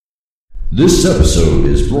This episode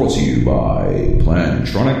is brought to you by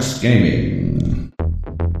Plantronics Gaming.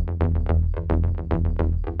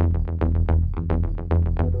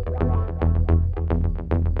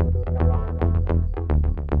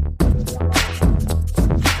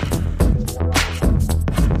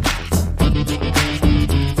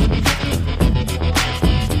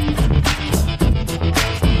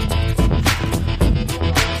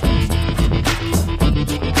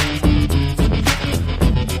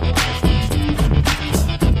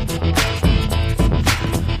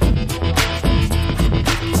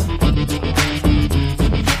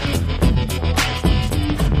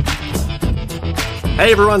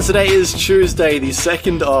 Hey everyone, today is Tuesday, the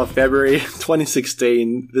 2nd of February,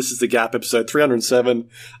 2016. This is the GAP episode 307.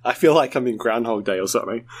 I feel like I'm in Groundhog Day or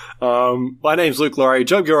something. My name's Luke Lawrie.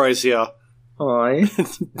 Joab Gilroy is here. Hi.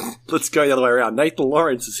 Let's go the other way around. Nathan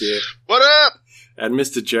Lawrence is here. What up? And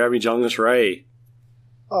Mr. Jeremy Junglist Ray.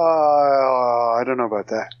 I don't know about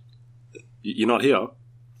that. You're not here?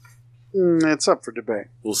 It's up for debate.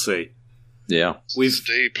 We'll see. Yeah. It's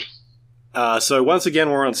deep. So once again,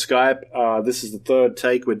 we're on Skype. This is the third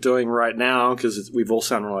take we're doing right now because we've all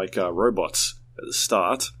sounded like robots at the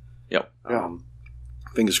start. Yep.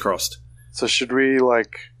 Fingers crossed. So should we,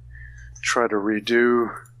 try to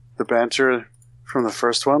redo the banter from the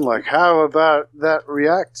first one? Like, how about that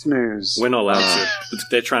React news? We're not allowed to.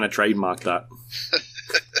 They're trying to trademark that.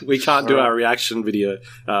 We can't do our reaction video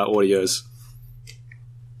audios.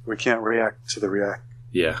 We can't react to the React.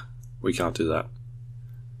 Yeah, we can't do that.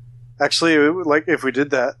 Actually, if we did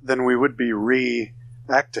that, then we would be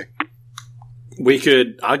reacting. We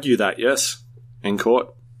could argue that, yes, in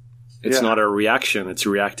court. It's Yeah. not a reaction, it's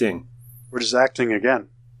reacting. We're just acting again.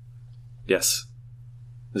 Yes,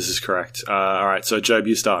 this is correct. All right, so Joab,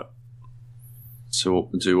 you start. So,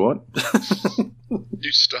 do what?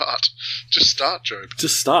 You start. Just start, Joab.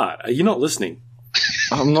 Just start. Are you not listening?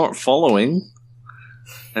 I'm not following.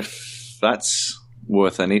 If that's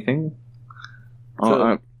worth anything.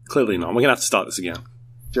 Clearly not. We're going to have to start this again.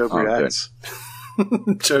 Job reacts.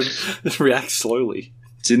 Joab reacts slowly.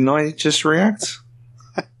 Didn't I just react?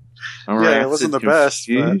 Yeah, it wasn't the best,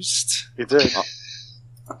 but confused. You did.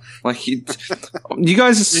 You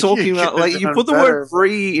guys are talking about, You you put the better. word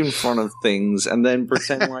free in front of things and then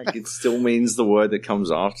pretend like it still means the word that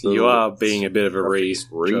comes after. You are being a bit of a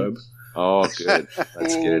Joab. Oh, good.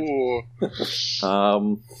 That's good. Ooh.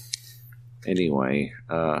 Anyway,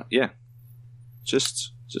 yeah.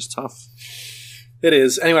 Just tough. It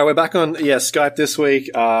is. Anyway, we're back on Skype this week,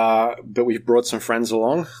 but we've brought some friends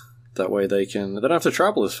along. That way they don't have to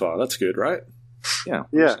travel as far. That's good, right? Yeah.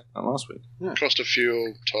 Yeah. Last week. Yeah. Cost of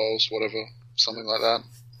fuel, tolls, whatever, something like that.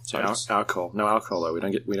 So alcohol. No alcohol though. We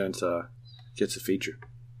don't get to feature.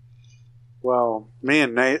 Well, me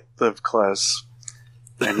and Nate live close,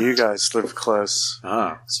 and you guys live close.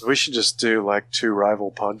 So we should just do, 2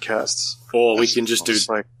 rival podcasts. Or we can just do Just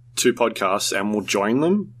 2 podcasts and we'll join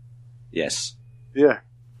them. Yes. yeah.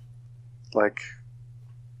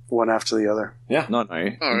 One after the other. Yeah. No. Oh, over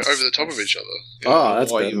the top of each other. Oh,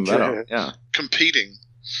 that's better. even better. Yeah. Competing.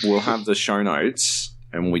 We'll have the show notes,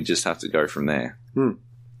 and we just have to go from there.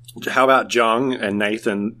 How about Jung and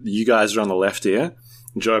Nathan? You guys are on the left ear.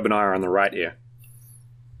 Joab and I are on the right ear.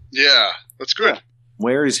 Yeah, that's good.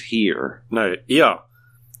 Where is here? No, ear.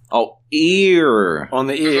 Oh, ear. On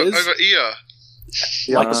the ears. Over ear.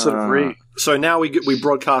 The opposite of re. So now we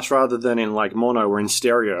broadcast rather than in mono, we're in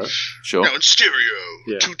stereo. Sure. Now in stereo.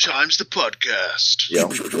 Yeah. 2 times the podcast.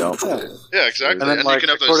 Yep. Yeah, exactly. And then, you can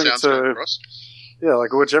have those according sounds to- going across. Yeah,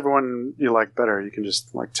 whichever one you like better, you can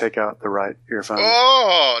just take out the right earphone.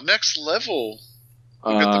 Oh, next level.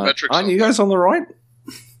 We'll get the metrics Aren't on you that. guys on the right?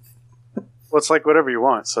 Well, it's whatever you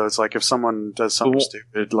want. So it's if someone does something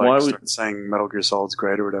stupid, why would- start saying Metal Gear Solid's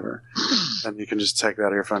great or whatever, then you can just take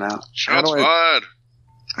that earphone out. Shots How do I- fired.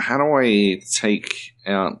 How do I take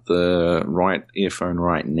out the right earphone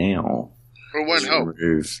right now? Well, it won't to help.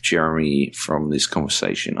 remove Jeremy from this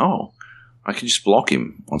conversation. Oh, I can just block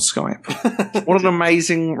him on Skype. What an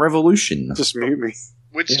amazing revolution. Just mute me.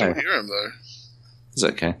 We'd still hear him, though. It's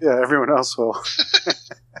okay. Yeah, everyone else will.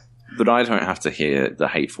 But I don't have to hear the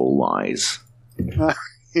hateful lies. You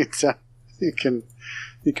can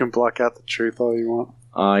block out the truth all you want.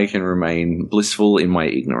 I can remain blissful in my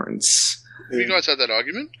ignorance. Have you guys had that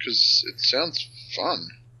argument? Because it sounds fun.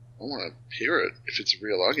 I want to hear it if it's a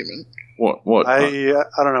real argument. What? I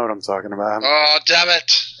don't know what I'm talking about. Oh, damn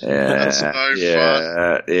it! That's no fun.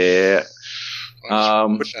 Yeah. I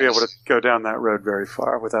Wouldn't be able to go down that road very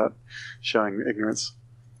far without showing ignorance.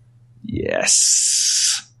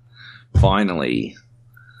 Yes. Finally,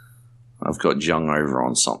 I've got Jung over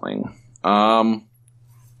on something.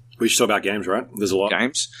 We should talk about games, right? There's a lot.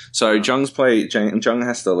 Games. So Jung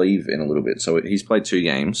has to leave in a little bit. So he's played 2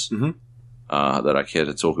 games that I care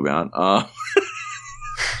to talk about.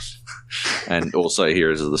 And also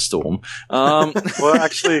Heroes of the Storm. Well,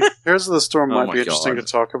 actually, Heroes of the Storm might be interesting to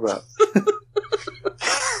talk about.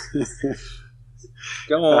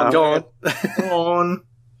 Go on.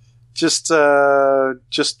 Just for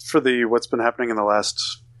what's been happening in the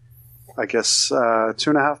last, I guess,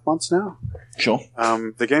 2.5 months now. Sure.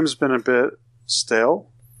 The game's been a bit stale.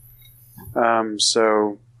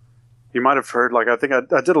 So you might have heard, I think I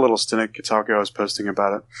did a little stint at Kotaku. I was posting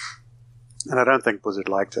about it, and I don't think Blizzard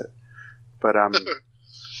liked it. But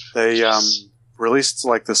they released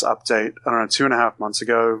this update, I don't know, 2.5 months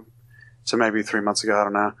ago to maybe 3 months ago, I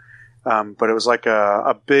don't know. But it was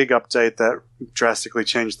a big update that drastically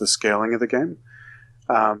changed the scaling of the game.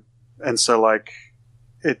 And so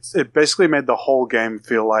it basically made the whole game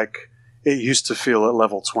feel like it used to feel at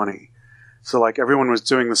level 20. So everyone was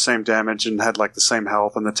doing the same damage and had the same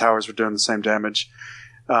health, and the towers were doing the same damage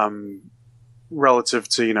relative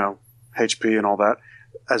to, HP and all that,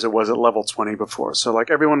 as it was at level 20 before. So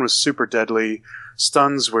everyone was super deadly.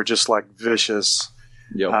 Stuns were just vicious.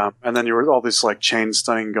 Yep. And then you were all this chain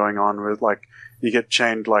stunning going on with you get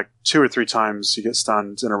chained 2 or 3 times, you get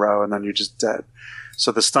stunned in a row, and then you're just dead.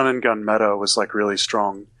 So the stun and gun meta was really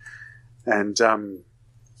strong. And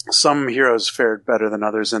some heroes fared better than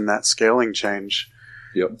others in that scaling change.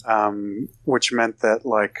 Yep. Which meant that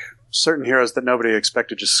certain heroes that nobody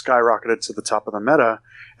expected just skyrocketed to the top of the meta,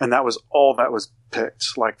 and that was all that was picked.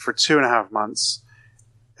 For 2.5 months,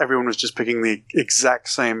 everyone was just picking the exact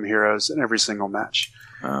same heroes in every single match.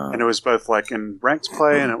 And it was both in ranked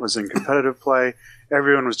play and it was in competitive play.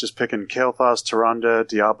 Everyone was just picking Kael'thas, Tyrande,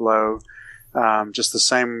 Diablo, just the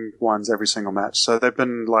same ones every single match. So they've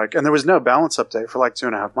been and there was no balance update for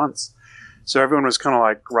 2.5 months. So everyone was kind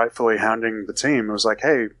of rightfully hounding the team. It was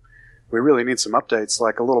hey, we really need some updates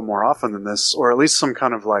a little more often than this, or at least some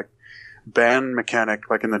kind of ban mechanic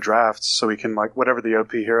in the draft, so we can whatever the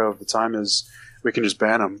OP hero of the time is, we can just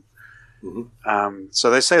ban them. Mm-hmm.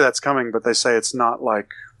 So they say that's coming, but they say it's not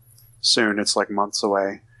soon. It's months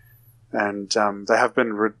away, and they have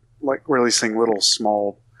been releasing little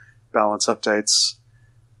small balance updates.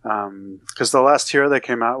 Because the last hero they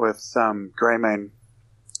came out with, Greymane,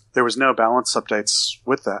 there was no balance updates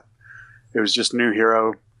with that. It was just new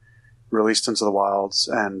hero released into the wilds,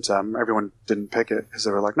 and everyone didn't pick it because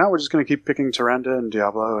they were no, we're just going to keep picking Tyrande and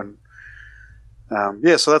Diablo,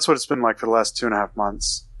 and so that's what it's been for the last 2.5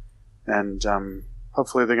 months. And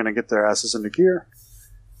hopefully they're going to get their asses into gear.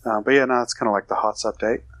 But yeah, no, it's kind of the HOTS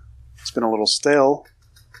update. It's been a little stale.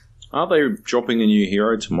 Are they dropping a new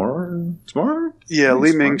hero tomorrow? Yeah,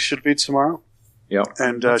 Li Ming should be tomorrow. Yeah.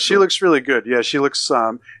 And she looks really good. Yeah, she looks...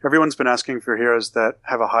 everyone's been asking for heroes that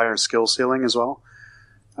have a higher skill ceiling as well.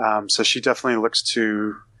 So she definitely looks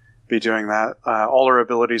to be doing that. All her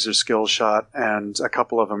abilities are skill shot, and a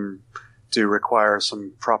couple of them do require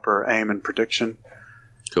some proper aim and prediction.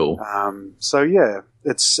 Cool. So yeah,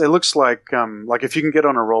 it looks like if you can get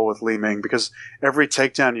on a roll with Li Ming, because every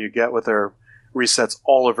takedown you get with her resets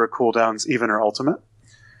all of her cooldowns, even her ultimate.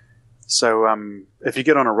 So if you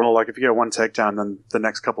get on a roll, if you get one takedown, then the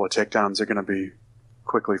next couple of takedowns are going to be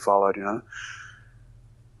quickly followed.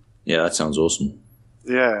 Yeah, that sounds awesome.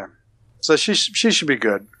 Yeah, so she should be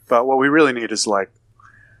good. But what we really need is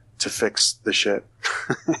to fix the shit.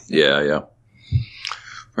 Yeah.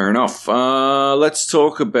 Fair enough. Let's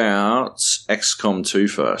talk about XCOM 2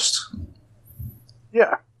 first.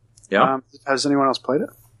 Yeah. Yeah? Has anyone else played it?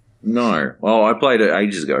 No. Well, I played it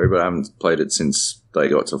ages ago, but I haven't played it since they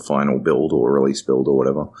got to final build or release build or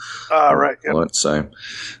whatever. Right. Yep. So,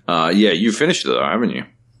 you finished it though, haven't you?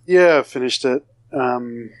 Yeah, I finished it.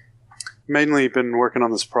 Mainly been working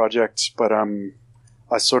on this project, but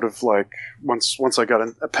I sort of once I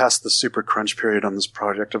got past the super crunch period on this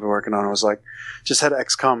project I've been working on, I was just had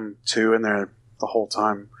XCOM 2 in there the whole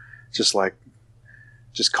time, just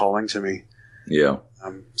calling to me. Yeah.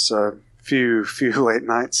 So few late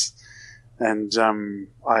nights, and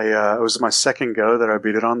it was my second go that I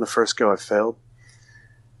beat it on. The first go I failed.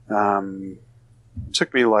 It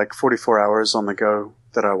took me 44 hours on the go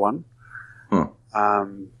that I won. Huh.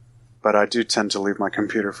 But I do tend to leave my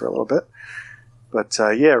computer for a little bit. But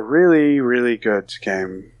yeah, really, really good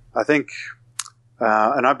game. I think,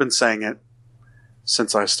 and I've been saying it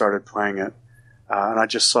since I started playing it, and I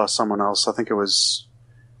just saw someone else, I think it was,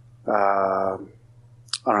 I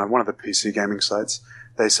don't know, one of the PC gaming sites,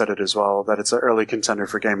 they said it as well, that it's an early contender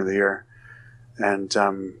for Game of the Year. And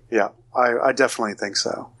yeah, I definitely think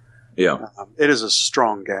so. Yeah. It is a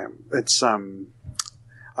strong game. It's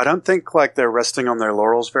I I don't think like they're resting on their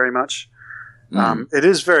laurels very much. It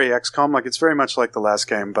is very XCOM, like it's very much like the last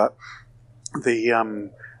game, but the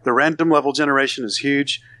random level generation is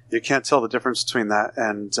huge. You can't tell the difference between that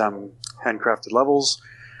and handcrafted levels.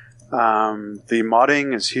 The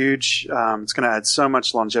modding is huge. It's going to add so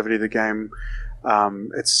much longevity to the game.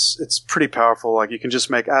 It's pretty powerful. Like you can just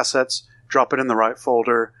make assets, drop it in the right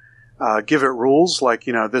folder, give it rules like,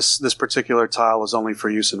 this particular tile is only for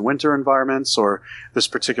use in winter environments, or this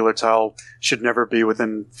particular tile should never be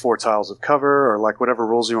within 4 tiles of cover, or like whatever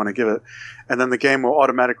rules you want to give it. And then the game will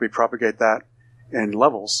automatically propagate that in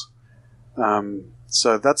levels.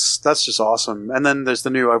 So that's just awesome. And then there's the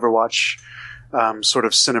new Overwatch sort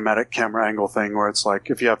of cinematic camera angle thing where it's like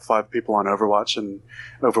if you have 5 people on Overwatch and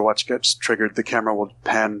Overwatch gets triggered, the camera will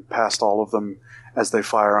pan past all of them as they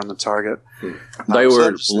fire on the target. They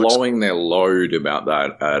were blowing their load about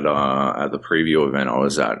that at the preview event I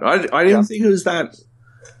was at. I didn't think it was that.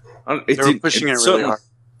 They were pushing it really hard.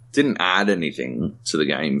 Didn't add anything to the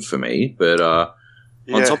game for me, but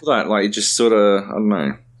on top of that, like it just sort of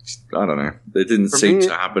I don't know. It didn't seem to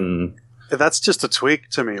happen. That's just a tweak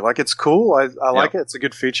to me. Like it's cool. I like it. It's a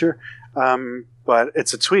good feature. But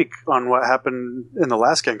it's a tweak on what happened in the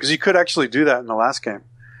last game, because you could actually do that in the last game.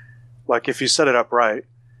 Like if you set it up right.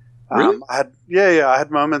 Really? I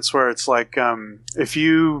had moments where it's like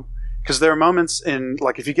because there are moments in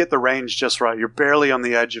like if you get the range just right, you're barely on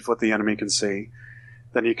the edge of what the enemy can see,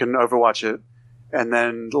 then you can Overwatch it, and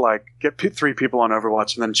then like get 3 people on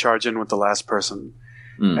Overwatch and then charge in with the last person.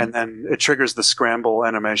 And then it triggers the scramble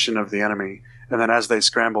animation of the enemy. And then as they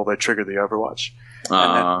scramble, they trigger the Overwatch.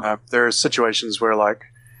 And then there are situations where like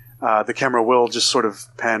the camera will just sort of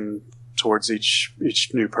pan towards each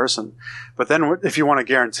new person. But then if you want to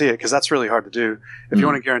guarantee it, because that's really hard to do, if you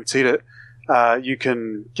want to guarantee it, you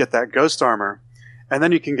can get that ghost armor. And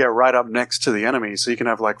then you can get right up next to the enemy. So you can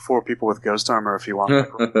have like 4 people with ghost armor if you want.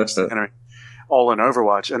 Like, next to the enemy, all in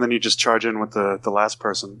Overwatch. And then you just charge in with the last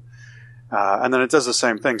person. And then it does the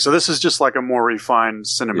same thing. So this is just like a more refined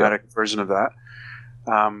cinematic version of that.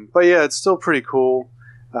 But yeah, it's still pretty cool.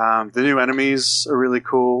 The new enemies are really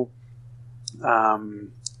cool.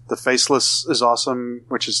 The Faceless is awesome,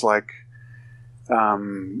 which is like,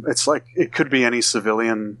 it's like it could be any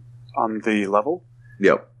civilian on the level.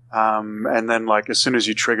 Yep. And then like as soon as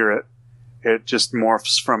you trigger it, it just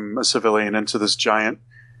morphs from a civilian into this giant,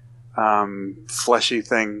 fleshy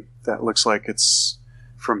thing that looks like it's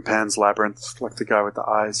from Pan's Labyrinth, like the guy with the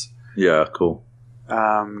eyes. Yeah, cool.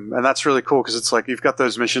 And that's really cool because it's like you've got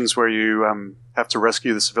those missions where you have to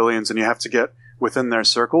rescue the civilians and you have to get within their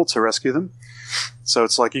circle to rescue them. So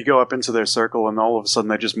it's like you go up into their circle and all of a sudden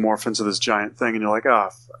they just morph into this giant thing and you're like,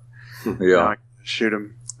 I shoot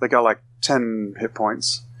them. They got like 10 hit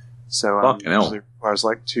points. So it usually requires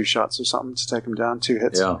like 2 shots or something to take them down, 2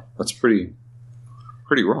 hits. Yeah, that's pretty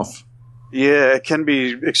rough. Yeah, it can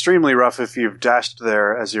be extremely rough if you've dashed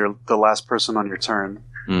there as you're the last person on your turn,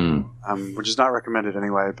 which is not recommended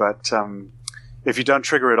anyway. But if you don't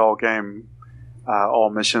trigger it all game, all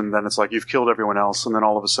mission, then it's like you've killed everyone else, and then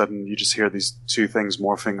all of a sudden you just hear these 2 things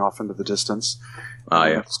morphing off into the distance.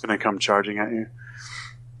 It's going to come charging at you.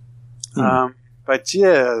 But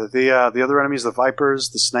yeah, the other enemies, the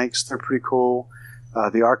Vipers, the Snakes, they're pretty cool.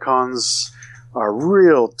 The Archons are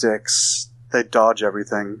real dicks. They dodge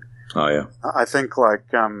everything. Oh yeah. I think like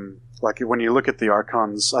when you look at the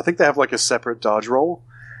Archons, I think they have like a separate dodge roll.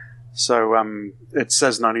 So it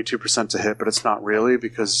says 92% to hit, but it's not really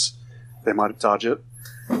because they might dodge it,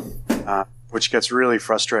 which gets really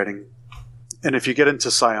frustrating. And if you get into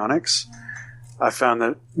psionics, I found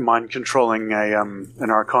that mind controlling an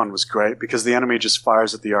Archon was great because the enemy just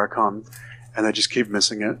fires at the Archon and they just keep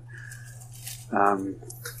missing it.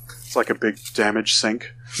 It's like a big damage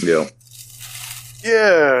sink. Yeah.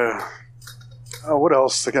 Yeah. Oh, what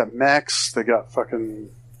else? They got mechs. They got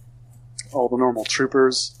fucking all the normal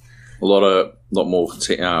troopers. A lot more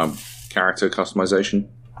character customization.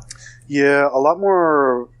 Yeah, a lot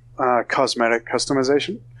more cosmetic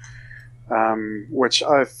customization, which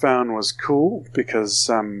I found was cool because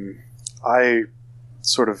I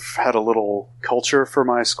sort of had a little culture for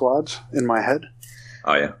my squad in my head.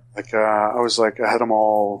 Oh yeah. Like I was like I had them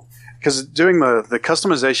all because doing the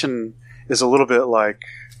customization is a little bit like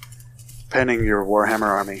painting your Warhammer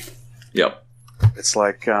army. Yep. It's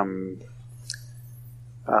like, you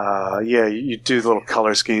do little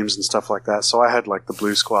color schemes and stuff like that. So I had like the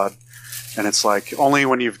blue squad, and it's like only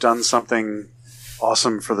when you've done something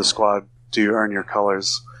awesome for the squad do you earn your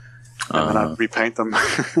colors. And then I repaint them.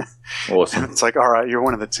 Awesome. And it's like, all right, you're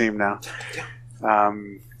one of the team now.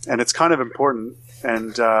 And it's kind of important.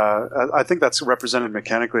 And I think that's represented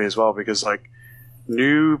mechanically as well because like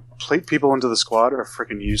new people into the squad are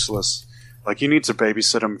freaking useless. Like, you need to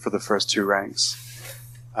babysit them for the first 2 ranks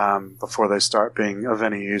before they start being of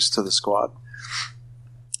any use to the squad.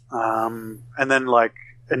 And then, like,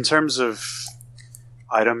 in terms of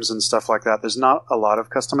items and stuff like that, there's not a lot of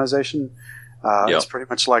customization. It's pretty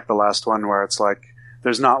much like the last one, where it's like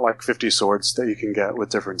there's not like 50 swords that you can get with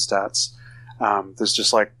different stats. There's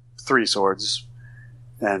just like 3 swords,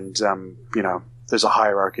 and there's a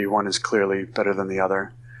hierarchy. One is clearly better than the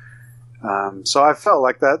other. So I felt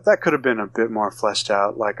like that could have been a bit more fleshed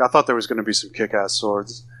out. Like, I thought there was going to be some kick-ass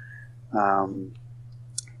swords.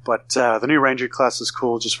 But the new Ranger class is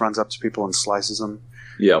cool. Just runs up to people and slices them.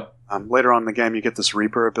 Yep. Later on in the game, you get this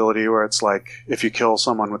Reaper ability where it's like, if you kill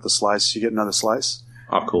someone with the slice, you get another slice.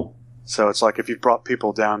 Oh, cool. So it's like, if you brought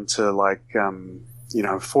people down to like,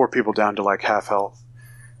 4 people down to like half health,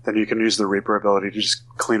 then you can use the Reaper ability to just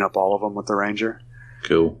clean up all of them with the Ranger.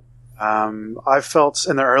 Cool. I felt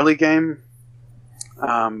in the early game,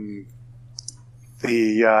 the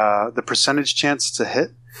percentage chance to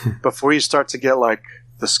hit before you start to get like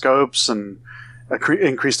the scopes and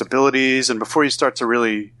increased abilities, and before you start to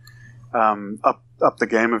really up the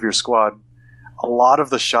game of your squad, a lot of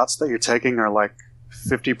the shots that you're taking are like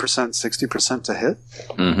 50%, 60% to hit.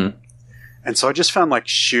 Mm-hmm. And so I just found like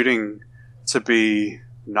shooting to be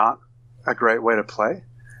not a great way to play.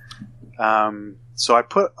 So I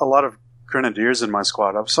put a lot of grenadiers in my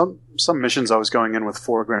squad. Some missions I was going in with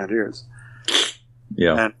 4 grenadiers.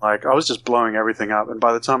 Yeah. And like, I was just blowing everything up. And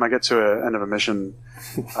by the time I get to the end of a mission,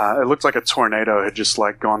 it looked like a tornado had just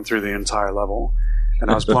like gone through the entire level. And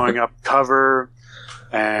I was blowing up cover,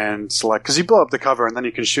 and like, because you blow up the cover and then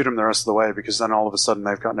you can shoot them the rest of the way, because then all of a sudden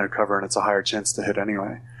they've got no cover and it's a higher chance to hit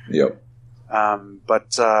anyway. Yep.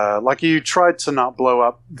 But like, you tried to not blow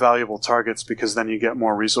up valuable targets because then you get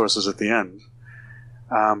more resources at the end.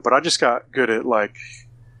 But I just got good at like,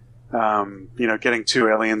 getting 2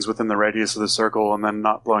 aliens within the radius of the circle and then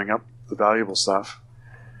not blowing up the valuable stuff.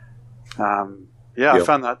 I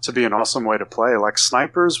found that to be an awesome way to play. Like,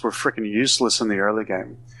 snipers were freaking useless in the early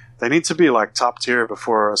game. They need to be like top tier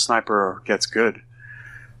before a sniper gets good.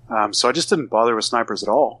 So I just didn't bother with snipers at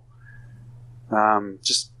all.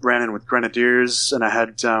 Just ran in with grenadiers, and I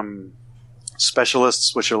had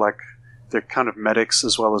specialists, which are like, they're kind of medics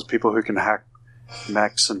as well as people who can hack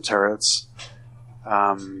mechs and turrets.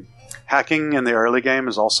 Hacking in the early game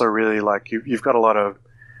is also really like, you've got a lot of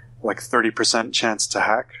like 30% chance to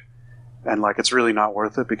hack, and like, it's really not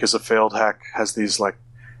worth it because a failed hack has these like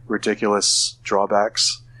ridiculous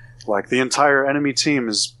drawbacks. Like, the entire enemy team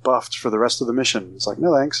is buffed for the rest of the mission. It's like,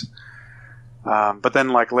 no thanks. But then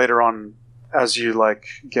like later on, as you like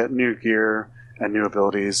get new gear and new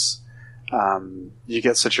abilities, you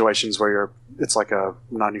get situations where it's like a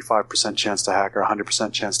 95% chance to hack or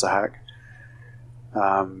 100% chance to hack.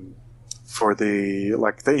 For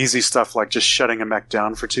the easy stuff, like just shutting a mech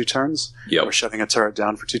down for 2 turns, yep, or shutting a turret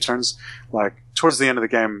down for 2 turns. Like, towards the end of the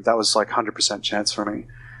game, that was like 100% chance for me.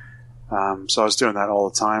 So I was doing that all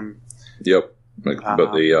the time. Yep,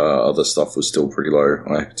 but the other stuff was still pretty low.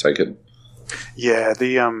 I take it. Yeah,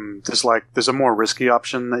 there's a more risky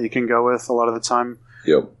option that you can go with a lot of the time.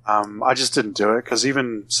 Yep. I just didn't do it because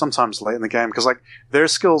even sometimes late in the game, because like their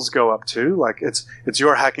skills go up too. Like, it's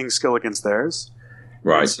your hacking skill against theirs.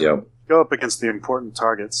 Right. So yep. Go up against the important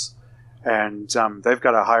targets, and they've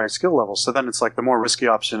got a higher skill level. So then it's like the more risky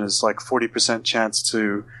option is like 40% chance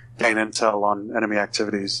to gain intel on enemy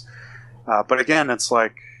activities. But again, it's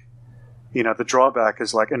like, the drawback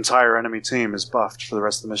is like entire enemy team is buffed for the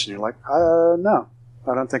rest of the mission. You're like, no,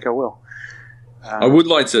 I don't think I will. I would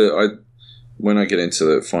like to. When I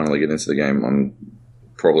finally get into the game, I'm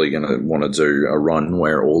probably going to want to do a run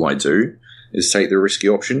where all I do is take the risky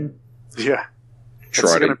option. Yeah. It's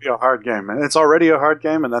going to be a hard game, and it's already a hard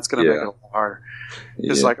game, and that's going to make it a lot harder.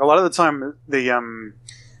 Because like a lot of the time,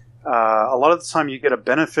 you get a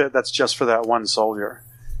benefit that's just for that one soldier.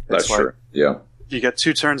 That's true. Yeah, you get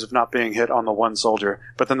 2 turns of not being hit on the one soldier,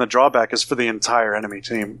 but then the drawback is for the entire enemy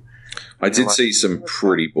team. I did see some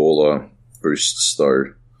pretty baller boosts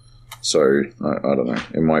though, so I don't know.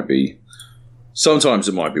 It might be. Sometimes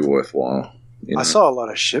it might be worthwhile. I saw a lot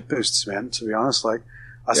of shit boosts, man. To be honest, like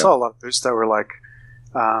I saw a lot of boosts that were like.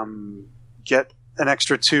 Get an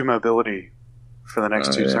extra 2 mobility for the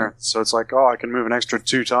next 2 turns. So it's like, I can move an extra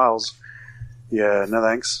 2 tiles. Yeah, no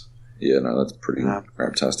thanks. Yeah, no, that's pretty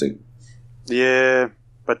craptastic. Yeah,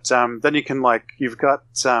 but then you can you've got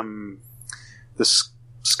the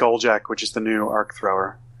Skulljack, which is the new arc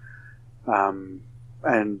thrower. And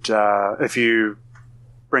if you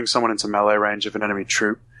bring someone into melee range of an enemy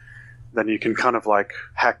troop, then you can kind of like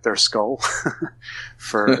hack their skull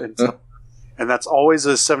for intel. and that's always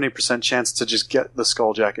a 70% chance to just get the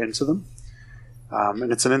skulljack into them,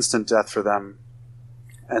 and it's an instant death for them.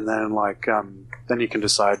 And then then you can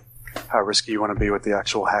decide how risky you want to be with the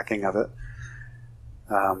actual hacking of it.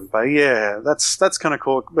 But yeah, that's kind of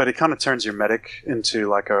cool. But it kind of turns your medic into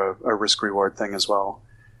like a risk reward thing as well.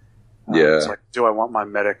 It's like, do I want my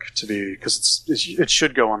medic to be, because it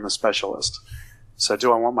should go on the specialist. So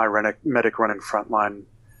do I want my medic running frontline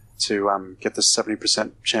to get this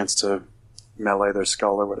 70% chance to melee their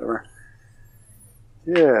skull or whatever?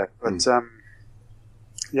 Yeah, but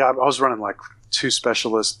yeah, I was running like 2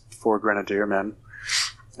 specialists, 4 grenadier men,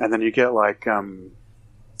 and then you get like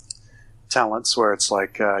talents where it's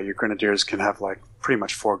like your grenadiers can have like pretty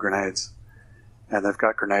much 4 grenades, and they've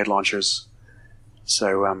got grenade launchers.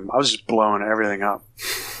 So I was just blowing everything up.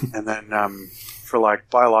 And then for like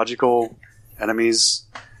biological enemies,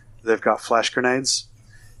 they've got flash grenades.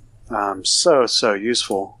 So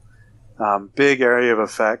useful. Big area of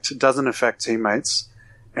effect. It doesn't affect teammates,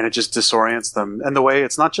 and it just disorients them. And the way,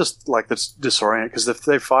 it's not just like this disorient, because if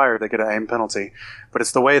they fire, they get an aim penalty. But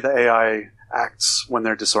it's the way the AI acts when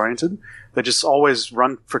they're disoriented. They just always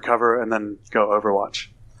run for cover and then go Overwatch.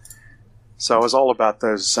 So I was all about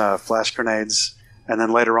those flash grenades. And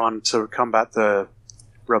then later on, to combat the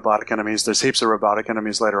robotic enemies, there's heaps of robotic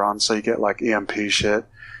enemies later on, so you get like EMP shit,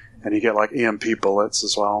 and you get like EMP bullets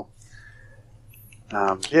as well.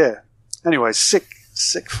 Yeah. Anyway, sick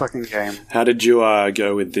fucking game. How did you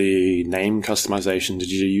go with the name customization?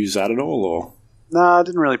 Did you use that at all, or? No, I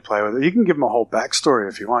didn't really play with it. You can give them a whole backstory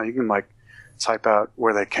if you want. You can like type out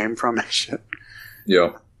where they came from and shit.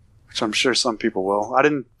 Yeah. Which I'm sure some people will. I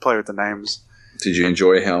didn't play with the names. Did you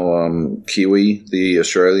enjoy how Kiwi, the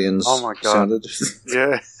Australians, sounded?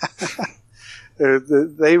 Yeah.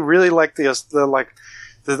 They really like the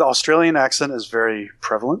Australian accent is very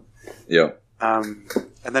prevalent. Yeah.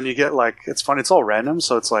 And then you get like, it's fun. It's all random.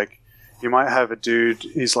 So it's like, you might have a dude,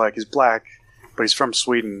 he's black, but he's from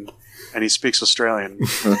Sweden and he speaks Australian.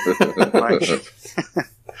 Like,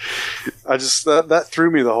 I just, that threw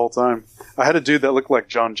me the whole time. I had a dude that looked like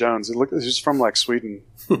John Jones. He was from like Sweden.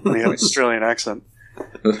 And he had an Australian accent.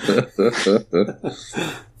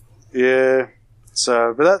 Yeah.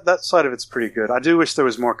 So, but that side of it's pretty good. I do wish there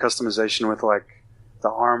was more customization with like the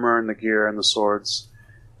armor and the gear and the swords.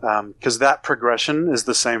 Because that progression is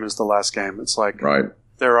the same as the last game. It's like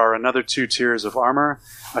there are another 2 tiers of armor,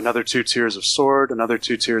 another 2 tiers of sword, another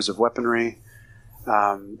 2 tiers of weaponry.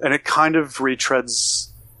 And it kind of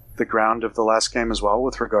retreads the ground of the last game as well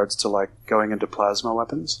with regards to like going into plasma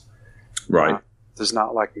weapons. Right. There's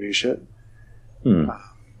not like new shit.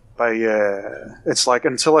 But yeah, it's like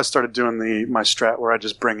until I started doing my strat where I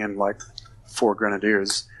just bring in like 4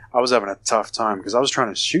 grenadiers, I was having a tough time because I was trying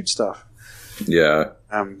to shoot stuff. Yeah.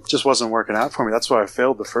 Just wasn't working out for me. That's why I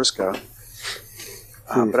failed the first go.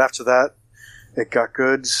 But after that, it got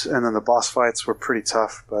good, and then the boss fights were pretty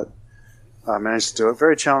tough, but I managed to do it.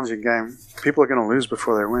 Very challenging game. People are going to lose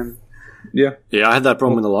before they win. Yeah. Yeah, I had that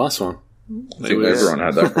problem in the last one. I think everyone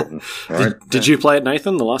had that problem. Right? Did you play it,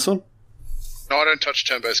 Nathan, the last one? No, I don't touch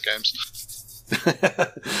turn-based games.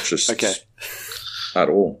 Just okay. At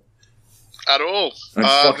all. At all. And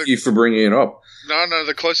fuck you for bringing it up. No,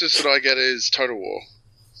 the closest that I get is Total War.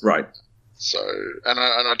 Right. So, and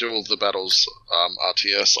I do all the battles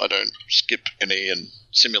RTS. I don't skip any and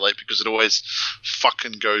simulate because it always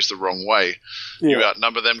fucking goes the wrong way. Yeah. You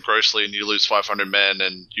outnumber them grossly and you lose 500 men,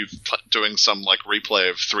 and you're doing some like replay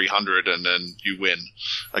of 300 and then you win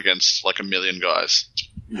against like 1 million guys.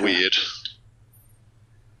 It's weird.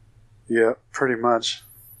 Yeah, pretty much.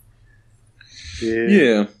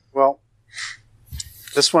 Yeah. Well,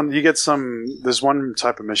 this one, you get there's one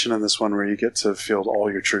type of mission in this one where you get to field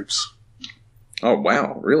all your troops. Oh,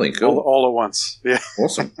 wow. Really? Cool. All at once. Yeah.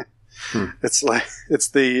 Awesome. It's like,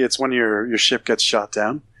 it's when your ship gets shot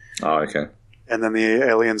down. Oh, okay. And then the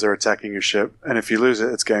aliens are attacking your ship. And if you lose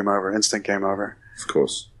it, it's game over. Instant game over. Of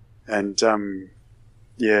course. And,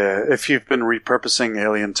 yeah, if you've been repurposing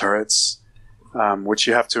alien turrets, which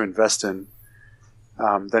you have to invest in,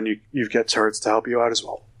 then you get turrets to help you out as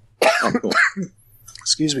well. Oh, cool.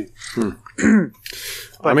 Excuse me. But,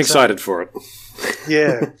 I'm excited for it.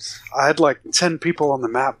 Yeah. I had like 10 people on the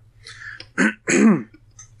map.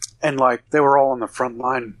 And like they were all on the front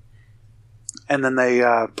line. And then they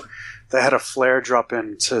had a flare drop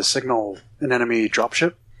in to signal an enemy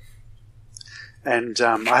dropship. And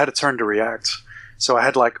I had a turn to react. So I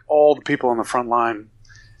had like all the people on the front line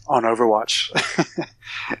on Overwatch.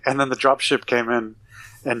 And then the dropship came in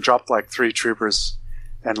and dropped like 3 troopers.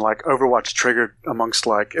 and like Overwatch triggered amongst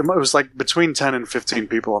like it was like between 10 and 15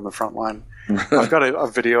 people on the front line. I've got a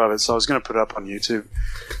video of it, so I was going to put it up on YouTube,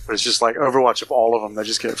 but it's just like Overwatch of all of them. They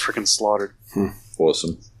just get freaking slaughtered.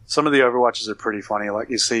 Awesome. Some of the Overwatches are pretty funny. Like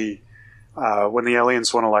you see when the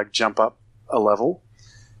aliens want to like jump up a level,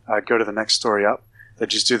 go to the next story up, they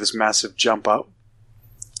just do this massive jump up,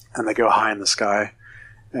 and they go high in the sky.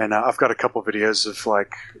 And I've got a couple videos of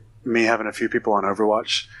like me having a few people on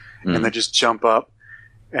Overwatch, and they just jump up,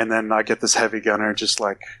 and then I get this heavy gunner just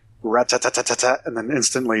like rat-tat-tat-tat-tat, and then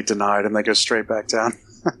instantly denied, and they go straight back down.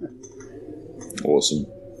 Awesome.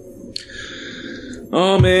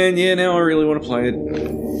 Oh man, yeah, now I really want to play it.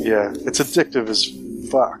 Yeah, it's addictive as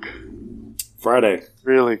fuck. Friday.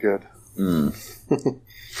 Really good.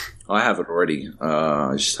 I have it already.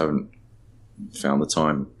 I just haven't found the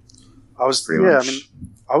time. I was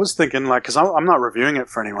thinking like, because I'm not reviewing it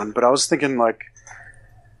for anyone, but I was thinking like,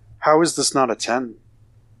 how is this not a 10?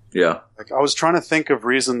 Yeah. Like, I was trying to think of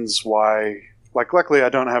reasons why. Like, luckily I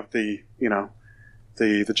don't have the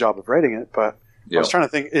job of rating it, but I was trying to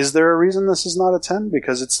think, is there a reason this is not a 10?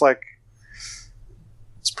 Because it's like,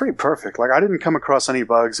 it's pretty perfect. Like, I didn't come across any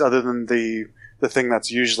bugs other than the thing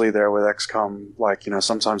that's usually there with XCOM. Like,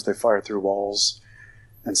 sometimes they fire through walls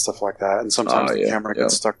and stuff like that, and sometimes the camera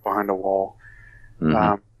gets stuck behind a wall.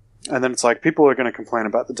 And then it's like, people are going to complain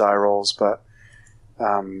about the die rolls, but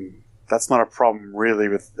that's not a problem really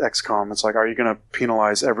with XCOM. It's like, are you going to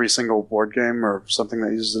penalize every single board game or something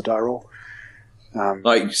that uses a die roll?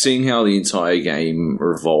 Like, seeing how the entire game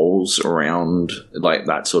revolves around like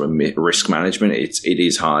that sort of risk management, it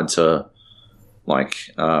is hard to like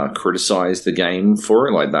criticize the game for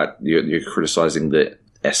it. Like that, you're criticizing the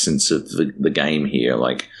essence of the game here.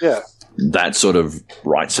 Like, that sort of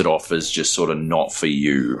writes it off as just sort of not for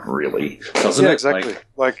you, really, doesn't it? Exactly.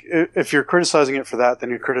 Like, if you're criticizing it for that, then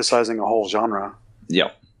you're criticizing a whole genre. Yeah.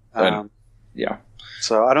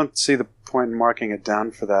 So I don't see the point in marking it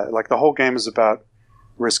down for that. Like, the whole game is about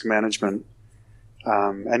risk management.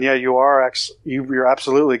 And yeah, you're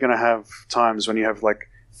absolutely going to have times when you have like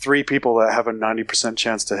 3 people that have a 90%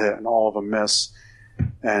 chance to hit and all of them miss.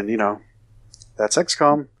 And, that's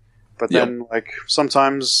XCOM. But then, like,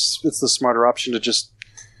 sometimes it's the smarter option to just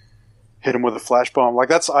hit them with a flash bomb. Like,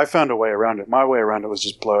 I found a way around it. My way around it was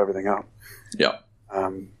just blow everything up. Yeah.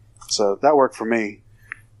 So that worked for me.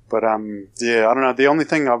 But, I don't know. The only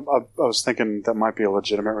thing I was thinking that might be a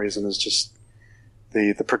legitimate reason is just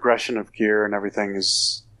the progression of gear and everything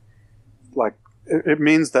is, like, it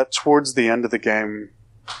means that towards the end of the game,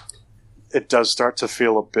 it does start to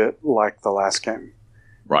feel a bit like the last game.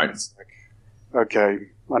 Right. It's like, okay,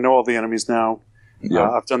 I know all the enemies now.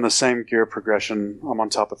 I've done the same gear progression. I'm on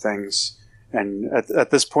top of things. And at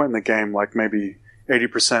this point in the game, like maybe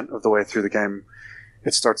 80% of the way through the game,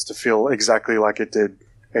 it starts to feel exactly like it did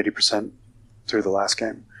 80% through the last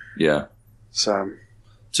game. Yeah. So,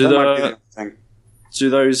 do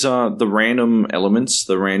those the random elements,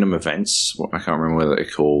 the random events? I can't remember what they're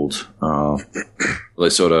called. They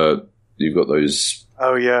sort of, you've got those.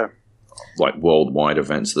 Oh yeah. Like worldwide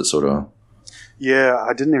events that sort of. Yeah,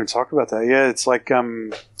 I didn't even talk about that. Yeah, it's like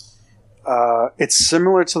it's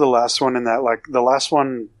similar to the last one in that, like, the last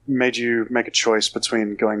one made you make a choice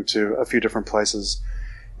between going to a few different places,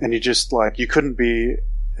 and you just, like, you couldn't be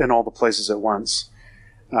in all the places at once.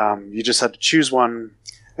 You just had to choose one,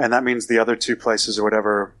 and that means the other 2 places or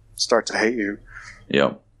whatever start to hate you.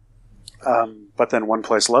 Yeah. But then one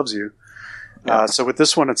place loves you. Yeah. So with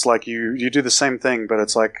this one, it's like you do the same thing, but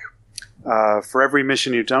it's like for every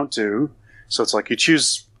mission you don't do. So it's like you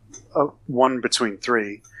choose one between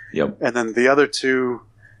 3, and then the other 2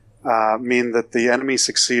 mean that the enemy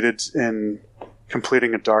succeeded in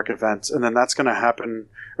completing a dark event, and then that's going to happen,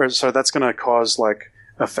 that's going to cause like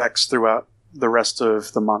effects throughout the rest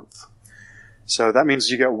of the month. So that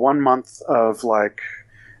means you get 1 month of like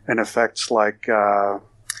an effect, like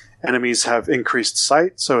enemies have increased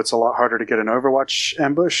sight, so it's a lot harder to get an Overwatch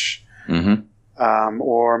ambush,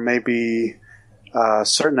 or maybe.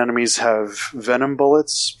 Certain enemies have venom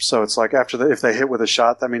bullets, so it's like if they hit with a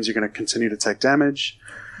shot, that means you're going to continue to take damage.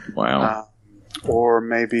 Wow. Or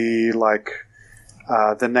maybe like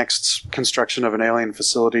the next construction of an alien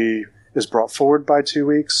facility is brought forward by 2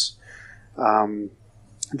 weeks.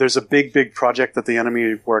 There's a big project that the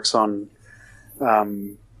enemy works on,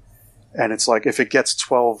 and it's like if it gets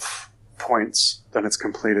 12 points, then it's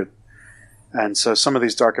completed. And so some of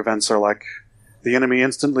these dark events are like, the enemy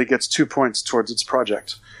instantly gets 2 points towards its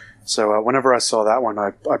project. So whenever I saw that one, I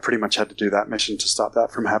pretty much had to do that mission to stop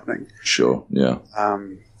that from happening. Sure, yeah.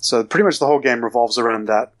 So pretty much the whole game revolves around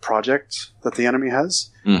that project that the enemy has.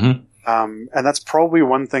 And that's probably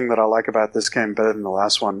one thing that I like about this game better than the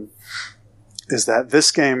last one, is that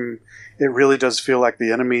this game, it really does feel like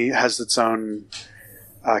the enemy has its own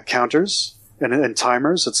counters and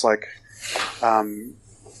timers. It's like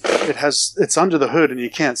it's under the hood and you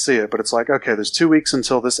can't see it, but it's like, okay, there's 2 weeks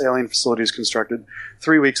until this alien facility is constructed,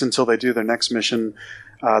 3 weeks until they do their next mission,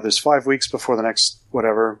 there's 5 weeks before the next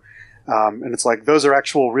whatever, and it's like those are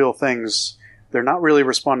actual real things. They're not really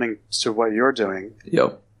responding to what you're doing.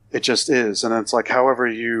 Yep. It just is, and it's like however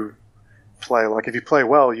you play. Like if you play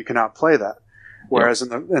well, you can outplay that. Whereas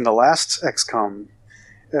in the last XCOM,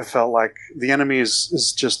 it felt like the enemy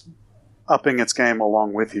is just upping its game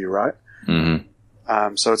along with you, right?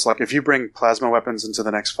 Mm-hmm. So it's like if you bring plasma weapons into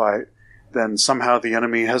the next fight, then somehow the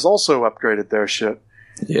enemy has also upgraded their shit.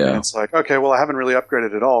 Yeah. And it's like, okay, well, I haven't really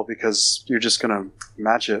upgraded at all because you're just going to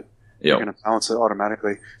match it. You're going to balance it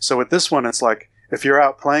automatically. So with this one, it's like if you're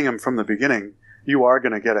out playing them from the beginning, you are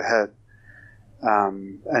going to get ahead.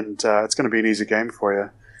 And it's going to be an easy game for you.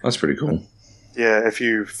 That's pretty cool. Yeah, if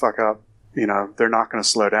you fuck up, they're not going to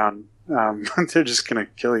slow down. They're just going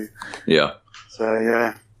to kill you. Yeah. So,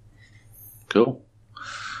 yeah. Cool.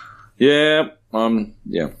 Yeah,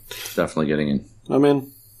 definitely getting in. I'm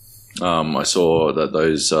in. I saw that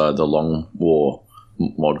those the Long War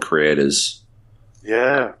mod creators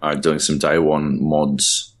are doing some day one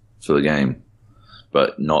mods for the game,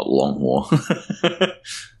 but not Long War.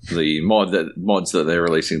 The mods that they're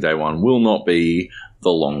releasing day one will not be the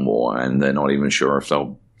Long War, and they're not even sure if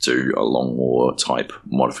they'll do a Long War type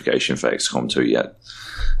modification for XCOM 2 yet.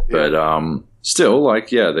 Yeah. But still,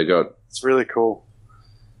 they got... It's really cool.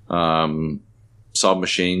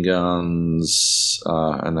 Submachine guns,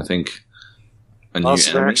 and I think a new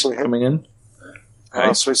enemy coming in.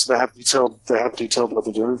 Oh, sweet! So they have detailed what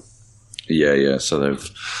they're doing. Yeah. So they've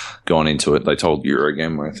gone into it. They told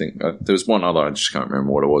Eurogamer, I think. There was one other, I just can't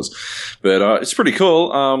remember what it was, but it's pretty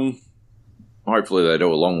cool. Hopefully they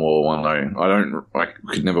do a Long War one though. I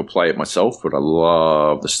could never play it myself, but I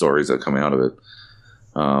love the stories that come out of it.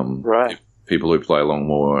 Right. People who play Long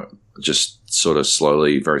War just sort of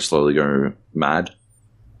very slowly go mad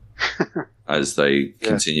as they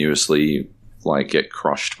continuously get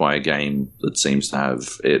crushed by a game that seems to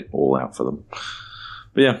have it all out for them.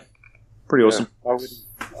 But yeah, pretty awesome. I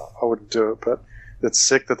wouldn't do it, but it's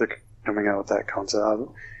sick that they're coming out with that content.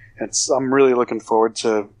 I'm really looking forward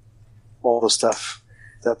to all the stuff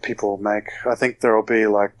that people make. I think there will be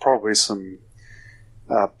probably some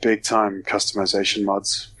big time customization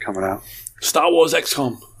mods coming out. Star Wars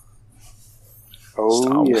XCOM.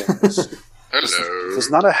 Oh, yes. Hello.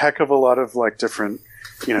 There's not a heck of a lot of different,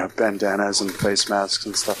 bandanas and face masks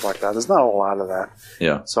and stuff like that. There's not a lot of that.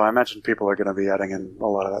 Yeah. So I imagine people are going to be adding in a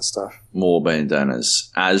lot of that stuff. More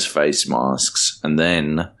bandanas as face masks, and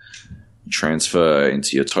then transfer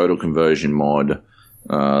into your total conversion mod,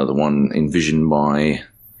 the one envisioned by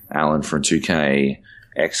Alan from 2K,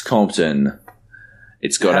 X Compton.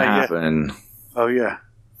 It's got to happen. Yeah. Oh, yeah.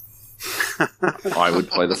 I would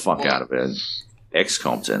play the fuck out of it. X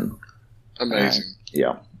Compton. Amazing.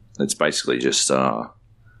 Yeah. It's basically just Grand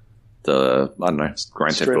Theft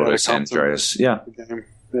Auto San Andreas. Yeah.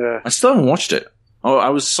 Yeah. I still haven't watched it. Oh, I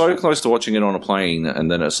was so close to watching it on a plane,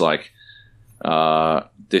 and then it's like,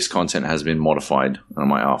 this content has been modified. And I'm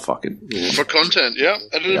like, oh, fuck it. For content, yeah.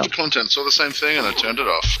 Edited for content. Saw the same thing, and I turned it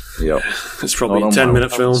off. Yep. It's probably a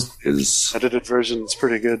 10-minute film. Edited version is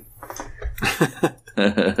pretty good.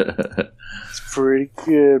 It's pretty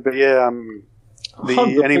good. But yeah,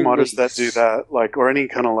 any modders that do that, or any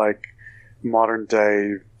kind of modern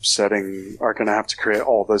day setting, are going to have to create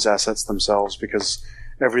all those assets themselves, because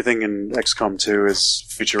everything in XCOM 2 is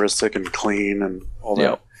futuristic and clean and all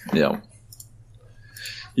that.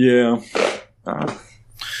 Yeah.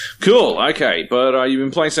 Cool. Okay, but you've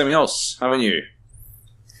been playing something else, haven't you?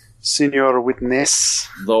 Senor Witness.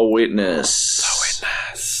 The Witness.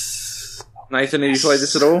 Nathan, have you played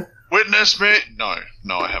this at all? Witness me?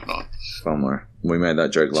 No, I have not. Somewhere. We made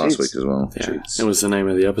that joke last week as well. Yeah, it was the name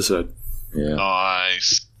of the episode. Yeah.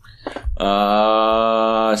 Nice.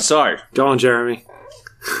 So. Go on, Jeremy.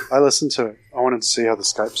 I listened to it. I wanted to see how the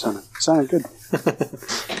Skype sounded. It sounded good.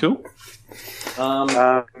 Cool.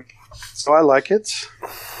 So I like it.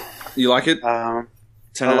 You like it? 10 I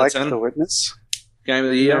out like of 10? The Witness. Game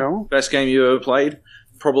of the year? No. Best game you ever played?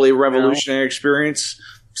 Probably a revolutionary experience?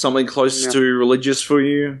 Something close to religious for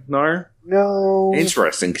you? No? No.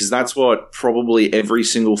 Interesting, because that's what probably every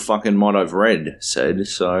single fucking mod I've read said,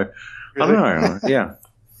 so... Really? I don't know, yeah.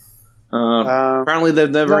 Apparently they've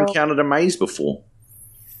never encountered a maze before.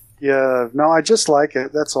 Yeah, no, I just like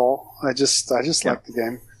it, that's all. I just like the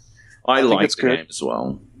game. I like the game as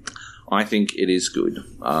well. I think it is good,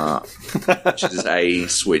 which is a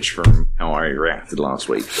switch from how I reacted last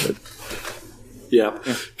week. But yeah,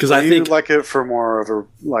 because I think you like it for more of a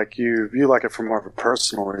you like it for more of a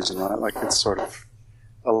personal reason, right? Like it's sort of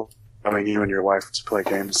allowing you and your wife to play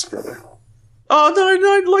games together. Oh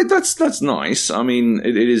no, like that's nice. I mean,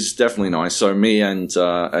 it is definitely nice. So me and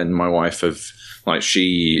my wife have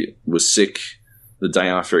she was sick the day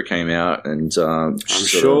after it came out, and I'm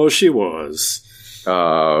sure she was.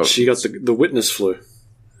 She got the witness flu.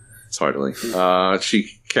 Totally.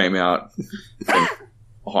 She came out from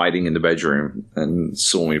hiding in the bedroom and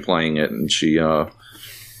saw me playing it, and she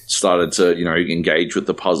started to engage with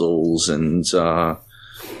the puzzles, and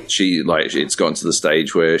she it's gotten to the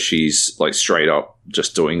stage where she's straight up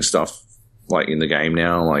just doing stuff in the game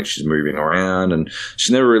now. She's moving around, and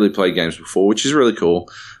she's never really played games before, which is really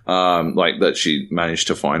cool. That she managed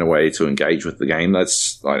to find a way to engage with the game.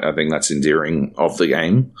 That's I think that's endearing of the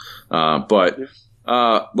game.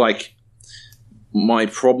 My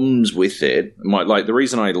problems with it, the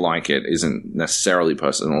reason I like it isn't necessarily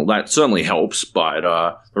personal. That certainly helps, but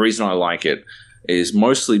the reason I like it is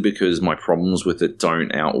mostly because my problems with it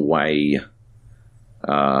don't outweigh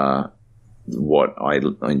what I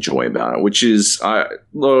enjoy about it, which is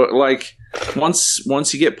once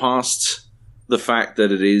you get past the fact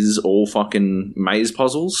that it is all fucking maze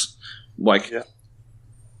puzzles,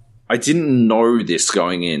 I didn't know this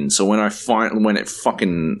going in, so when it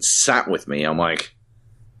fucking sat with me, I'm like,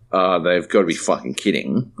 they've got to be fucking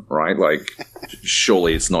kidding, right?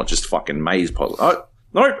 Surely it's not just fucking maze puzzle. Oh,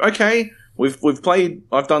 no, okay. We've played.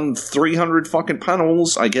 I've done 300 fucking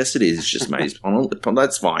panels. I guess it is just maze panel.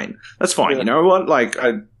 That's fine. That's fine. Yeah. You know what?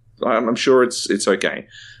 I'm sure it's okay.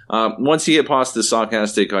 Once you get past the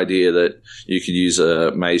sarcastic idea that you could use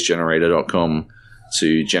a mazegenerator.com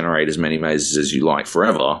to generate as many mazes as you like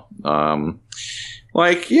forever,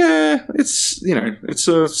 it's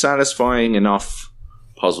a satisfying enough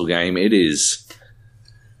puzzle game. It is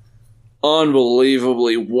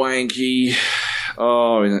unbelievably wanky.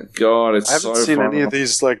 Oh God, it's so fun. I haven't seen any of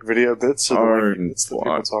these video bits of the bits that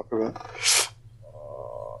people talk about.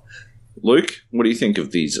 Luke, what do you think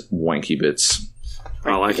of these wanky bits?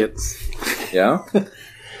 I like it. Yeah?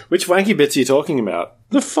 Which wanky bits are you talking about?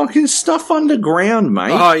 The fucking stuff underground,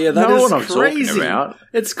 mate. Oh yeah, that is what I'm crazy. Talking about.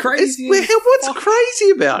 It's crazy. What's crazy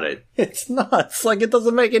about it? It's nuts. It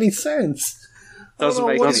doesn't make any sense.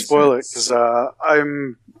 Don't spoil it, because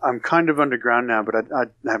I'm kind of underground now, but I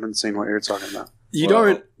haven't seen what you're talking about. You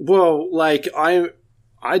don't. Well, I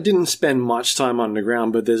didn't spend much time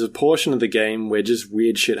underground, but there's a portion of the game where just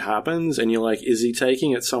weird shit happens, and you're like, is he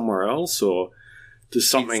taking it somewhere else, or does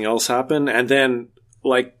something else happen? And then,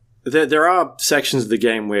 there are sections of the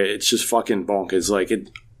game where it's just fucking bonkers.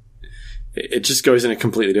 It just goes in a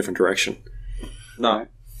completely different direction. No,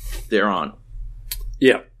 there aren't.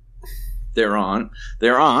 Yeah. There aren't.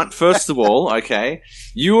 First of all, okay,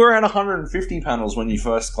 you were at 150 panels when you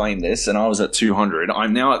first claimed this, and I was at 200.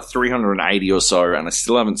 I'm now at 380 or so, and I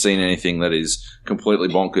still haven't seen anything that is completely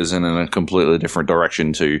bonkers and in a completely different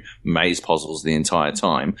direction to maze puzzles the entire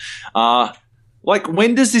time.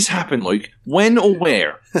 When does this happen, Luke? When or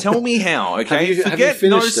where? Tell me how, okay? Forget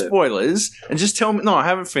no spoilers, and just tell me... No, I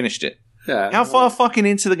haven't finished it. Yeah. How far fucking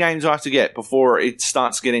into the game do I have to get before it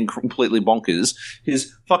starts getting completely bonkers?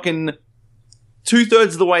 His fucking... 2/3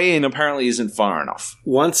 of the way in apparently isn't far enough.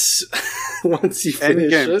 Once you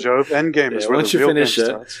finish Endgame, it, Job. Endgame is where once the you real finish game it,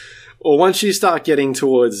 starts. or once you start getting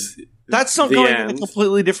towards that's not the going end, in a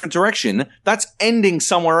completely different direction. That's ending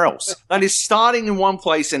somewhere else. That is starting in one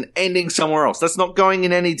place and ending somewhere else. That's not going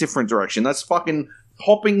in any different direction. That's fucking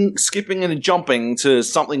hopping, skipping, and jumping to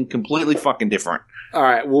something completely fucking different. All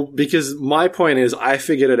right, well, because my point is I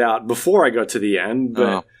figured it out before I got to the end, but,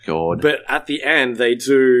 oh, God. But at the end they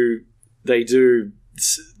do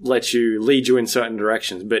let you lead you in certain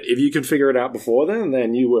directions. But if you can figure it out before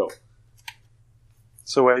then you will.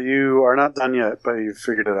 So you are not done yet, but you've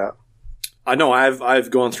figured it out. I know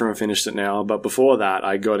I've gone through and finished it now, but before that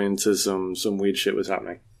I got into some weird shit was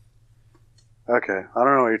happening. Okay, I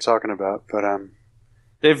don't know what you're talking about, but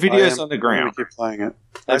there are videos underground. I'm gonna keep playing it.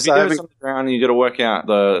 There are videos underground, and you got to work out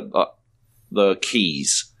the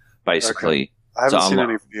keys basically. Okay. I haven't seen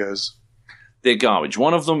any videos. They're garbage.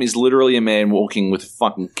 One of them is literally a man walking with a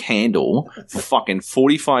fucking candle for fucking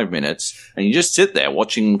 45 minutes, and you just sit there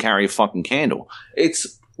watching him carry a fucking candle.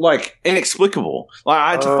 It's, inexplicable.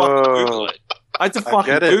 I had to fucking Google it. I had to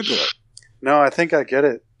fucking Google it. No, I think I get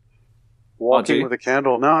it. Walking with a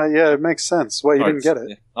candle. No, yeah, it makes sense. Well, you didn't get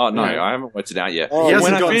it. Oh, no, I haven't worked it out yet. Oh,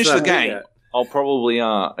 when I finish the game, I'll probably,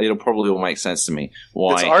 it'll probably all make sense to me.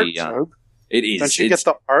 Why it's art, Job. It is. Don't you get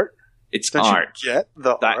the art? It's Don't art. You get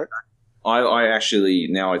the art? I actually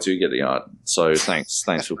now I do get the art. So thanks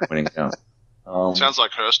for pointing it out. Sounds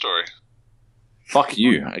like her story. Fuck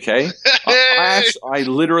you, okay? I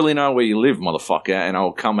literally know where you live, motherfucker, and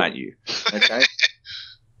I'll come at you. Okay?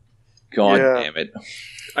 God damn it.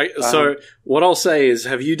 So what I'll say is,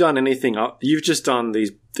 have you done anything up? You've just done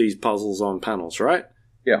these puzzles on panels, right?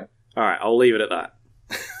 Yeah. All right, I'll leave it at that.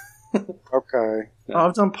 Okay.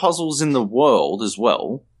 I've done puzzles in the world as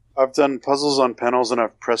well. I've done puzzles on panels, and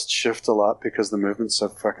I've pressed shift a lot because the movement's so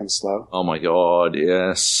fucking slow. Oh my god,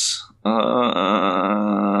 yes.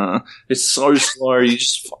 It's so slow. You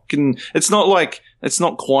just fucking... It's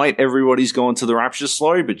not quite everybody's gone to the rapture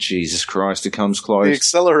slow, but Jesus Christ, it comes close. The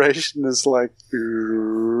acceleration is like...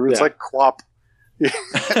 It's like quap.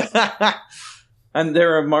 And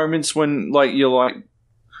there are moments when, like, you're like...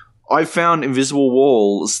 I found invisible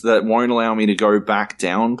walls that won't allow me to go back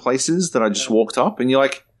down places that I just walked up, and you're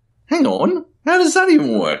like, hang on, how does that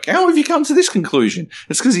even work? How have you come to this conclusion?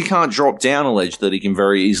 It's because he can't drop down a ledge that he can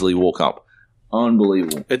very easily walk up.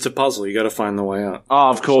 Unbelievable. It's a puzzle. You got to find the way out. Oh,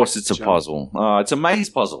 of course it's a puzzle. It's a maze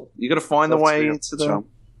puzzle. You got to find the way to the... Jump.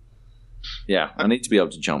 Yeah, I need to be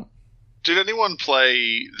able to jump. Did anyone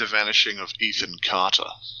play The Vanishing of Ethan Carter?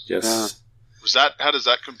 Yes. How doze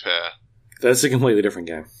that compare? That's a completely different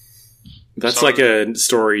game. That's like a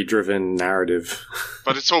story-driven narrative.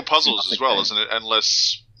 But it's all puzzles as well, isn't it? And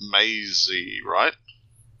less mazy, right?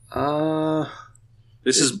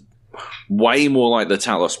 This is way more like the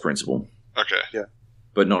Talos principle. Okay. Yeah.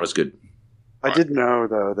 But not as good. I did know,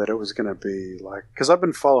 though, that it was going to be like... Because I've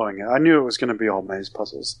been following it. I knew it was going to be all maze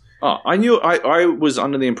puzzles. Oh, I knew... I was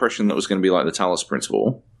under the impression that it was going to be like the Talos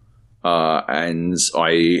principle. And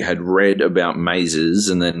I had read about mazes,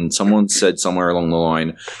 and then someone said somewhere along the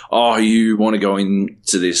line, oh, you want to go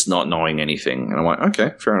into this not knowing anything. And I'm like,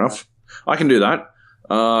 okay, fair enough. I can do that.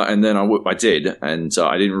 And then I did, and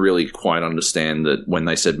I didn't really quite understand that when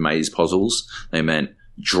they said maze puzzles, they meant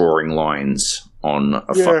drawing lines on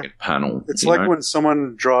a fucking panel. It's like when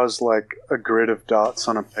someone draws like a grid of dots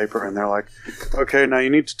on a paper, and they're like, okay, now you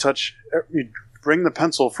need to touch... Bring the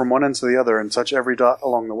pencil from one end to the other and touch every dot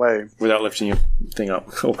along the way. Without lifting your thing up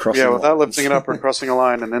or crossing a line. Without lifting it up or crossing a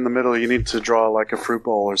line. And in the middle, you need to draw like a fruit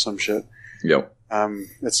bowl or some shit. Yep.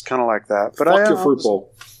 It's kind of like that. But Fuck your fruit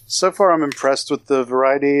bowl. So far, I'm impressed with the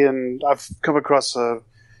variety, and I've come across a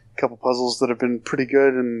couple puzzles that have been pretty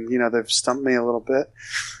good, and, they've stumped me a little bit.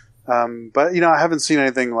 But, I haven't seen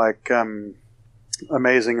anything like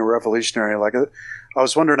amazing or revolutionary. Like I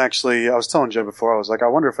was wondering, actually, I was telling Joe before, I was like, I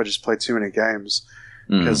wonder if I just play too many games.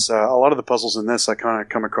 Because a lot of the puzzles in this, I kind of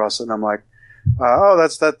come across it, and I'm like, oh,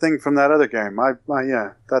 that's that thing from that other game.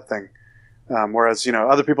 Yeah, that thing. Whereas,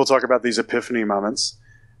 other people talk about these epiphany moments,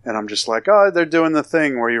 and I'm just like, oh, they're doing the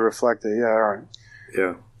thing where you reflect it. Yeah, all right.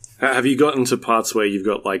 Yeah. Have you gotten to parts where you've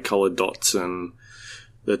got, like, colored dots and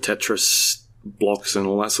the Tetris blocks and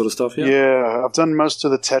all that sort of stuff? Yeah, I've done most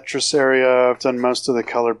of the Tetris area. I've done most of the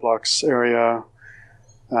colored blocks area.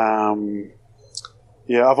 I've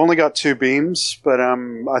only got 2 beams, but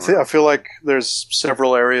I feel like there's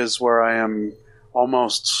several areas where I am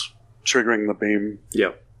almost triggering the beam.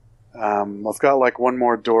 Yeah. I've got like one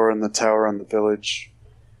more door in the tower in the village.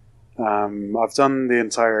 I've done the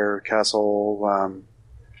entire castle.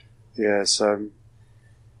 I've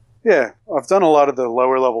done a lot of the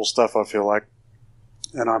lower level stuff, I feel like.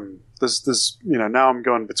 And now I'm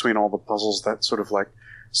going between all the puzzles that sort of like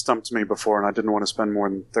stumped me before, and I didn't want to spend more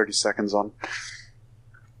than 30 seconds on.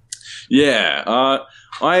 Yeah,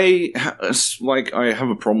 I have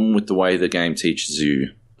a problem with the way the game teaches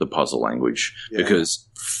you the puzzle language, because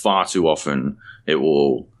far too often it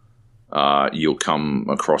will you'll come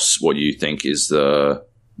across what you think is the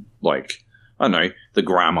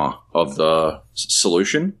grammar of the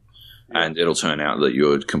solution, and it'll turn out that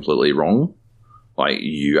you're completely wrong. Like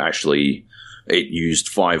it used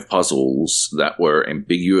 5 puzzles that were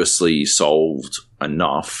ambiguously solved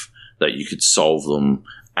enough that you could solve them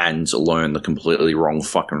and learn the completely wrong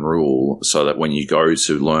fucking rule, so that when you go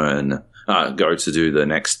to do the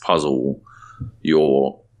next puzzle,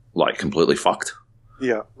 you're like completely fucked.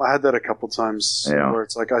 Yeah, I had that a couple times where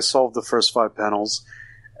it's like I solved the first 5 panels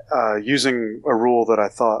using a rule that I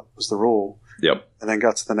thought was the rule. Yep. And then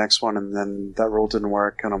got to the next one, and then that rule didn't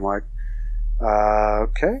work, and I'm like,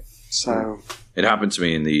 okay. So it happened to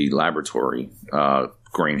me in the laboratory,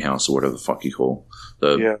 greenhouse, or whatever the fuck you call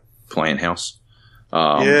the plant house.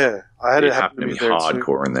 I had it happen to me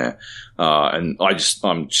hardcore in there, and I was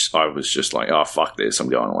just like, oh fuck this, I'm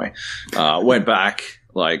going away. Went back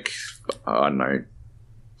like I don't know,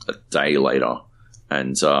 a day later,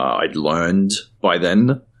 and I'd learned by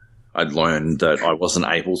then I'd learned that I wasn't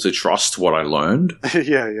able to trust what I learned.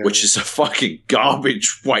 Which is a fucking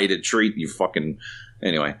garbage way to treat you fucking...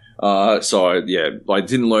 Anyway, so I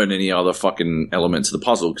didn't learn any other fucking elements of the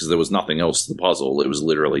puzzle because there was nothing else to the puzzle. It was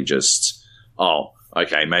literally just,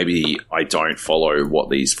 okay, maybe I don't follow what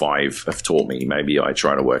these 5 have taught me. Maybe I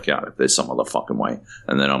try to work out if there's some other fucking way.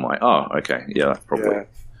 And then I'm like, okay, yeah, probably. Yeah.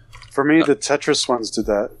 For me, the Tetris ones did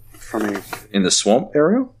that for me. In the swamp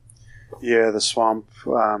area? Yeah, the swamp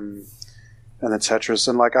and the Tetris.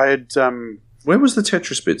 And like I had... where was the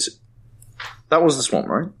Tetris bits? That was the swamp,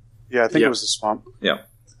 right? Yeah, I think it was the swamp. Yeah.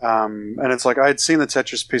 And it's like I had seen the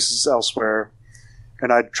Tetris pieces elsewhere,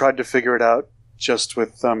 and I'd tried to figure it out just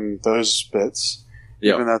with those bits,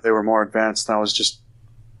 even though they were more advanced. And I was just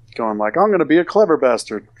going like, I'm going to be a clever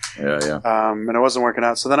bastard. Yeah. And it wasn't working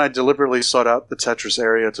out. So then I deliberately sought out the Tetris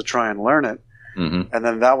area to try and learn it. Mm-hmm. And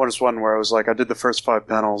then that was one where I was like, I did the first 5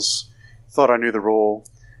 panels, thought I knew the rule,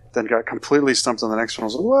 then got completely stumped on the next one. I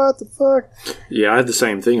was like, what the fuck? Yeah, I had the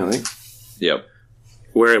same thing, I think. Yep.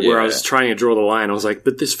 Where I was trying to draw the line, I was like,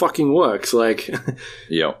 but this fucking works. Like,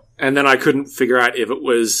 And then I couldn't figure out if it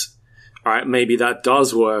was, all right, maybe that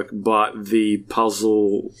does work, but the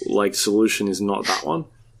puzzle, like, solution is not that one.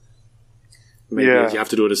 Maybe you have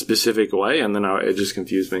to do it a specific way, and then it just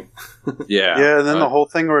confused me. Yeah, and then the whole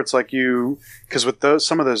thing where it's like because with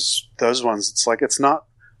some of those ones, it's like, it's not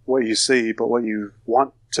what you see, but what you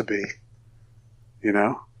want to be. You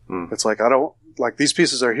know? It's like, I don't, like, these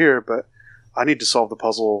pieces are here, but I need to solve the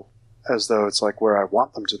puzzle as though it's like where I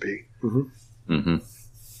want them to be. Mm-hmm.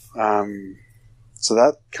 Mm-hmm. So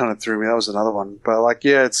that kind of threw me. That was another one. But like,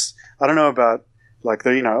 I don't know about like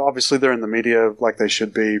they, obviously they're in the media like they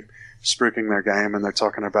should be spruiking their game, and they're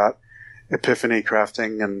talking about epiphany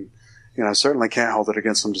crafting, and certainly can't hold it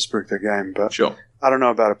against them to spruik their game. But sure. I don't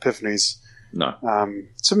know about epiphanies. No.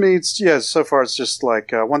 To me, it's so far it's just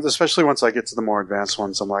like especially once I get to the more advanced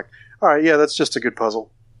ones, I'm like, all right, that's just a good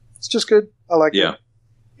puzzle. It's just good. I like it.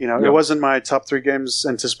 It wasn't my top 3 games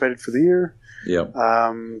anticipated for the year. Yeah.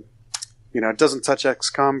 It doesn't touch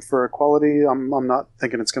XCOM for quality. I'm not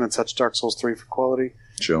thinking it's going to touch Dark Souls 3 for quality.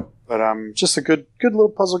 Sure. But just a good little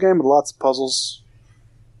puzzle game with lots of puzzles.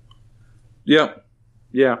 Yeah.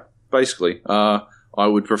 Yeah. Basically, I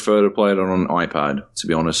would prefer to play it on an iPad. To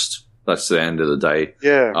be honest, that's the end of the day.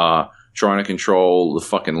 Yeah. Trying to control the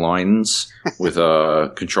fucking lines with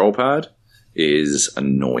a control pad is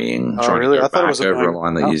annoying. Trying to go back over a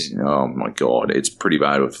line that oh my god, it's pretty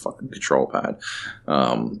bad with fucking control pad.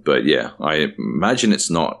 But yeah, I imagine it's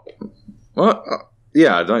not. Well,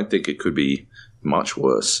 I don't think it could be much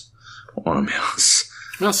worse on a mouse.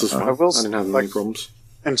 Mouse is fine. I didn't have any problems.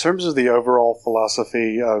 In terms of the overall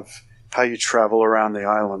philosophy of how you travel around the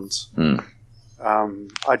islands,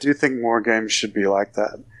 I do think more games should be like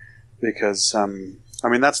that because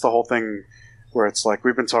that's the whole thing. Where it's like,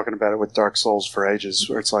 we've been talking about it with Dark Souls for ages,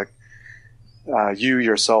 where it's like, you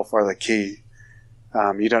yourself are the key.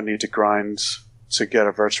 You don't need to grind to get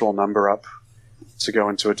a virtual number up to go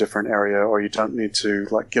into a different area, or you don't need to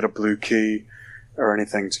like get a blue key or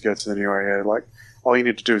anything to go to the new area. Like, all you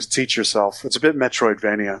need to do is teach yourself. It's a bit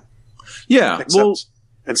Metroidvania. Yeah. Except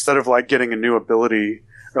instead of like getting a new ability,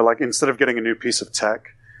 or like instead of getting a new piece of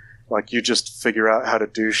tech, like you just figure out how to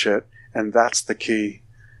do shit, and that's the key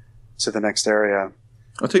to the next area.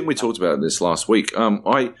 I think we talked about this last week.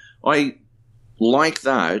 I like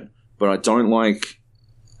that, but I don't like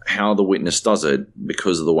how The Witness does it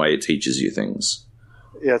because of the way it teaches you things.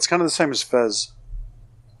 Yeah, it's kind of the same as Fez.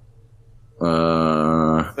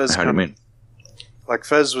 Fez how do you mean? Like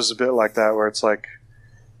Fez was a bit like that, where it's like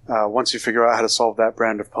once you figure out how to solve that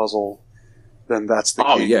brand of puzzle, then that's the key.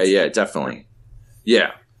 Oh yeah, definitely.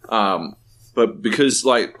 Yeah, but because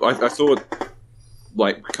like I thought.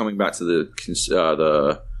 Like coming back to the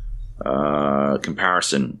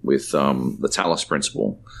comparison with the Talos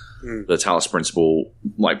principle, the Talos principle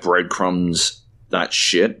like breadcrumbs that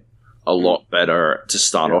shit a lot better to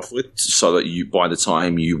start off with, so that you by the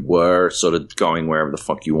time you were sort of going wherever the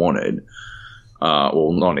fuck you wanted,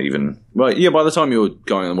 well not even, but yeah, by the time you were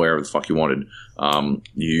going wherever the fuck you wanted,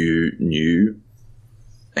 you knew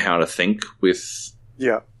how to think with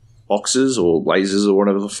boxes or lasers or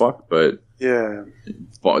whatever the fuck, but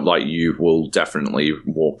like you will definitely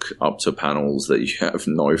walk up to panels that you have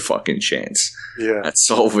no fucking chance at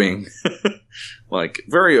solving. Like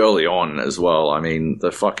very early on as well. I mean,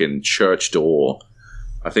 the fucking church door.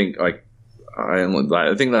 I think I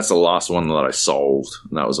think that's the last one that I solved,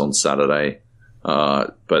 and that was on Saturday.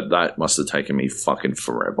 But that must have taken me fucking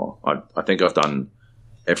forever. I think I've done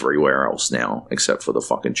everywhere else now except for the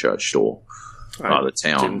fucking church door. The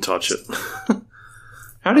town didn't touch it.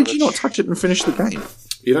 How did you not touch it and finish the game?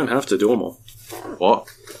 You don't have to do them all. What?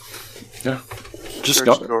 Yeah. Just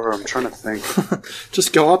Church go. door, I'm trying to think.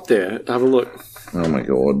 Just go up there, have a look. Oh my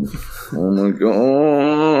god. Oh my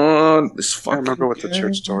god. This I fucking remember what the game.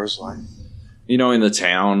 church door is like. You know, in the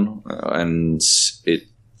town, and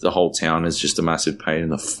the whole town is just a massive pain in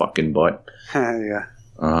the fucking butt. Yeah.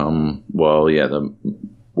 Well, yeah, the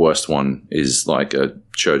worst one is like a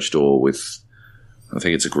church door with, I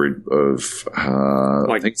think it's a grid of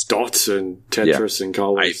Like I think it's dots and Tetris and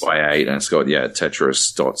colours. 8x8, and it's got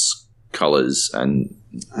Tetris, dots, colors, and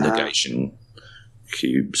negation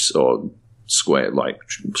cubes or square like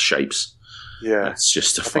shapes. Yeah. It's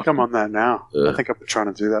just I think I'm on that now. I think I'm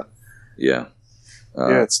trying to do that. Yeah.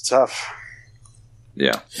 Yeah, it's tough.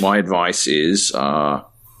 Yeah. My advice is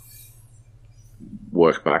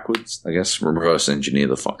work backwards, I guess. Reverse engineer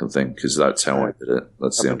the fucking thing, because that's how I did it.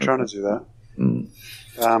 That's I've been trying to do that.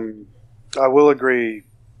 Mm. I will agree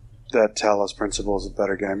that Talos Principle is a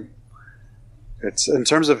better game. It's in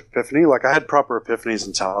terms of epiphany, like I had proper epiphanies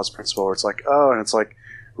in Talos Principle where it's like, oh, and it's like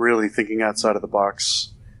really thinking outside of the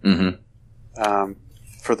box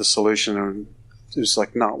for the solution, and it was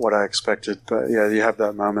like not what I expected. But yeah, you have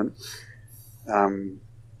that moment.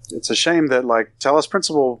 It's a shame that like Talos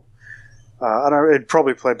Principle, I don't know, it'd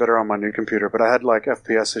probably play better on my new computer, but I had like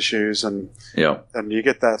FPS issues, and you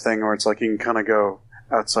get that thing where it's like you can kind of go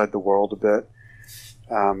outside the world a bit.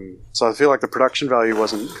 So I feel like the production value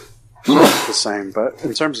wasn't the same, but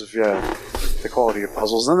in terms of the quality of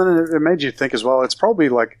puzzles, and then it made you think as well. It's probably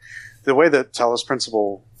like the way that Talos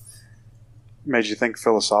Principle made you think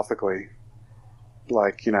philosophically.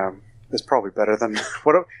 Like, you know, it's probably better than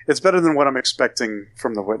it's better than what I'm expecting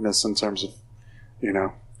from The Witness in terms of, you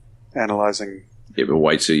know, analyzing. Yeah, but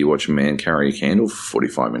wait till you watch a man carry a candle for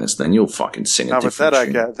 45 minutes, then you'll fucking sing a different but that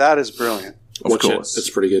tune. I get. That is brilliant. Of course. It's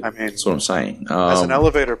pretty good. I mean, that's what I'm saying. As an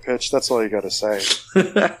elevator pitch, that's all you got to say.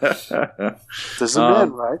 There's a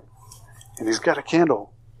man, right? And he's got a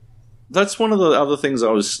candle. That's one of the other things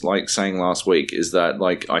I was like saying last week, is that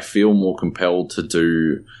like I feel more compelled to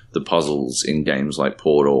do the puzzles in games like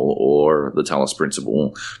Portal or the Talos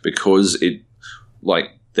Principle, because it like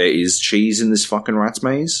there is cheese in this fucking rat's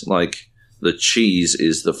maze. Like the cheese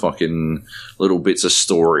is the fucking little bits of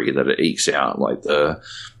story that it ekes out, like the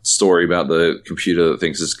story about the computer that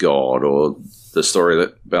thinks it's God, or the story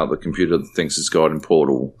about the computer that thinks it's God in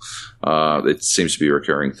Portal. It seems to be a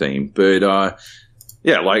recurring theme, but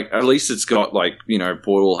yeah, like at least it's got like, you know,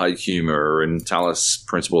 Portal had humor and Talos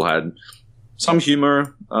Principle had some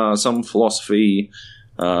humor, some philosophy.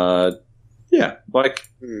 Yeah, like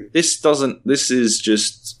this is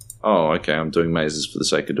just, oh, okay, I'm doing mazes for the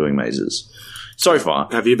sake of doing mazes. So far.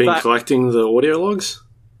 Have you been collecting the audio logs?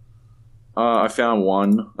 I found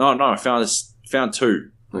one. Oh, no, I found two.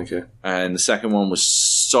 Okay. And the second one was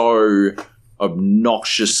so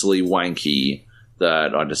obnoxiously wanky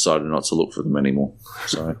that I decided not to look for them anymore.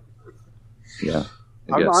 So, yeah.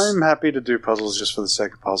 I'm happy to do puzzles just for the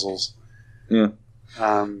sake of puzzles. Yeah.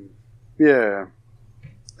 Yeah.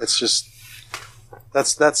 It's just...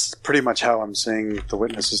 That's pretty much how I'm seeing The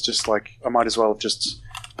Witness. Is just like, I might as well have just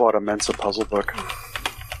bought a Mensa puzzle book.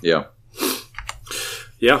 Yeah.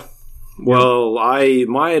 Yeah. Well,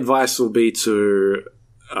 my advice will be to,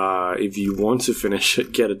 if you want to finish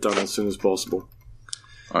it, get it done as soon as possible.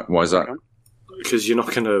 Why is that? Because you're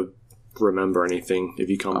not going to remember anything if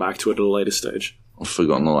you come back to it at a later stage. I've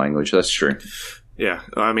forgotten the language. That's true. Yeah.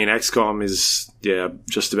 I mean, XCOM is,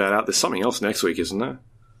 just about out. There's something else next week, isn't there?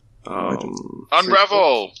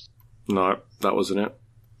 Unravel! No, that wasn't it.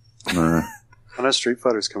 No. I know Street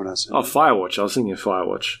Fighter's coming out soon. Oh, Firewatch. I was thinking of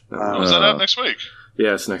Firewatch. Is that out next week?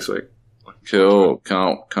 Yeah, it's next week. Cool.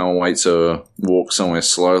 Can't wait to walk somewhere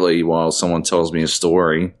slowly while someone tells me a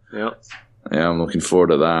story. Yeah. Yeah, I'm looking forward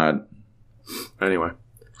to that. Anyway.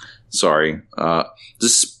 Sorry.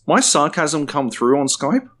 Does my sarcasm come through on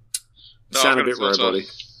Skype? No, Sound a bit robot-y.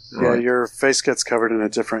 Yeah, your face gets covered in a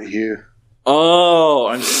different hue. Oh,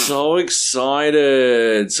 I'm so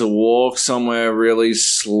excited to walk somewhere really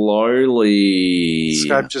slowly.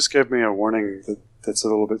 Skype just gave me a warning that's a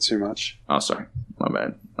little bit too much. Oh, sorry. My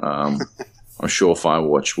bad. I'm sure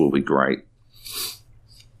Firewatch will be great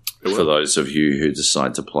for those of you who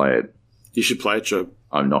decide to play it. You should play it, Joe.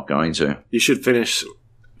 I'm not going to. You should finish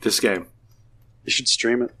this game. You should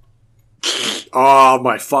stream it. Oh,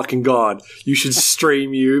 my fucking God. You should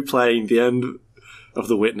stream you playing the end of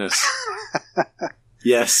The Witness.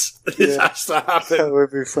 Yes. This has to happen. That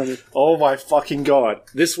would be funny. Oh, my fucking God.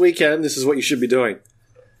 This weekend, this is what you should be doing.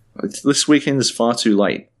 This weekend is far too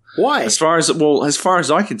late. Why? As far as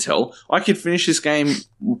I can tell, I could finish this game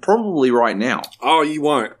probably right now. Oh, you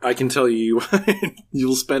won't. I can tell you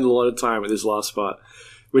you'll spend a lot of time at this last part,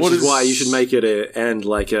 which is why you should make it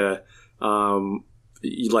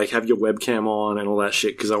you like have your webcam on and all that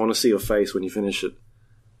shit because I want to see your face when you finish it.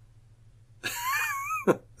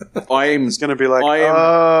 It's going to be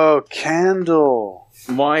like, candle.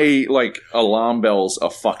 My alarm bells are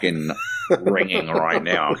fucking ringing right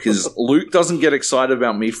now because Luke doesn't get excited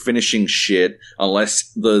about me finishing shit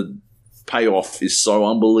unless the payoff is so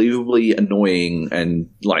unbelievably annoying and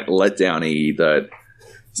letdowny that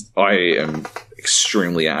I am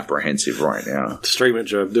extremely apprehensive right now. Stream it,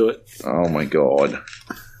 Joab. Do it. Oh my god.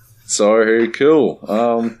 So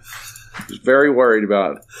cool. Very worried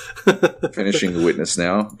about finishing The Witness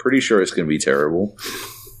now. Pretty sure it's going to be terrible.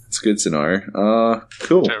 It's good to know.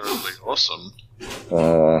 Cool. Terribly awesome.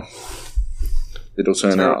 It'll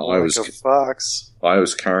turn out I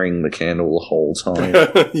was carrying the candle the whole time.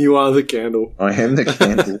 You are the candle. I am the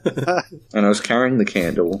candle. And I was carrying the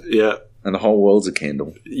candle. Yeah. And the whole world's a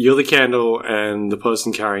candle. You're the candle, and the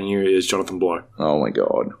person carrying you is Jonathan Blow. Oh my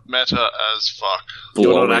god. Meta as fuck.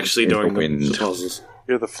 You're not actually doing the puzzles.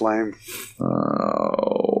 You're the flame.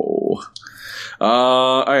 Oh.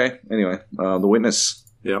 Okay, anyway. The Witness.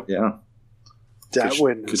 Yep. Yeah.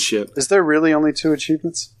 Witness. Good shit. Is there really only 2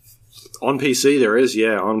 achievements? On PC there is,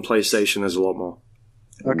 yeah. On PlayStation there's a lot more.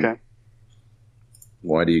 Okay.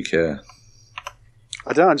 Why do you care?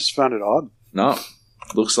 I don't, I just found it odd. No.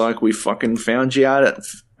 Looks like we fucking found you out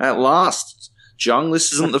at last. Jung,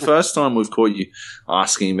 this isn't the first time we've caught you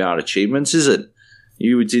asking about achievements, is it?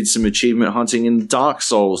 You did some achievement hunting in Dark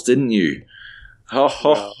Souls, didn't you? Ho,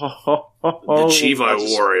 ho, ho, ho, ho, ho. The Chivo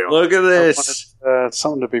Warrior. Look at this.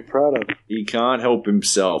 Something to be proud of. He can't help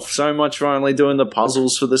himself. So much for only doing the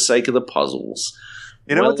puzzles for the sake of the puzzles.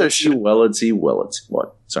 You know what there should... Wellity. What?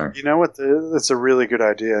 Sorry. You know what? That's a really good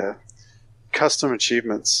idea. Custom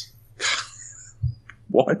achievements.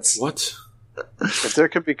 What? If there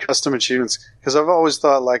could be custom achievements, because I've always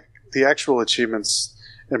thought the actual achievements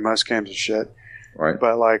in most games are shit, right?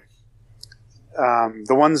 But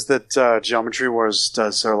the ones that Geometry Wars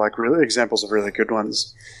does are really examples of really good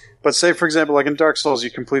ones. But say, for example, in Dark Souls,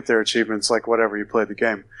 you complete their achievements whatever you play the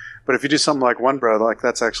game. But if you do something like One Bro,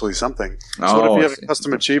 that's actually something. So what if you have a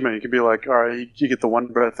custom achievement? You could be all right, you get the One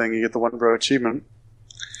Bro thing, you get the One Bro achievement.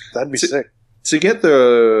 That'd be sick. To get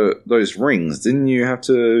those rings, didn't you have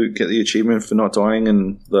to get the achievement for not dying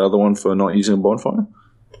and the other one for not using a bonfire?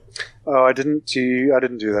 Oh, I didn't do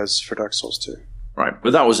those for Dark Souls 2. Right,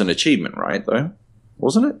 but that was an achievement, right, though?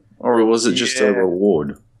 Wasn't it? Or was it just a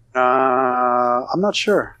reward? I'm not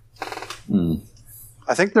sure. Hmm.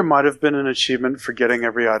 I think there might have been an achievement for getting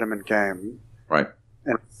every item in game. Right.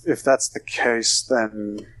 And if that's the case,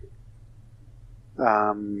 then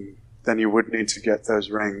you would need to get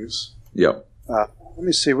those rings. Yep. Let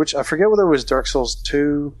me see I forget whether it was Dark Souls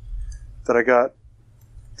 2 that I got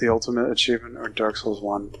the ultimate achievement or Dark Souls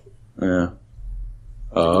 1. Yeah.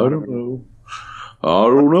 I don't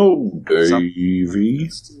know, Davey.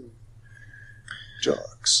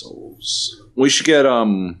 Dark Souls. We should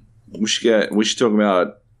talk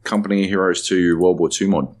about Company of Heroes 2 World War II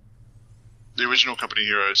mod. The original Company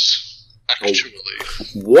Heroes. Actually.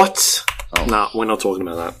 What? Oh. Nah, we're not talking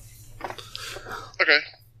about that. Okay.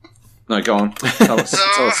 No, go on. Tell us,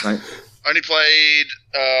 Nate. I only played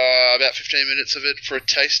about 15 minutes of it for a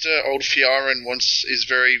taster. Old Fiaran is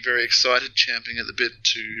very, very excited, champing at the bit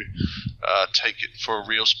to take it for a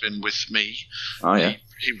real spin with me. Oh, yeah.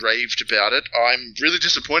 He raved about it. I'm really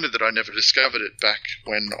disappointed that I never discovered it back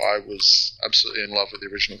when I was absolutely in love with the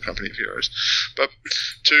original Company of Heroes. But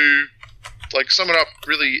to sum it up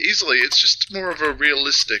really easily, it's just more of a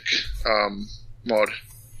realistic mod.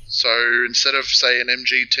 So instead of, say, an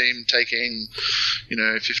MG team taking,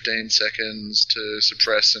 15 seconds to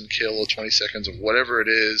suppress and kill or 20 seconds or whatever it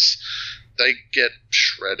is, they get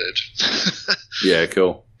shredded. Yeah,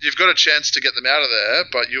 cool. You've got a chance to get them out of there,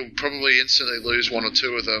 but you'll probably instantly lose one or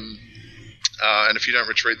two of them. And if you don't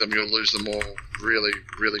retreat them, you'll lose them all really,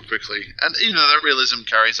 really quickly. And, that realism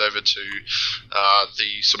carries over to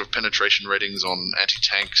the sort of penetration ratings on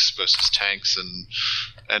anti-tanks versus tanks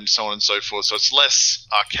and so on and so forth. So it's less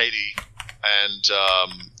arcadey. And,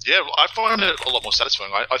 I find it a lot more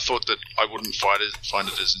satisfying. I thought that I wouldn't find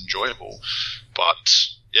it as enjoyable. But,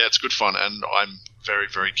 yeah, it's good fun, and I'm very,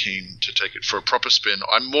 very keen to take it for a proper spin.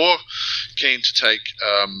 I'm more keen to take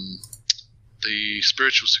the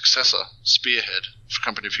spiritual successor, Spearhead, for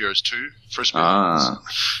Company of Heroes 2.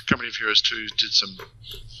 Company of Heroes 2 did some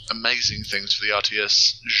amazing things for the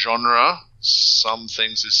RTS genre. Some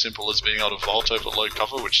things as simple as being able to vault over low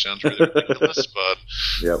cover, which sounds really ridiculous, but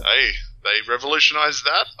hey, they revolutionized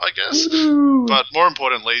that, I guess. Woo. But more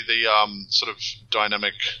importantly, the sort of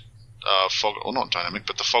dynamic fog, or not dynamic,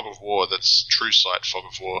 but the fog of war, that's true sight fog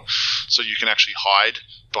of war. So you can actually hide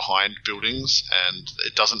behind buildings, and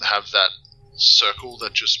it doesn't have that circle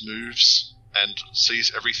that just moves and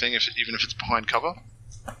sees everything, even if it's behind cover.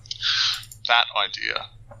 That idea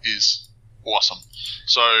is awesome.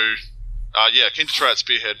 So, keen to try out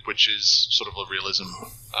Spearhead, which is sort of a realism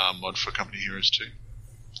mod for Company Heroes 2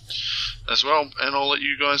 as well, and I'll let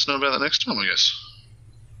you guys know about that next time, I guess.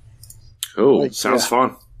 Cool. Sounds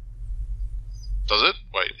fun. Does it?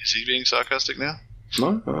 Wait, is he being sarcastic now?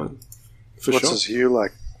 No, for What's sure. his hue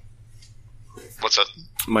like? What's that?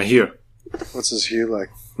 My hue. What's his hue like?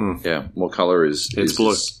 Yeah, what colour is blue.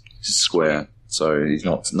 His square, so he's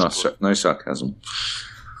no sarcasm.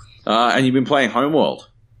 And you've been playing Homeworld,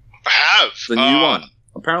 I have. the new one.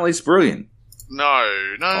 Apparently it's brilliant.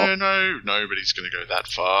 No, nobody's going to go that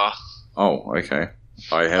far. Oh, okay.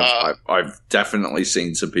 I have. I've definitely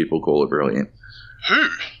seen some people call it brilliant. Who?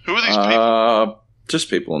 Who are these people? Just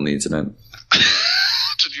people on the internet.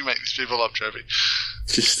 Did you make these people up, Trevi?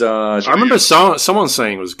 Just. I remember someone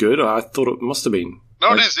saying it was good. I thought it must have been.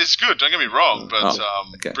 No, it is. It's good. Don't get me wrong, but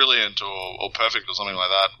okay. Brilliant or perfect or something like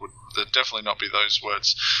that would definitely not be those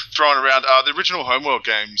words thrown around. The original Homeworld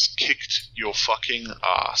games kicked your fucking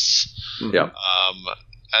ass. Yeah.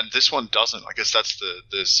 And this one doesn't. I guess that's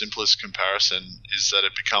the simplest comparison, is that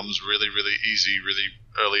it becomes really, really easy really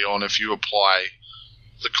early on if you apply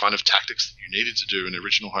the kind of tactics that you needed to do in the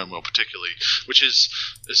original Homeworld particularly, which is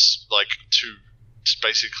like to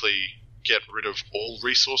basically get rid of all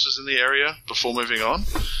resources in the area before moving on.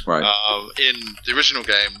 Right. In the original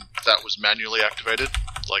game, that was manually activated.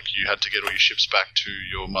 Like, you had to get all your ships back to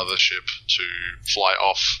your mothership to fly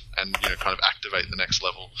off and, kind of activate the next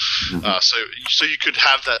level. Mm-hmm. So you could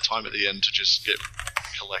have that time at the end to just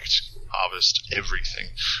collect, harvest everything.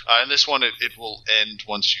 In this one, it will end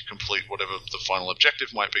once you complete whatever the final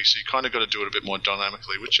objective might be. So you kind of got to do it a bit more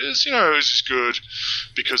dynamically, which is, is good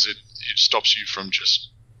because it stops you from just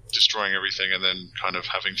destroying everything and then kind of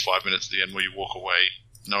having 5 minutes at the end where you walk away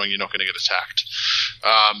knowing you're not going to get attacked.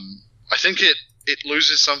 I think it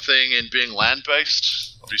loses something in being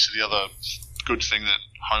land-based. Obviously, the other good thing that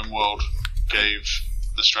Homeworld gave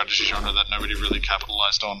the strategy genre that nobody really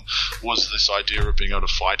capitalized on was this idea of being able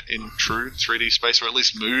to fight in true 3D space, or at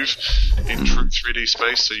least move in true 3D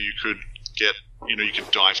space, so you could get, you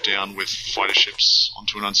could dive down with fighter ships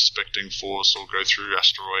onto an unsuspecting force or go through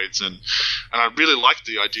asteroids, and I really liked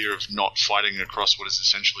the idea of not fighting across what is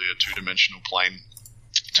essentially a two-dimensional plane.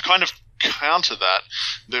 To kind of counter that,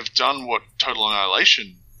 they've done what Total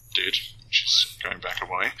Annihilation did, which is going back a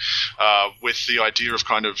way, with the idea of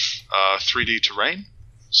kind of 3D terrain,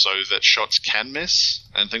 so that shots can miss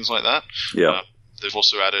and things like that. Yeah. They've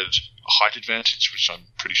also added a height advantage, which I'm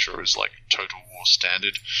pretty sure is like Total War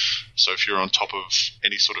standard. So if you're on top of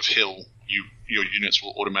any sort of hill, your units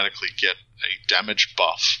will automatically get a damage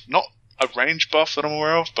buff. Not a range buff that I'm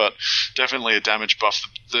aware of, but definitely a damage buff.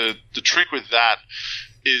 The trick with that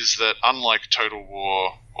is that, unlike Total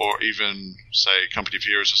War or even, say, Company of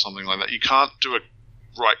Heroes or something like that, you can't do a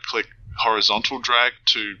right-click horizontal drag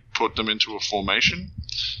to put them into a formation.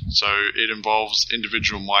 So it involves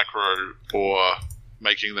individual micro or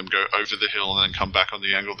making them go over the hill and then come back on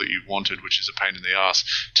the angle that you wanted, which is a pain in the ass,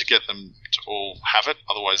 to get them to all have it.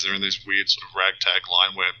 Otherwise, they're in this weird sort of ragtag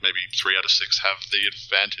line where maybe 3 out of 6 have the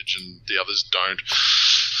advantage and the others don't.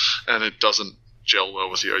 And it doesn't gel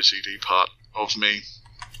well with the OCD part of me.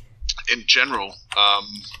 In general,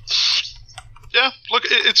 look,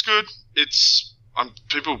 it's good.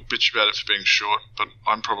 People bitch about it for being short, but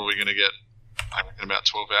I'm probably going to get, I reckon, about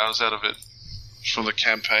 12 hours out of it from the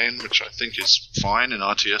campaign, which I think is fine in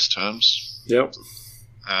RTS terms. Yep.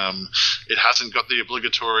 It hasn't got the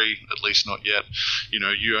obligatory, at least not yet,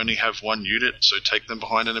 you only have one unit, so take them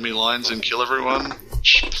behind enemy lines and kill everyone,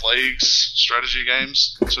 which plagues strategy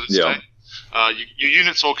games to this day. Your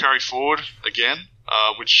units all carry forward again,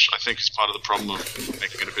 which I think is part of the problem of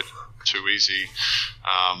making it a bit too easy.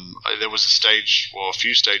 There was a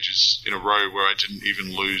few stages in a row where I didn't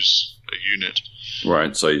even lose a unit.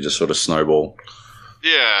 Right, so you just sort of snowball.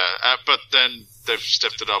 Yeah, but then they've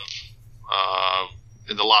stepped it up.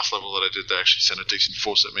 In the last level that I did, they actually sent a decent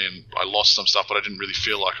force at me, and I lost some stuff, but I didn't really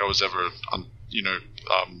feel like I was ever,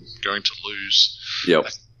 going to lose. Yep.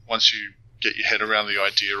 Once you get your head around the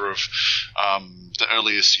idea of the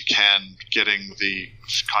earliest you can getting the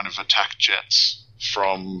kind of attack jets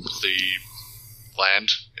from the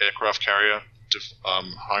land aircraft carrier to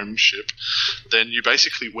home ship, then you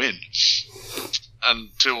basically win.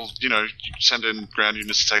 Until, you send in ground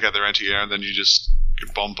units to take out their anti-air, and then you just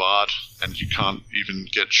bombard, and you can't even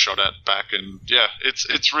get shot at back. And yeah,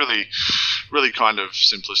 it's really, really kind of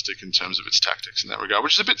simplistic in terms of its tactics in that regard,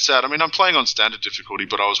 which is a bit sad. I mean, I'm playing on standard difficulty,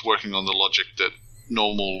 but I was working on the logic that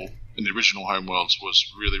normal in the original Homeworlds was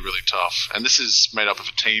really, really tough. And this is made up of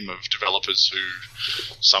a team of developers who,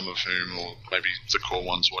 some of whom, or maybe the core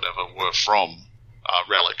ones, whatever, were from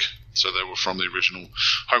Relic. So they were from the original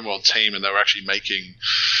Homeworld team, and they were actually making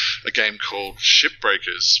a game called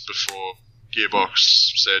Shipbreakers before Gearbox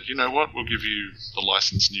said, you know what, we'll give you the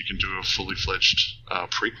license and you can do a fully fledged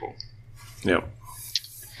prequel. Yep.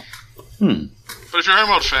 But if you're a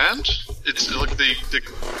Homeworld fan, it's like the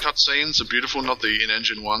cutscenes are beautiful, not the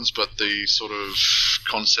in-engine ones, but the sort of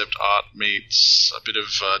concept art meets a bit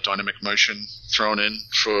of dynamic motion thrown in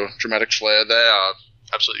for dramatic flair. They are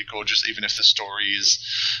absolutely gorgeous, even if the story is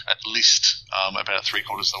at least about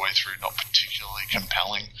 3/4 of the way through not particularly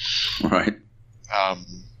compelling. Right.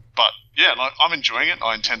 But yeah, I'm enjoying it.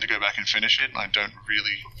 I intend to go back and finish it. I don't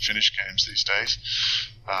really finish games these days,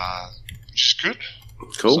 which is good.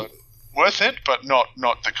 Cool. So, worth it, but not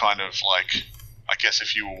the kind of, like, I guess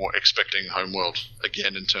if you were expecting Homeworld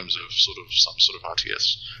again in terms of some sort of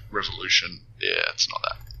RTS revolution, yeah, it's not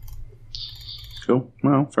that. Cool.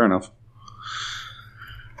 Well, fair enough.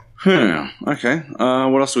 Okay.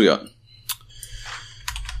 What else do we got?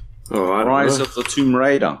 Rise of the Tomb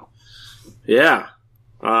Raider. Yeah.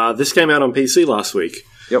 This came out on PC last week.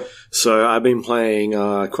 Yep. So I've been playing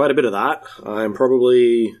quite a bit of that. I'm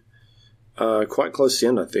probably quite close to the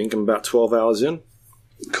end, I think. I'm about 12 hours in.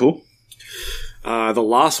 Cool. The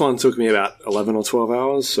last one took me about 11 or 12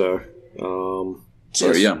 hours, so...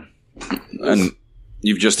 yeah. And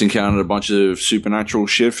you've just encountered a bunch of supernatural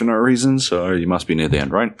shit for no reason, so you must be near the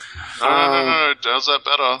end, right? No, it does that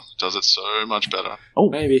better. It does it so much better. Oh,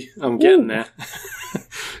 maybe. I'm getting there.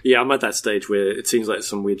 Yeah, I'm at that stage where it seems like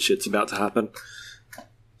some weird shit's about to happen.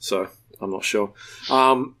 So, I'm not sure.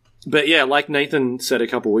 But yeah, like Nathan said a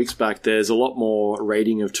couple of weeks back, there's a lot more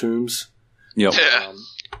raiding of tombs. Yep. Yeah.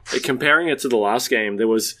 Comparing it to the last game, there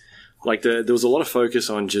was a lot of focus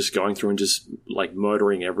on just going through and just like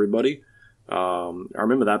murdering everybody. I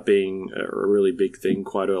remember that being a really big thing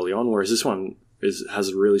quite early on, whereas this one has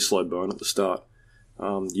a really slow burn at the start.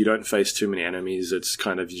 You don't face too many enemies. It's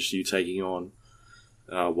kind of just you taking on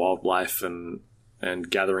wildlife and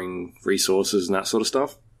gathering resources and that sort of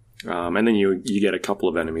stuff. And then you get a couple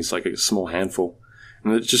of enemies, like a small handful.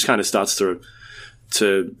 And it just kind of starts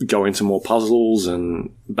to go into more puzzles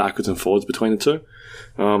and backwards and forwards between the two.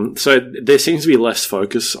 So there seems to be less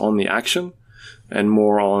focus on the action and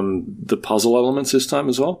more on the puzzle elements this time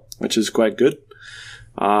as well, which is quite good.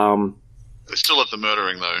 They still have the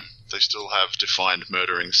murdering, though. They still have defined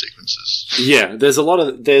murdering sequences. Yeah, there's a lot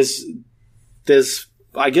of... There's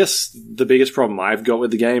I guess the biggest problem I've got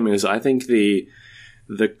with the game is I think the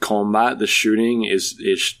combat, the shooting is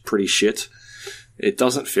pretty shit. It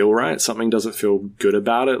doesn't feel right. Something doesn't feel good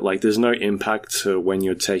about it. Like, there's no impact to when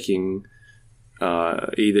you're taking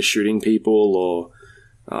either shooting people or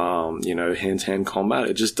hand-to-hand combat.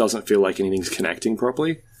 It just doesn't feel like anything's connecting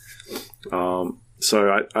properly.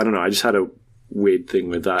 So I don't know. I just had a weird thing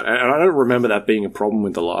with that. And I don't remember that being a problem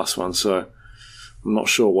with the last one, so I'm not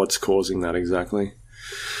sure what's causing that exactly.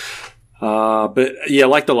 But yeah,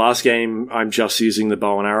 like the last game, I'm just using the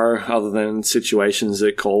bow and arrow other than situations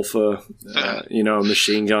that call for, a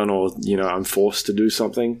machine gun or, I'm forced to do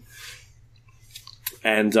something.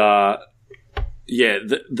 And,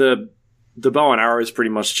 the bow and arrow is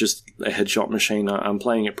pretty much just a headshot machine. I'm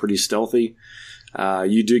playing it pretty stealthy.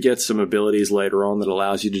 You do get some abilities later on that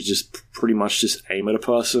allows you to just pretty much just aim at a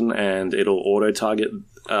person and it'll auto-target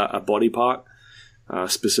a body part,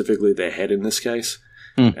 specifically their head in this case.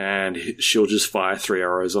 And she'll just fire 3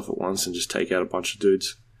 arrows off at once and just take out a bunch of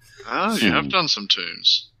dudes. Oh, you have done some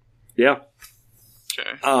tombs. Yeah.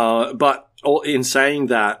 Okay. But in saying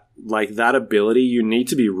that, like, that ability, you need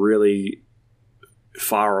to be really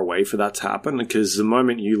far away for that to happen, because the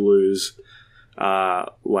moment you lose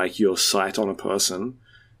your sight on a person,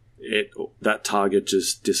 that target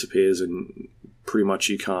just disappears and pretty much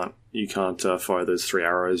you can't fire those 3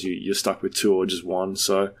 arrows. You're stuck with 2 or just 1.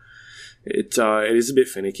 So it is a bit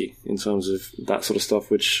finicky in terms of that sort of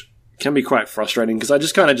stuff, which can be quite frustrating because I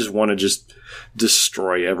just kind of just want to just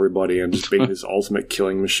destroy everybody and just be this ultimate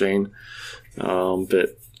killing machine.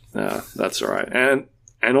 But that's all right.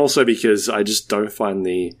 And also because I just don't find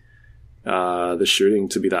the the shooting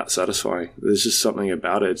to be that satisfying. There's just something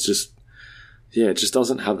about it. It's just, it just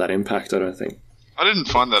doesn't have that impact, I don't think. I didn't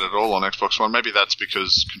find that at all on Xbox One. Maybe that's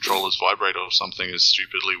because controllers vibrate or something as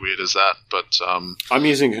stupidly weird as that. But I'm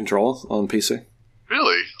using controller on PC.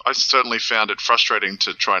 Really? I certainly found it frustrating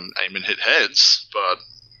to try and aim and hit heads, but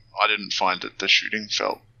I didn't find that the shooting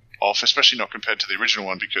felt off, especially not compared to the original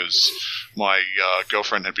one, because my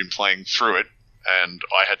girlfriend had been playing through it, and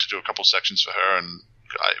I had to do a couple sections for her, and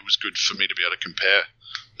it was good for me to be able to compare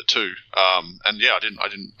the two.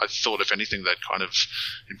 I thought if anything they'd kind of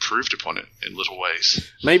improved upon it in little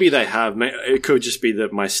ways. Maybe they have. It could just be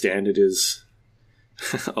that my standard is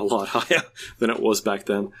a lot higher than it was back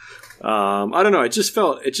then. I don't know. It just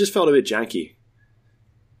felt a bit janky.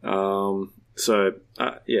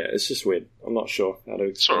 It's just weird. I'm not sure how to explain.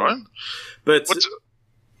 It's all right. But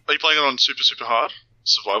are you playing it on super, super hard?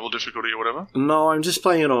 Survival difficulty or whatever? No, I'm just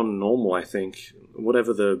playing it on normal, I think.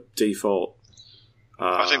 Whatever the default.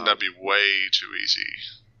 I think that'd be way too easy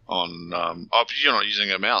on... you're not using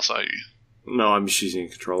a mouse, are you? No, I'm just using a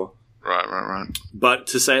controller. Right. But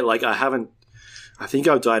to say, I think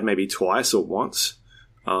I've died maybe twice or once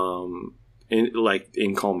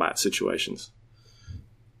in combat situations.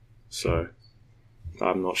 So,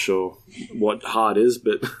 I'm not sure what hard is,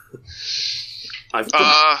 but... they've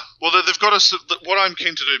got what I'm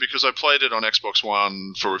keen to do, because I played it on Xbox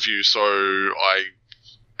One for review,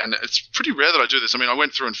 and it's pretty rare that I do this. I mean, I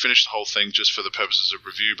went through and finished the whole thing just for the purposes of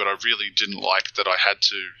review, but I really didn't like that I had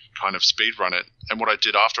to kind of speedrun it. And what I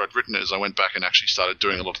did after I'd written it is I went back and actually started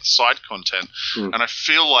doing a lot of the side content, and I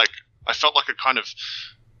felt like I kind of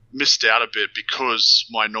missed out a bit, because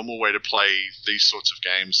my normal way to play these sorts of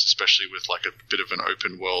games, especially with like a bit of an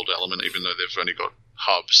open world element, even though they've only got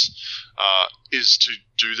hubs, is to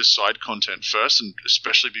do the side content first, and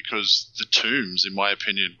especially because the tombs, in my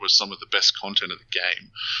opinion, were some of the best content of the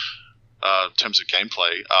game in terms of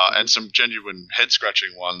gameplay, and some genuine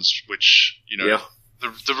head-scratching ones, which,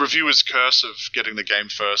 the reviewer's curse of getting the game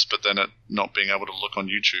first but then it not being able to look on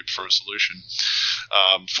YouTube for a solution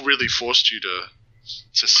really forced you to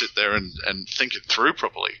sit there and think it through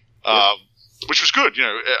properly. Which was good,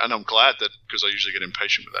 and I'm glad that, because I usually get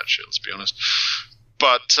impatient with that shit, let's be honest.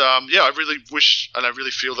 But, I really wish, and I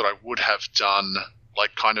really feel that I would have done,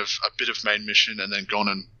 like, kind of a bit of main mission and then gone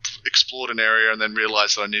and explored an area and then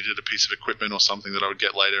realized that I needed a piece of equipment or something that I would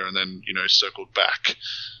get later and then, circled back.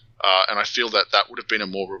 And I feel that would have been a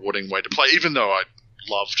more rewarding way to play, even though I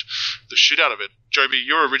loved the shit out of it. Joby,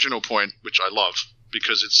 your original point, which I love,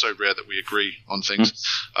 because it's so rare that we agree on things,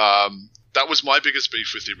 that was my biggest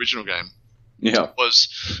beef with the original game. Yeah. Was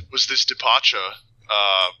this departure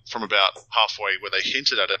from about halfway where they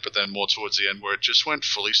hinted at it, but then more towards the end where it just went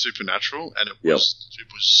fully supernatural, and it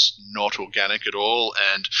was not organic at all.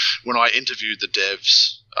 And when I interviewed the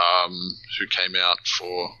devs who came out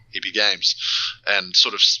for EB Games and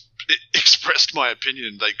sort of expressed my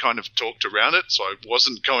opinion, they kind of talked around it, so I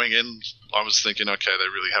wasn't going in. I was thinking, okay, they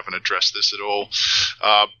really haven't addressed this at all.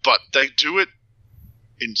 But they do it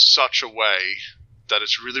in such a way that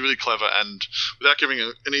it's really, really clever, and without giving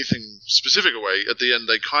anything specific away, at the end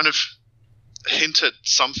they kind of hint at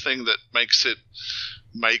something that makes it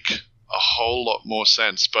make a whole lot more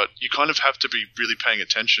sense, but you kind of have to be really paying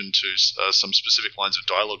attention to some specific lines of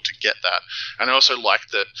dialogue to get that. And I also like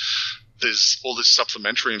that there's all this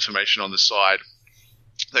supplementary information on the side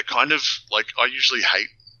that kind of, like, I usually hate,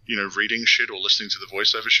 reading shit or listening to the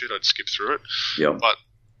voiceover shit. I'd skip through it. Yeah. But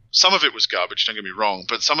some of it was garbage, don't get me wrong,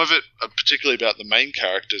 but some of it, particularly about the main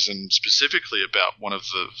characters and specifically about one of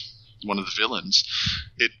the villains,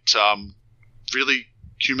 it really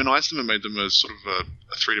humanized them and made them a sort of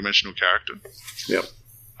a three-dimensional character. Yep.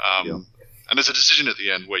 And there's a decision at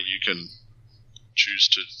the end where you can choose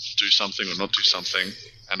to do something or not do something,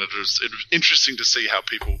 and it was interesting to see how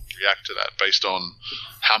people react to that based on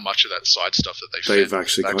how much of that side stuff that they've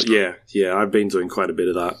actually got. Yeah, I've been doing quite a bit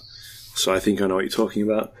of that, so I think I know what you're talking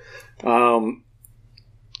about.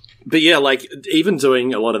 But yeah, like, even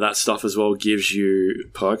doing a lot of that stuff as well gives you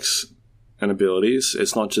perks and abilities.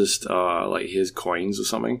 It's not just like, here's coins or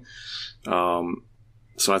something. So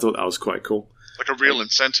I thought that was quite cool. Like a real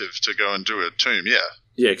incentive to go and do a tomb, yeah.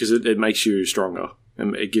 Yeah, because it makes you stronger,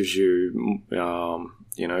 and it gives you,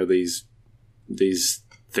 these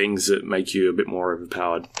things that make you a bit more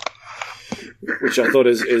overpowered, which I thought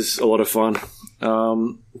is a lot of fun.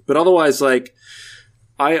 But otherwise, like,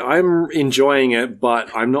 I'm enjoying it,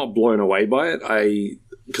 but I'm not blown away by it.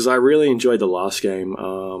 Because I really enjoyed the last game,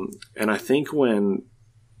 and I think when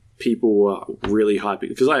people were really hyping,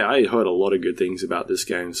 because I heard a lot of good things about this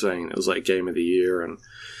game, saying it was like Game of the Year, and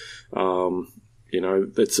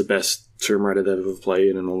it's the best Tomb Raider they've ever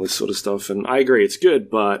played and all this sort of stuff. And I agree, it's good,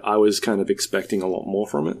 but I was kind of expecting a lot more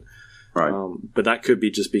from it. Right. But that could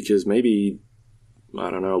be just because maybe, I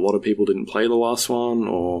don't know, a lot of people didn't play the last one,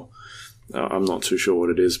 or I'm not too sure what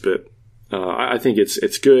it is, but I think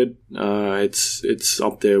it's good. It's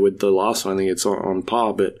up there with the last one. I think it's on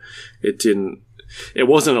par, but it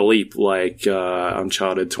wasn't a leap like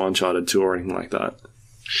Uncharted to Uncharted 2 or anything like that.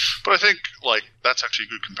 But I think that's actually a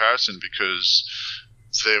good comparison, because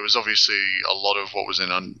there was obviously a lot of what was in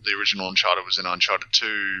the original Uncharted was in Uncharted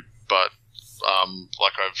 2, but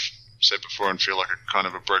like I've said before and feel like a kind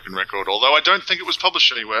of a broken record, although I don't think it was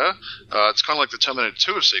published anywhere. It's kind of like the Terminator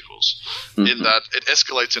 2 of sequels, in that it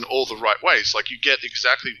escalates in all the right ways. Like, you get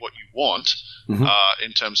exactly what you want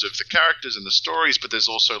in terms of the characters and the stories, but there's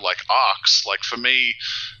also arcs. Like, for me,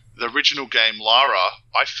 the original game, Lara,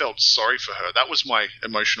 I felt sorry for her. That was my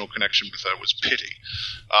emotional connection with her, was pity.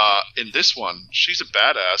 In this one, she's a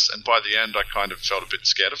badass, and by the end I kind of felt a bit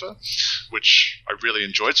scared of her, which I really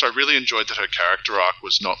enjoyed. So I really enjoyed that her character arc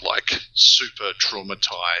was not super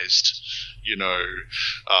traumatized,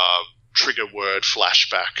 trigger word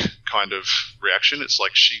flashback kind of reaction. It's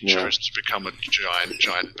like she chose to become a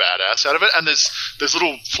giant badass out of it. And there's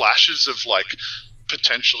little flashes of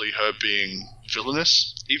potentially her being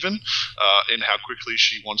villainous, even in how quickly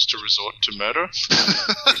she wants to resort to murder.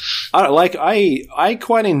 I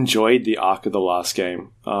quite enjoyed the arc of the last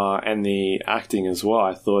game and the acting as well.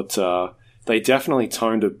 I thought they definitely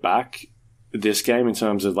toned it back this game in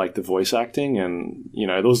terms of the voice acting, and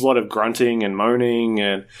there was a lot of grunting and moaning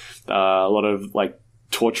and a lot of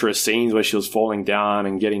torturous scenes where she was falling down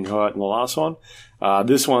and getting hurt in the last one.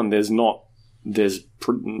 This one, there's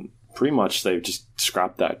pretty much they've just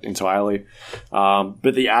scrapped that entirely.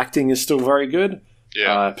 But the acting is still very good.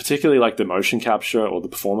 Yeah. Particularly the motion capture or the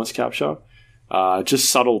performance capture. Just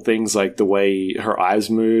subtle things like the way her eyes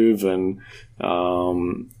move and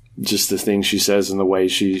just the things she says and the way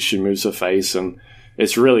she moves her face, and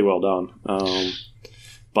it's really well done.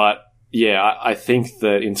 But yeah, I think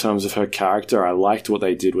that in terms of her character, I liked what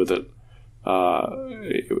they did with it.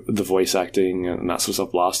 The voice acting and that sort of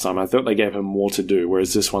stuff last time. I thought they gave her more to do,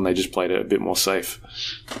 whereas this one they just played it a bit more safe.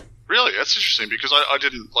 Really? That's interesting, because I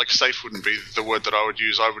didn't, safe wouldn't be the word that I would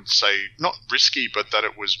use. I would say not risky, but that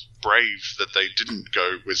it was brave that they didn't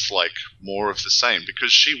go with, more of the same,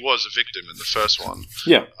 because she was a victim in the first one.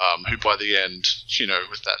 Yeah. Who by the end,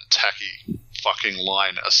 with that tacky fucking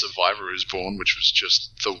line, a survivor is born, which was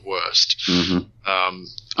just the worst.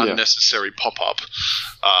 Unnecessary pop-up.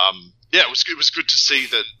 Yeah, it was good to see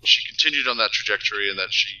that she continued on that trajectory, and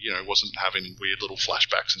that she, wasn't having weird little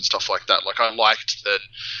flashbacks and stuff like that. I liked that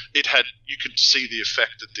you could see the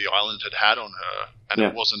effect that the island had on her, and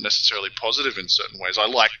it wasn't necessarily positive in certain ways. I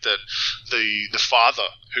liked that the father,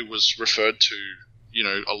 who was referred to,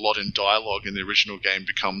 a lot in dialogue in the original game,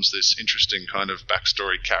 becomes this interesting kind of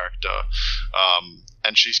backstory character.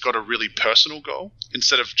 And she's got a really personal goal.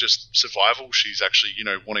 Instead of just survival, she's actually,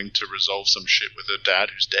 wanting to resolve some shit with her dad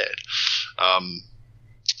who's dead.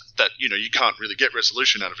 That, you can't really get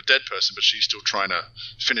resolution out of a dead person, but she's still trying to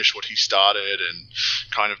finish what he started, and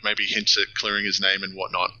kind of maybe hints at clearing his name and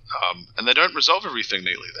whatnot. And they don't resolve everything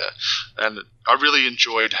neatly there. And I really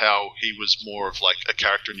enjoyed how he was more of a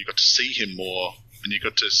character, and you got to see him more, and you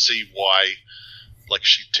got to see why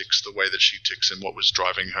she ticks the way that she ticks and what was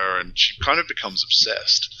driving her, and she kind of becomes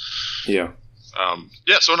obsessed. Yeah.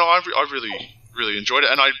 So no, I really enjoyed it,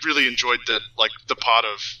 and I really enjoyed that, the part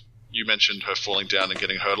of, you mentioned her falling down and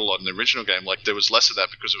getting hurt a lot in the original game. There was less of that,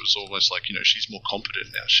 because it was almost she's more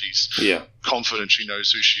competent now. She's confident. She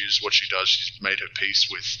knows who she is, what she does. She's made her peace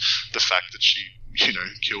with the fact that she,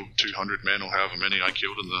 killed 200 men, or however many I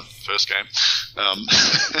killed in the first game.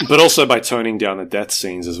 But also by toning down the death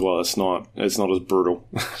scenes as well. It's not as brutal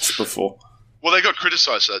as before. Well, they got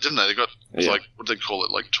criticised for that, didn't they? They got, what do they call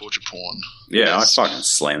it, torture porn. Yeah, I fucking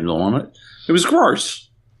slammed on it. It was gross.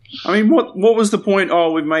 I mean, what was the point?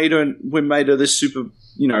 Oh, we've made her this super,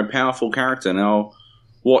 powerful character. Now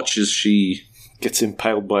watch as she gets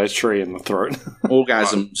impaled by a tree in the throat.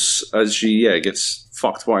 Orgasms as she gets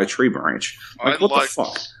fucked by a tree branch. What the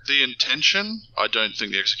fuck? The intention, I don't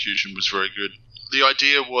think the execution was very good. The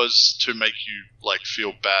idea was to make you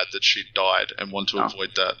feel bad that she died and want to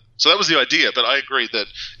avoid that. So that was the idea, but I agree that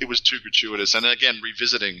it was too gratuitous. And again,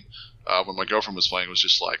 revisiting when my girlfriend was playing, was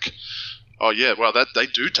just oh yeah, well, that they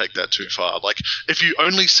do take that too far. If you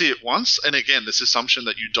only see it once, and again, this assumption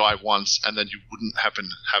that you die once and then you wouldn't have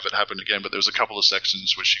it happen again, but there was a couple of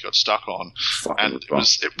sections where she got stuck on, and it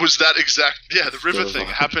was that exact, the river thing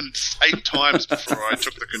happened 8 times before I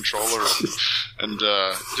took the controller and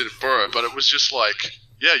did it for her. But it was just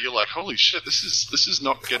yeah, you're like, holy shit, this is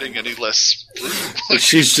not getting any less brutal.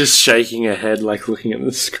 She's just shaking her head, like looking at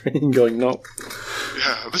the screen, going, "No."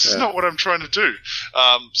 Yeah, this is not what I'm trying to do.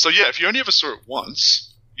 So yeah, if you only ever saw it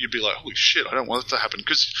once, you'd be like, holy shit, I don't want it to happen,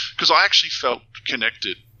 because I actually felt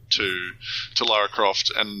connected to Lara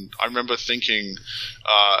Croft, and I remember thinking,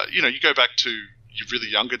 you go back to your really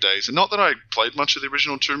younger days, and not that I played much of the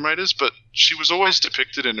original Tomb Raiders, but she was always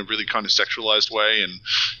depicted in a really kind of sexualized way, and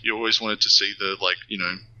you always wanted to see the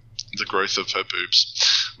the growth of her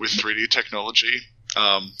boobs with 3D technology.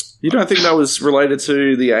 You don't think that was related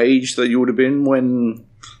to the age that you would have been when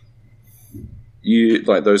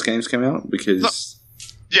those games came out? Because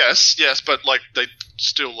yes, but they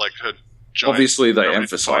still her. Giant, obviously, they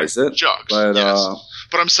emphasized it. Jugs, but, yes.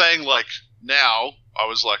 But I'm saying, now, I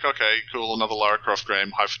was like, okay, cool, another Lara Croft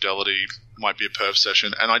game, high fidelity, might be a perv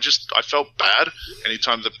session. And I felt bad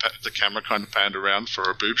anytime the camera kind of panned around for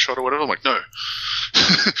a boob shot or whatever. I'm like, no,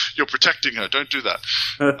 you're protecting her, don't do that.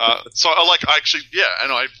 So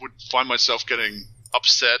and I would find myself getting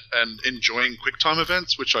upset and enjoying QuickTime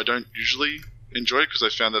events, which I don't usually enjoy because I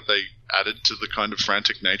found that they added to the kind of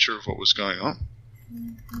frantic nature of what was going on.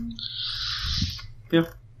 Yeah,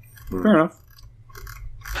 fair enough.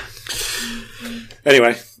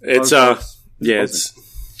 Anyway, it's it's.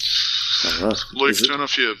 Luke, turn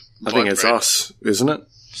off your. I think it's us, isn't it?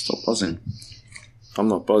 Stop buzzing. I'm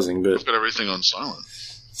not buzzing, but I've got everything on silent.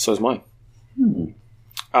 So's mine.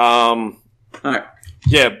 All right.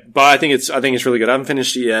 Yeah, but I think it's really good. I haven't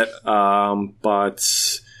finished it yet, but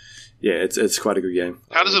yeah, it's quite a good game.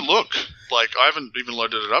 How does it look? I haven't even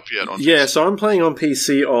loaded it up yet. Yeah, so I'm playing on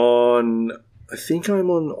PC on. I think I'm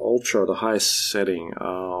on Ultra, the highest setting.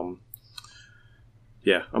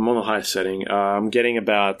 Yeah, I'm on the highest setting. I'm getting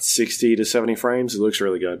about 60 to 70 frames. It looks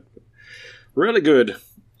really good. Really good.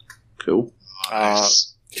 Cool.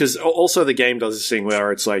 Nice. Because also the game does this thing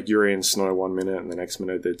where it's you're in snow 1 minute and the next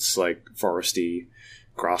minute it's foresty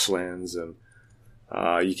grasslands, and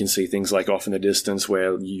you can see things off in the distance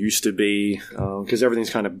where you used to be, because everything's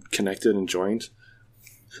kind of connected and joined.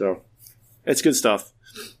 So it's good stuff.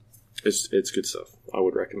 It's good stuff. I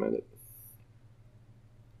would recommend it.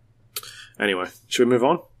 Anyway, should we move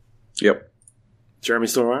on? Yep. Jeremy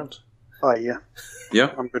still around? Yeah.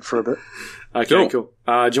 Yeah. I'm good for a bit. Okay, cool.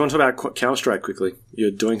 Do you want to talk about Counter-Strike quickly? You're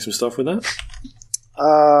doing some stuff with that?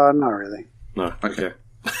 Not really. No. Okay.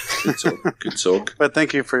 Good talk. Good talk. But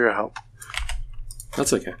thank you for your help.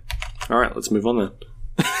 That's okay. All right, let's move on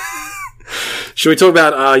then. Should we talk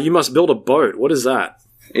about You Must Build a Boat? What is that?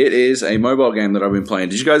 It is a mobile game that I've been playing.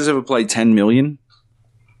 Did you guys ever play 10 Million?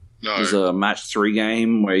 No. It was a match 3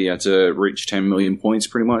 game where you had to reach 10 million points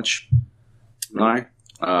pretty much. No?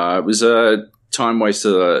 It was a time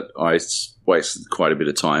waster that I wasted quite a bit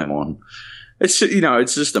of time on. It's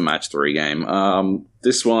just a match 3 game.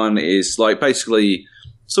 This one is basically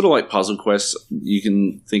sort of like Puzzle Quest. You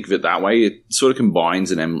can think of it that way. It sort of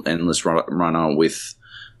combines an endless runner with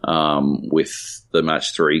the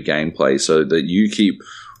match 3 gameplay, so that you keep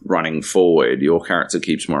running forward. Your character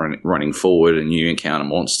keeps running forward, and you encounter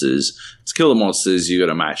monsters. To kill the monsters, you got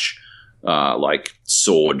to match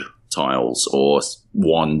sword tiles or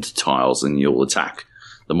wand tiles, and you'll attack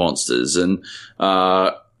the monsters. And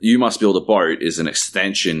You Must Build a Boat is an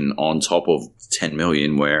extension on top of 10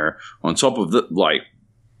 million, where on top of the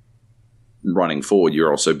running forward, you're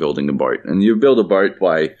also building a boat, and you build a boat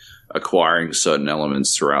by acquiring certain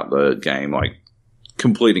elements throughout the game,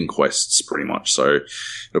 completing quests pretty much. So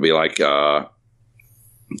it'll be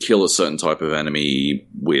kill a certain type of enemy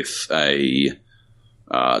with a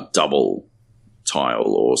double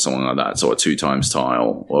tile or something like that, so a 2 times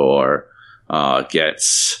tile, or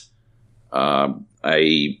gets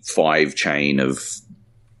a 5 chain of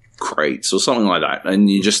crates or something like that, and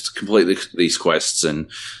you just complete these quests, and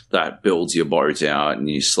that builds your boat out, and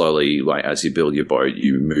you slowly, as you build your boat,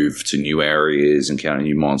 you move to new areas, encounter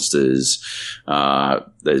new monsters.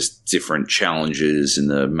 There's different challenges in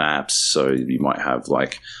the maps, so you might have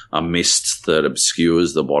a mist that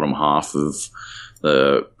obscures the bottom half of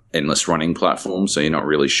the endless running platform, so you're not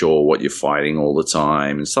really sure what you're fighting all the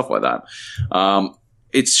time and stuff like that.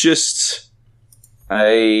 It's just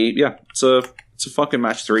it's a fucking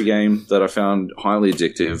match 3 game that I found highly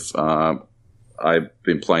addictive. I've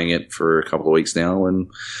been playing it for a couple of weeks now, and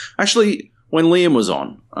actually, when Liam was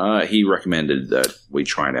on, he recommended that we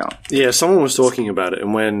try it out. Yeah, someone was talking about it,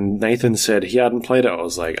 and when Nathan said he hadn't played it, I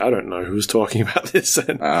was like, I don't know who's talking about this.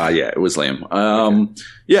 Yeah, it was Liam. Okay.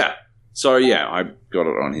 Yeah, so yeah, I got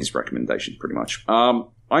it on his recommendation pretty much. I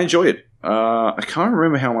enjoyed it. I can't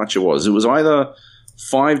remember how much it was. It was either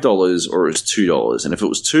 $5 or it was $2. And if it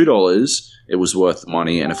was $2, it was worth the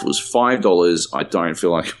money. And if it was $5, I don't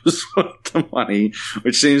feel like it was worth the money,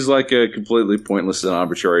 which seems like a completely pointless and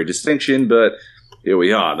arbitrary distinction. But here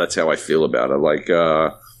we are. That's how I feel about it. Like,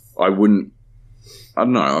 I wouldn't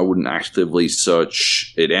actively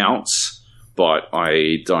search it out, but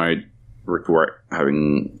I don't regret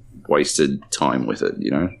having wasted time with it, you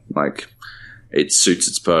know? Like, it suits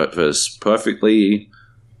its purpose perfectly.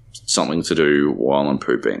 Something to do while I'm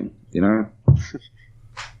pooping, you know?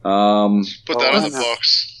 Put that in the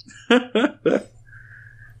box.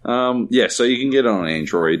 Yeah, so you can get it on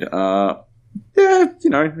Android. Yeah, you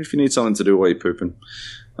know, if you need something to do while you're pooping.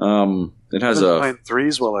 It has I'm playing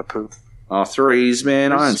threes while I poop. Threes,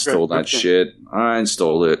 man. I installed that shit. I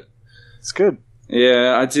installed it. It's good.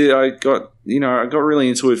 Yeah, I did. I got really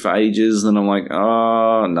into it for ages, and I'm like,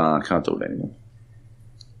 oh, no, I can't do it anymore.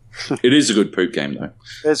 It is a good poop game, though.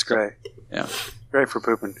 It's great. Yeah. Great for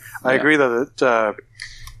pooping. I agree, though, that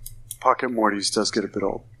Pocket Morty's does get a bit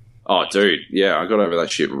old. Oh, dude. Yeah, I got over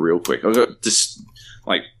that shit real quick. I got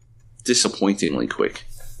disappointingly quick.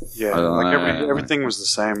 Yeah, everything was the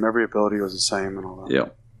same. Every ability was the same and all that. Yeah.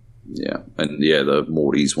 Yeah. And, yeah, the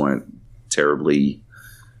Mortys weren't terribly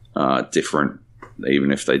different.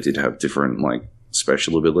 Even if they did have different, like,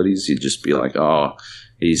 special abilities, you'd just be like, oh,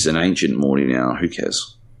 he's an ancient Morty now. Who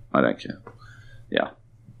cares? I don't care. Yeah.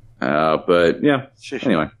 But, yeah.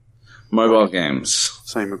 Anyway. Mobile games.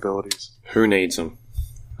 Same abilities. Who needs them?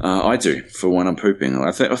 I do, for when I'm pooping.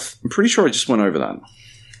 I'm pretty sure I just went over that.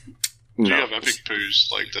 Do you have epic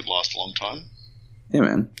poos, like, that last a long time? Yeah,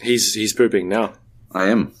 man. He's pooping now. I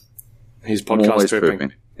am. He's podcast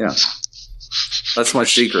pooping. Yeah. That's my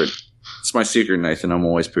secret. It's my secret, Nathan. I'm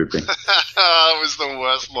always pooping. That was the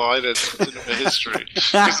worst line in cinema history.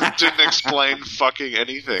 Because it didn't explain fucking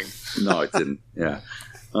anything. No, it didn't. Yeah.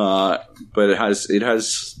 But it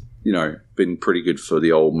has, you know, been pretty good for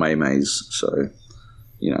the old Maymays. So,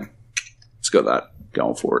 you know, it's got that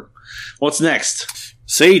going for it. What's next?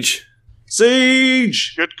 Siege.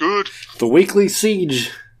 Get good. The weekly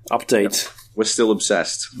Siege update. Yep. We're still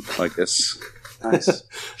obsessed, I guess. Nice.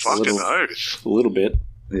 Fucking oath. A little bit.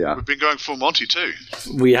 Yeah. We've been going full Monty too.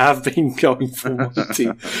 We have been going full Monty.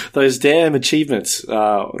 Those damn achievements.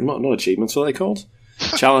 Not achievements, what are they called?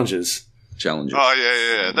 Challenges. Oh,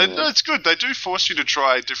 yeah. It's good. They do force you to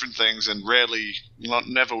try different things and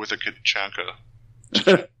never with a Tachanka.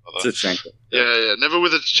 Tachanka. Yeah. Never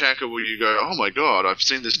with a Tachanka will you go, oh my god, I've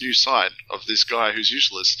seen this new side of this guy who's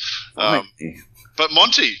useless. But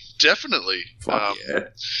Monty, definitely. Fuck yeah.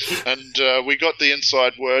 And we got the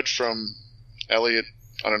inside word from Elliot,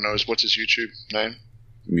 I don't know, what's his YouTube name?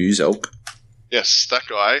 Muselk. Yes, that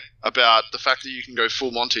guy, about the fact that you can go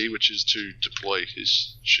full Monty, which is to deploy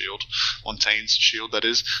his shield, Montaigne's shield, that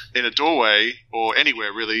is, in a doorway or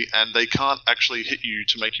anywhere really, and they can't actually hit you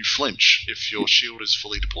to make you flinch if your shield is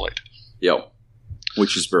fully deployed. Yep.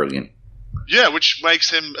 Which is brilliant. Yeah, which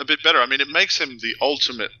makes him a bit better. I mean, it makes him the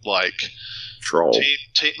ultimate, like... troll.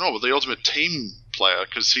 The ultimate team player,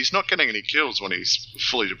 because he's not getting any kills when he's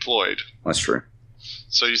fully deployed. That's true.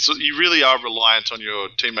 So you really are reliant on your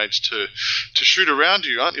teammates to shoot around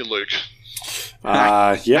you, aren't you, Luke?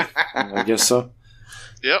 Yeah, I guess so.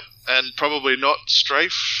 Yep, and probably not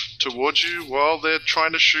strafe towards you while they're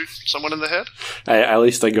trying to shoot someone in the head. Hey, at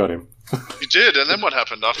least I got him. You did, and then what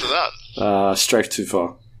happened after that? Strafe too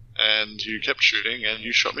far. And you kept shooting, and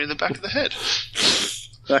you shot me in the back of the head.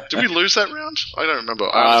 Did we lose that round? I don't remember.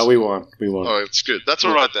 We won. Oh, it's good. That's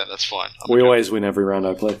all right then. That's fine. We always win every round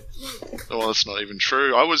I play. Well, that's not even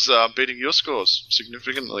true. I was beating your scores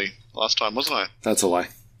significantly last time, wasn't I? That's a lie.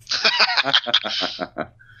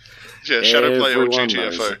 Yeah, Shadowplay or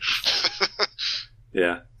GTFO.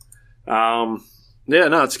 Yeah. Yeah,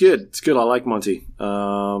 no, it's good. It's good. I like Monty.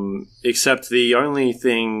 Except the only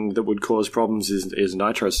thing that would cause problems is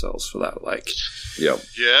nitro cells for that. Like, yep.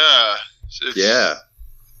 Yeah.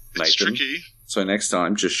 It's Nathan, tricky. So next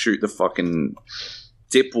time, just shoot the fucking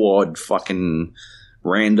dipwad fucking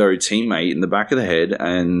rando teammate in the back of the head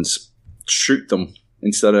and shoot them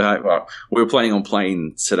instead of... Well, we were playing on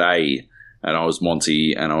plane today, and I was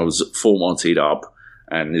Monty, and I was full Monty'd up,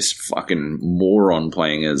 and this fucking moron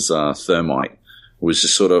playing as Thermite was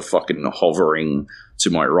just sort of fucking hovering to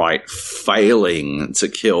my right, failing to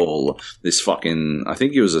kill this fucking... I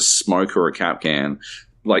think he was a smoke or a cap can...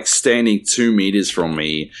 like standing 2 meters from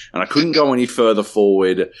me, and I couldn't go any further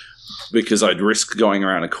forward because I'd risk going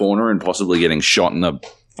around a corner and possibly getting shot in the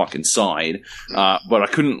fucking side. But I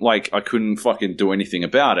couldn't fucking do anything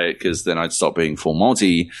about it because then I'd stop being full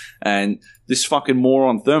multi. And this fucking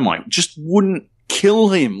moron Thermite just wouldn't kill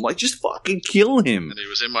him. Like, just fucking kill him. And he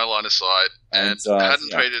was in my line of sight. And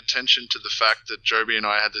hadn't paid attention to the fact that Joby and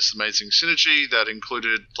I had this amazing synergy that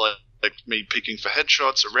included, like me peeking for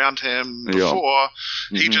headshots around him before.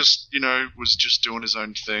 He just, was just doing his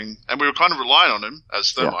own thing. And we were kind of relying on him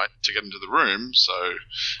as Thermite to get into the room, so...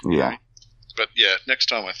 Yeah. But yeah, next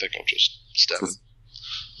time I think I'll just stab him.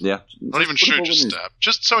 Yeah. Not even shoot, just stab.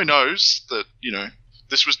 Just so he knows that,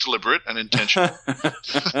 this was deliberate and intentional.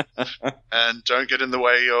 And don't get in the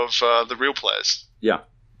way of the real players. Yeah.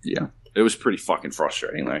 Yeah. It was pretty fucking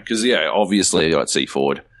frustrating, though. Because, obviously I got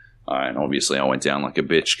C4'd. And obviously I went down like a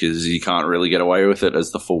bitch because you can't really get away with it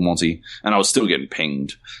as the full Monty. And I was still getting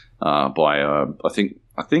pinged by, I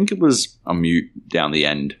think it was a mute down the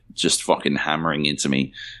end, just fucking hammering into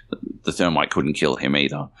me. The Thermite couldn't kill him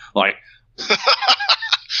either. Like...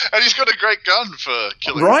 And he's got a great gun for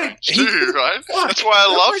killing right? too, right? That's why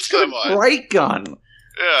I love Thermite. Great gun.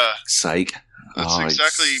 Yeah. Sake. That's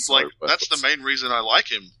exactly that's the main reason I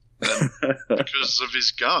like him. Because of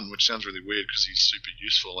his gun, which sounds really weird because he's super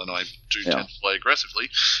useful and I do tend to play aggressively.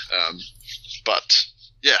 But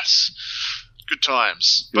yes, good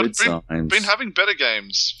times. But been having better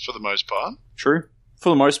games for the most part. True. For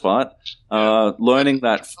the most part. Learning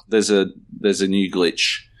that there's a new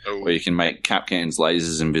glitch. Where you can make Capcan's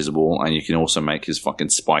lasers invisible, and you can also make his fucking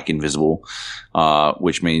spike invisible,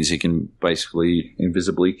 which means he can basically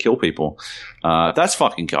invisibly kill people. That's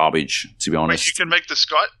fucking garbage, to be honest. Wait, you can make the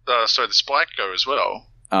spike go as well.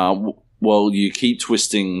 Well, you keep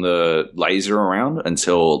twisting the laser around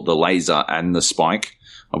until the laser and the spike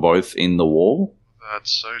are both in the wall.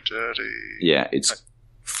 That's so dirty. Yeah, it's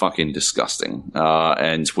fucking disgusting.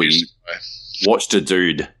 And we watched a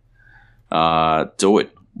dude do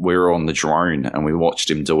it. We were on the drone and we watched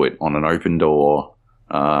him do it on an open door,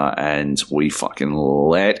 and we fucking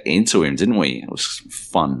let into him, didn't we? It was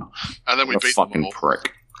fun. And then we beat fucking him all.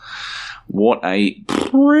 Prick. What a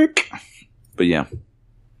prick! But yeah.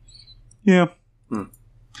 They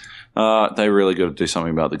really got to do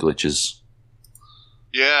something about the glitches.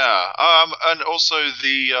 Yeah, and also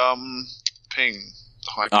the ping.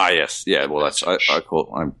 Yes, yeah. Well, that's I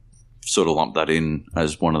sort of lump that in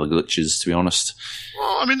as one of the glitches, to be honest.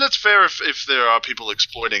 Well, I mean, that's fair if there are people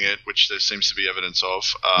exploiting it, which there seems to be evidence of.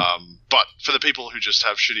 But for the people who just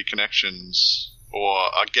have shitty connections or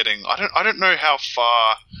are getting... I don't know how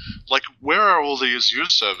far... Like, where are all the Azure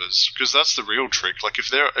servers? Because that's the real trick. Like,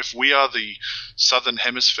 if we are the Southern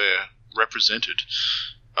Hemisphere represented,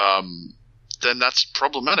 then that's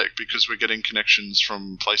problematic because we're getting connections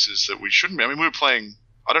from places that we shouldn't be. I mean, we were playing...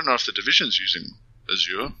 I don't know if the Division's using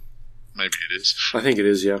Azure. Maybe it is. I think it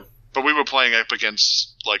is, yeah. But we were playing up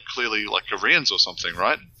against, clearly, Koreans or something,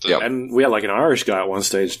 right? Yeah, and we had, an Irish guy at one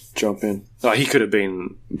stage jump in. Oh, he could have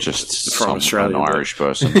been just from Australia. An Irish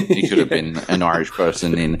person. He could have been an Irish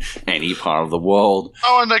person in any part of the world.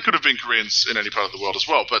 Oh, and they could have been Koreans in any part of the world as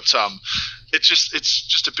well. But it's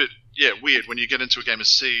just a bit, weird when you get into a game of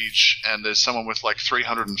Siege and there's someone with,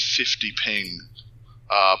 350 ping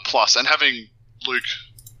plus. And having Luke...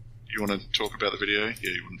 You want to talk about the video? Yeah,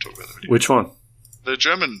 you want to talk about the video. Which one? The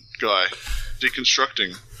German guy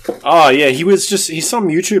deconstructing. Oh, yeah, he's some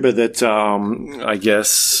YouTuber that I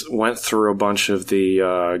guess went through a bunch of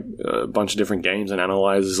different games and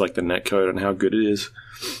analyzes the netcode and how good it is.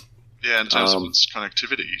 Yeah, in terms of its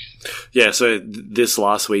connectivity. Yeah, so this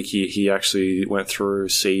last week he actually went through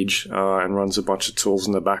Siege and runs a bunch of tools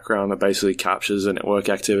in the background that basically captures the network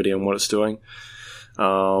activity and what it's doing.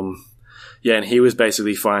 Yeah, and he was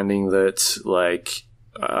basically finding that,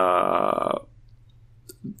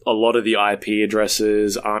 a lot of the IP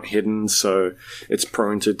addresses aren't hidden, so it's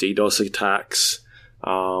prone to DDoS attacks.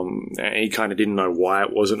 And he kind of didn't know why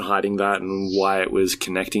it wasn't hiding that and why it was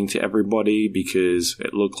connecting to everybody, because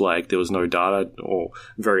it looked like there was no data or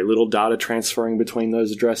very little data transferring between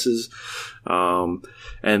those addresses. And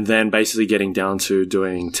then basically getting down to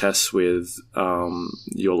doing tests with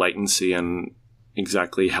your latency and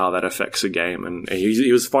exactly how that affects a game, and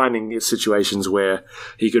he was finding situations where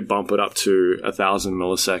he could bump it up to 1,000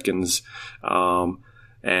 milliseconds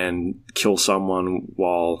and kill someone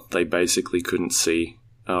while they basically couldn't see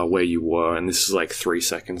where you were, and this is 3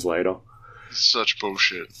 seconds later. Such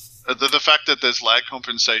bullshit. The fact that there's lag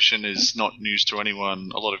compensation is not news to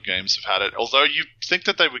anyone. A lot of games have had it, although you think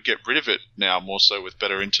that they would get rid of it now more so with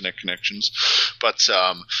better internet connections. But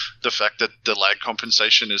the fact that the lag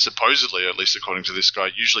compensation is supposedly, at least according to this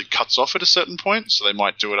guy, usually cuts off at a certain point, so they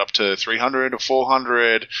might do it up to 300 or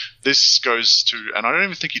 400. This goes to, and I don't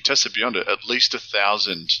even think he tested beyond it, at least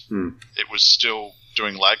 1,000. It was still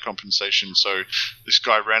doing lag compensation. So this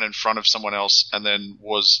guy ran in front of someone else and then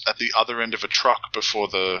was at the other end of a truck before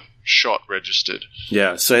the shot registered.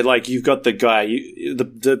 Yeah, so like you've got the guy.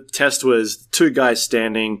 The test was two guys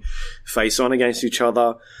standing face on against each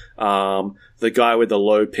other. The guy with the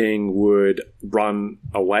low ping would run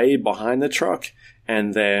away behind the truck,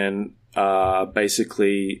 and then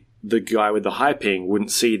basically the guy with the high ping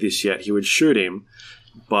wouldn't see this yet. He would shoot him,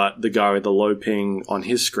 but the guy with the low ping on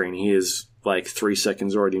his screen, he is like 3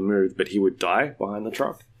 seconds already moved, but he would die behind the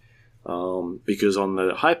truck. Because on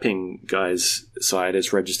the high ping guy's side,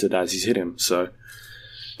 it's registered as he's hit him. So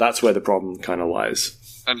that's where the problem kind of lies.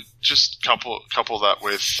 And just couple that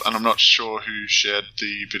with, and I'm not sure who shared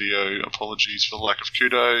the video, apologies for the lack of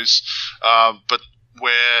kudos, but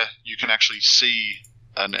where you can actually see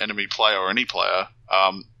an enemy player or any player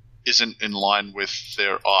isn't in line with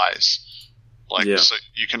their eyes. So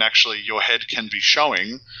you can actually, your head can be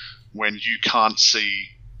showing when you can't see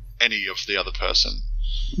any of the other person.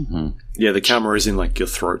 Mm-hmm. Yeah, the camera is in like your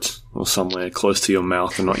throat or somewhere close to your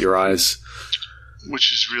mouth and not your eyes.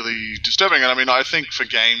 Which is really disturbing. And I mean, I think for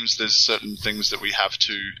games, there's certain things that we have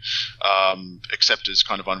to accept as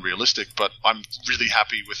kind of unrealistic, but I'm really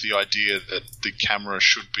happy with the idea that the camera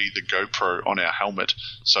should be the GoPro on our helmet,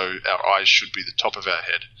 so our eyes should be the top of our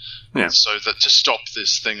head. Yeah. So that to stop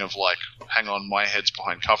this thing of like, hang on, my head's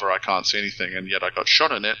behind cover, I can't see anything, and yet I got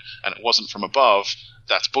shot in it, and it wasn't from above,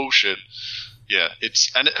 that's bullshit. Yeah,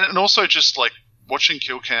 it's and also just like watching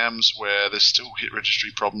kill cams where there's still hit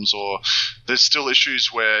registry problems, or there's still issues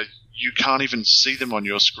where you can't even see them on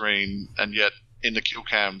your screen, and yet in the kill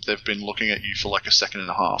cam they've been looking at you for like a second and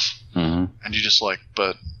a half, and you're just like,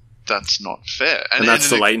 but that's not fair. And that's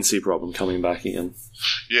the latency problem coming back again.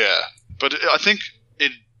 Yeah, but I think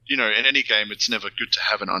in any game it's never good to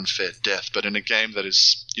have an unfair death, but in a game that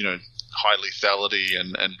is high lethality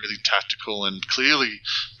and really tactical and clearly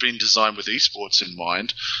been designed with esports in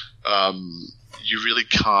mind, you really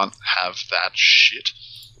can't have that shit.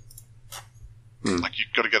 Like,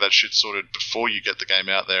 you've got to get that shit sorted before you get the game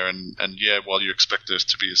out there, and while you expect there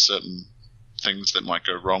to be a certain things that might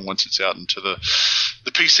go wrong once it's out into the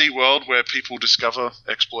PC world where people discover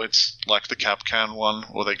exploits like the Capcan one,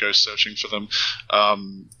 or they go searching for them.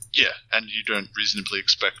 And you don't reasonably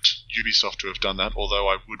expect Ubisoft to have done that, although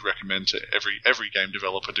I would recommend to every game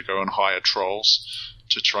developer to go and hire trolls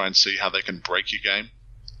to try and see how they can break your game.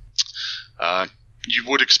 You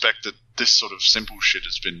would expect that this sort of simple shit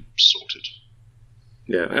has been sorted.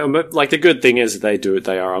 Yeah, but like the good thing is they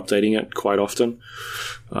are updating it quite often,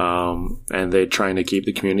 and they're trying to keep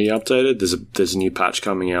the community updated. There's a new patch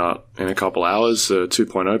coming out in a couple hours, a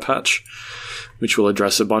 2.0 patch, which will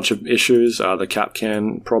address a bunch of issues. The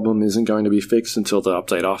Capcan problem isn't going to be fixed until the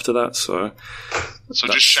update after that. So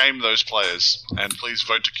just shame those players, and please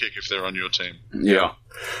vote to kick if they're on your team. Yeah.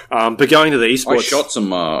 But going to the esports,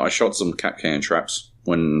 I shot some Capcan traps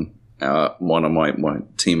when one of my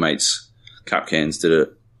teammates Capcans did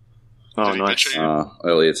it. Oh, nice.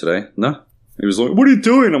 Earlier today. No, he was like, "What are you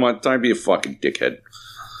doing?" I'm like, "Don't be a fucking dickhead."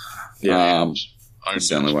 Yeah. It's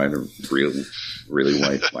the only way to really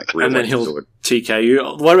wait. And then he'll TK you.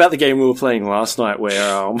 What about the game we were playing last night where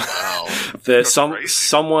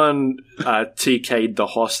someone TK'd the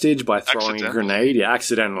hostage by throwing a grenade? Yeah,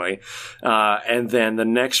 accidentally. And then the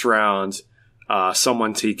next round,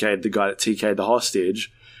 someone TK'd the guy that TK'd the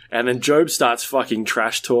hostage. And then Joab starts fucking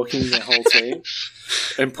trash talking their whole team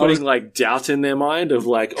and putting like doubt in their mind of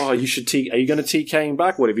like, oh, you should are you going to TK him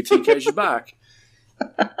back? What if he TKs you back?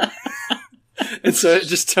 And so it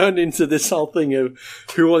just turned into this whole thing of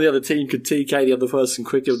who on the other team could TK the other person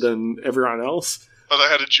quicker than everyone else. But they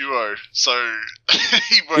had a duo, so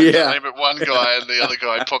he won't aim at one guy and the other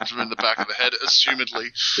guy popped him in the back of the head,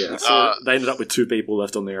 assumedly. Yeah, so they ended up with 2 people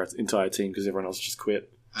left on their entire team because everyone else just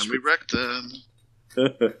quit. And we wrecked them.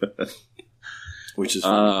 Which is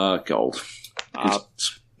gold.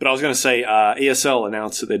 But I was going to say, ESL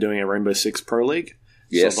announced that they're doing a Rainbow Six Pro League.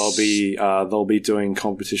 Yes. So they'll be doing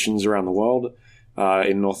competitions around the world,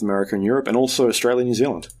 in North America and Europe, and also Australia and New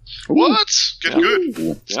Zealand. What? Good.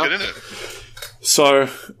 Let's get in it. So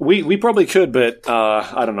we probably could, but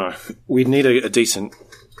I don't know. We'd need a decent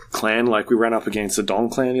clan. Like, we ran up against the Dong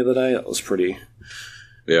clan the other day. That was pretty...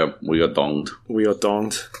 Yeah, we got donged. We got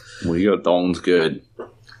donged good.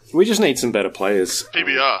 We just need some better players.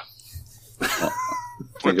 PBR.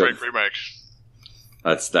 Point Break Remake.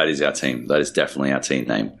 That is our team. That is definitely our team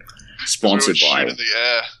name. Sponsored by... shoot in the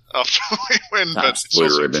air after we win, but it's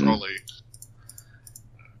also trolley.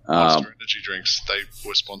 Monster energy drinks. They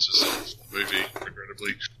were sponsors of the movie,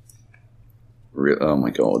 regrettably. Oh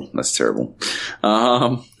my god, that's terrible.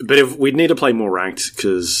 But if we'd need to play more ranked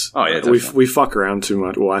because we fuck around too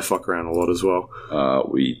much. Well, I fuck around a lot as well.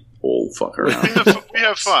 We all fuck around. We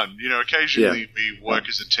have fun. Occasionally we work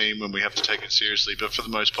as a team when we have to take it seriously, but for the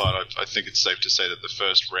most part, I think it's safe to say that the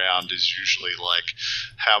first round is usually like,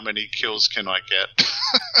 how many kills can I get?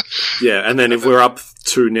 Yeah, and then if we're up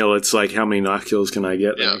 2-0, it's like, how many knife kills can I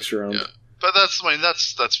get the next round? Yeah. But that's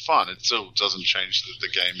fun. It still doesn't change that the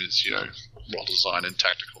game is, well designed and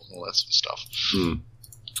tactical and all that sort of stuff.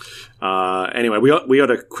 Anyway, we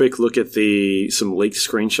got a quick look at some leaked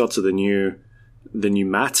screenshots of the new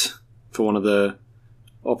map for one of the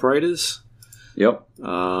operators. Yep.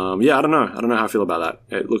 I don't know how I feel about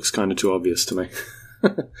that. It looks kind of too obvious to me.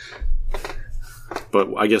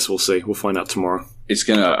 But I guess we'll see. We'll find out tomorrow.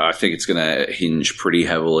 I think it's gonna hinge pretty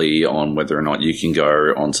heavily on whether or not you can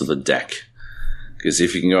go onto the deck. Because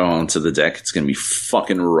if you can go onto the deck, it's going to be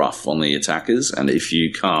fucking rough on the attackers. And if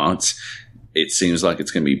you can't, it seems like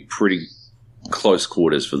it's going to be pretty close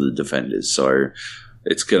quarters for the defenders. So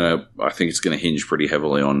I think it's going to hinge pretty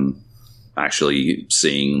heavily on actually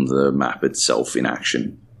seeing the map itself in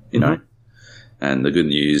action, you know? And the good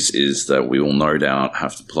news is that we will no doubt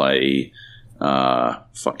have to play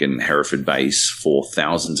fucking Hereford Base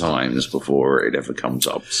 4,000 times before it ever comes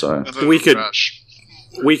up. So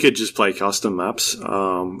we could just play custom maps,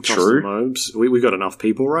 custom mobs. We got enough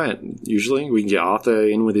people, right? Usually. We can get Arthur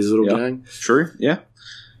in with his little gang. True, yeah.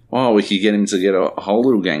 Oh, we could get him to get a whole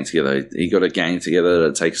little gang together. He got a gang together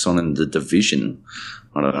to take us on in the Division.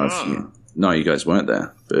 I don't know if you... No, you guys weren't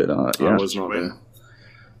there. But, I was not there.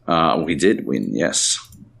 We did win, yes.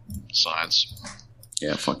 Science.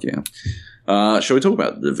 Yeah, fuck yeah. Shall we talk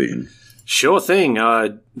about the Division? Sure thing.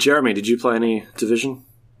 Jeremy, did you play any Division?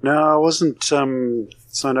 No, I wasn't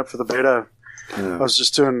signed up for the beta. I was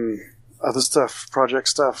just doing other stuff, project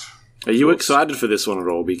stuff. Are you excited for this one at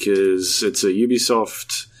all? Because it's a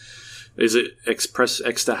Ubisoft... Is it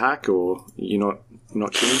Extra Hack, or you're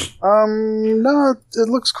not keen? No, it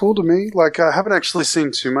looks cool to me. Like, I haven't actually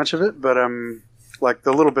seen too much of it, but like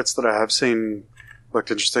the little bits that I have seen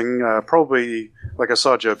looked interesting. Probably, like I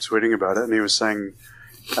saw Joab tweeting about it, and he was saying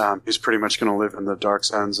he's pretty much going to live in the dark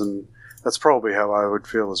zones, and that's probably how I would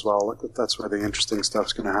feel as well. Like, that's where the interesting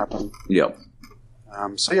stuff's going to happen. Yep.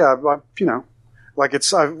 So yeah, like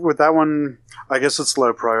it's with that one, I guess it's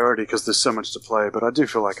low priority because there's so much to play. But I do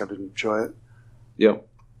feel like I did enjoy it. Yep.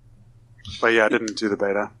 But yeah, I didn't do the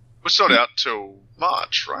beta. We're sold out till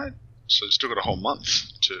March, right? So you've still got a whole month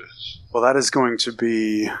to... Well, that is going to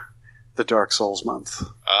be the Dark Souls month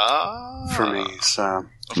for me. So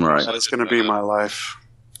that is going to be my life.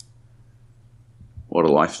 What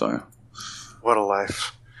a life, though. What a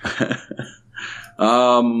life.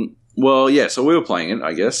 Well, yeah, so we were playing it,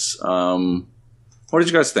 I guess. What did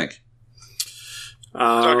you guys think?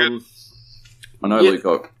 I know we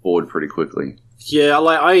got bored pretty quickly. Yeah,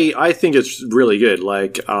 I think it's really good.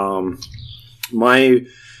 Like, my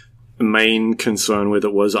main concern with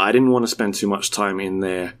it was I didn't want to spend too much time in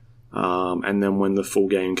there, and then when the full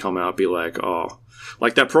game come out, be like, oh,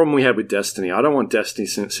 like that problem we had with Destiny. I don't want Destiny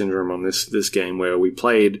syndrome on this game where we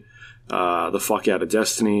played the fuck out of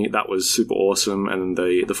Destiny. That was super awesome, and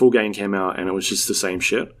the full game came out, and it was just the same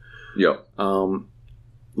shit. Yeah.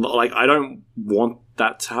 Like, I don't want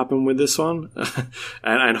that to happen with this one,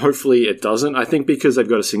 and hopefully it doesn't. I think because they've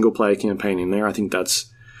got a single player campaign in there, I think that's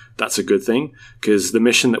a good thing, because the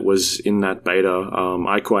mission that was in that beta,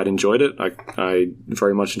 I quite enjoyed it. I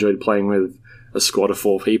very much enjoyed playing with a squad of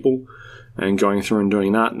 4 people and going through and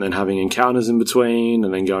doing that, and then having encounters in between,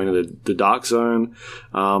 and then going to the dark zone.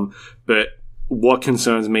 But what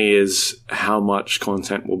concerns me is how much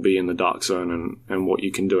content will be in the dark zone and what you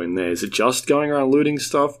can do in there. Is it just going around looting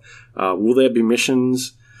stuff? Will there be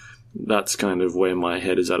missions? That's kind of where my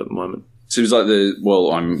head is at the moment. Seems like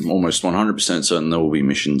I'm almost 100% certain there will be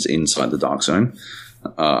missions inside the dark zone,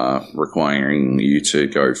 requiring you to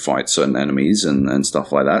go fight certain enemies and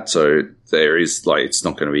stuff like that. So there is, like, it's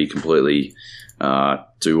not going to be completely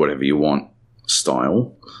do whatever you want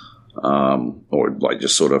style. Or like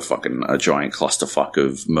just sort of fucking a giant clusterfuck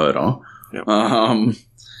of murder. Yep.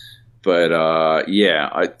 Yeah,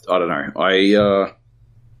 I don't know. I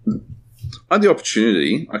had the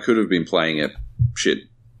opportunity. I could have been playing it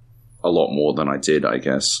a lot more than I did, I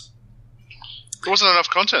guess. There wasn't enough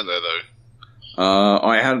content there, though.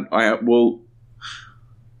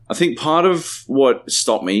 I think part of what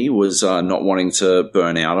stopped me was not wanting to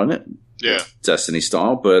burn out on it. Yeah. Destiny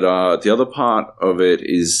style. But the other part of it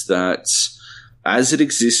is that as it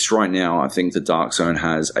exists right now, I think the Dark Zone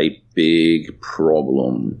has a big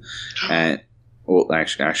problem. And well,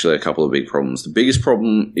 actually a couple of big problems. The biggest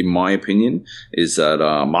problem, in my opinion, is that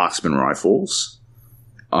marksman rifles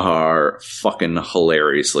are fucking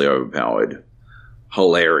hilariously overpowered.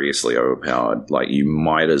 Like, you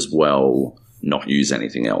might as well not use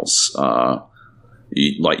anything else.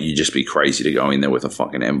 You'd just be crazy to go in there with a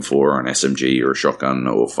fucking M4 or an SMG or a shotgun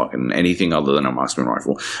or fucking anything other than a marksman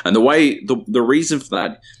rifle. And the reason for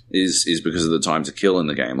that is because of the time to kill in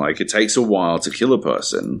the game. Like, it takes a while to kill a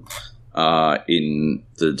person in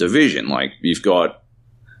the Division. Like, you've got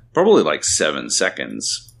probably like 7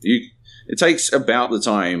 seconds. It takes about the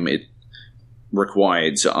time it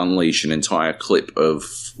required to unleash an entire clip of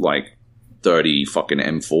like 30 fucking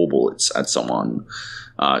M4 bullets at someone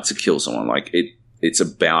to kill someone. Like, it's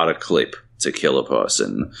about a clip to kill a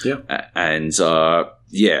person. Yeah. And,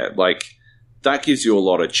 like, that gives you a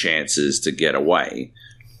lot of chances to get away.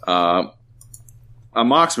 A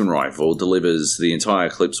marksman rifle delivers the entire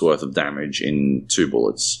clip's worth of damage in 2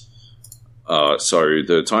 bullets. So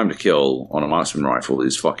the time to kill on a marksman rifle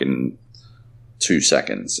is fucking 2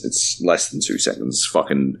 seconds. It's less than 2 seconds. It's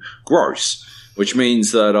fucking gross. Which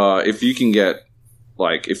means that if you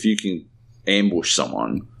can ambush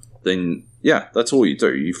someone, then yeah, that's all you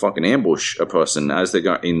do. You fucking ambush a person as they're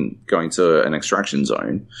going to an extraction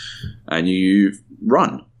zone, and you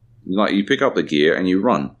run. Like, you pick up the gear and you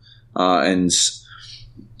run. And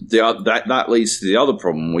that leads to the other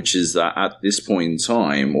problem, which is that at this point in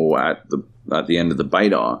time, or at the end of the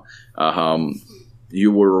beta,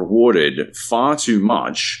 you were rewarded far too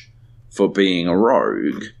much for being a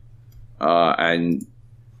rogue, and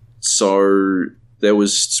so there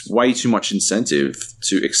was way too much incentive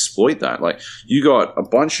to exploit that. Like, you got a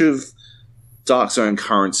bunch of Dark Zone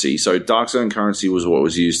currency. So Dark Zone currency was what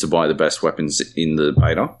was used to buy the best weapons in the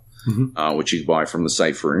beta, which you could buy from the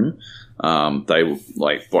safe room. They,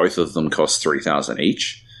 like, both of them cost 3,000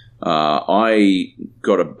 each. I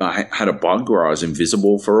had a bug where I was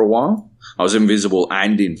invisible for a while. I was invisible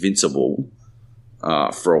and invincible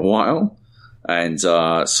for a while. And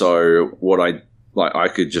so what I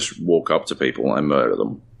could just walk up to people and murder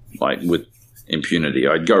them, like, with impunity.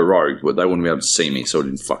 I'd go rogue, but they wouldn't be able to see me, so it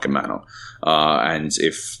didn't fucking matter. And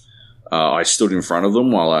if I stood in front of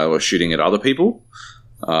them while I was shooting at other people,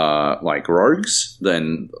 like rogues,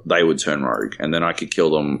 then they would turn rogue, and then I could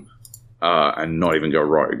kill them and not even go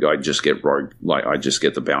rogue. I'd just get rogue, like, I'd just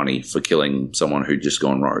get the bounty for killing someone who'd just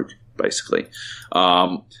gone rogue, basically.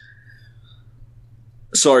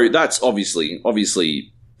 So that's obviously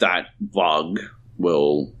that bug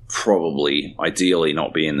will probably ideally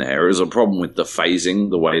not be in there. There's a problem with the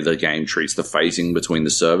phasing, the way the game treats the phasing between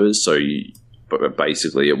the servers. So but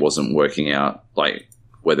basically it wasn't working out, like,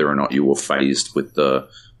 whether or not you were phased with the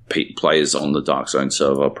players on the Dark Zone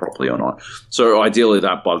server properly or not. So ideally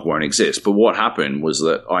that bug won't exist. But what happened was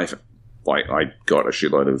that I got a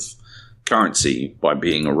shitload of currency by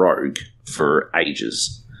being a rogue for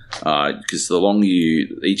ages. Because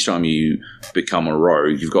each time you become a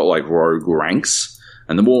rogue, you've got, like, rogue ranks,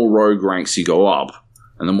 and the more rogue ranks you go up,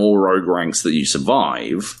 and the more rogue ranks that you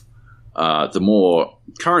survive, the more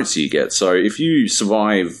currency you get. So if you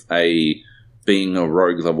survive being a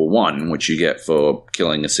rogue level 1, which you get for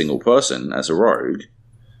killing a single person as a rogue,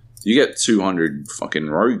 you get 200 fucking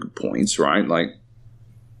rogue points, right? Like,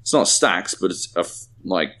 it's not stacks, but it's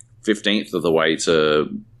like 15th of the way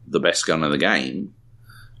to the best gun of the game.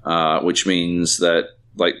 Which means that,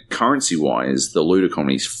 like, currency-wise, the loot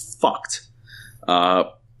economy's fucked.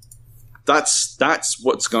 That's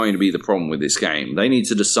what's going to be the problem with this game. They need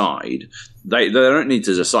to decide. They don't need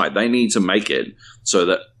to decide. They need to make it so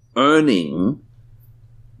that earning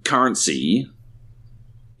currency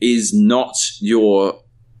is not your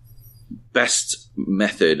best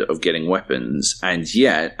method of getting weapons, and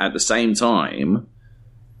yet, at the same time,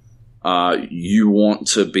 you want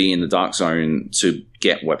to be in the Dark Zone to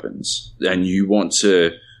get weapons, and you want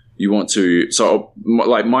to. So,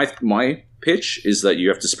 like, my pitch is that you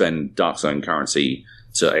have to spend Dark Zone currency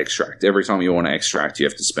to extract. Every time you want to extract, you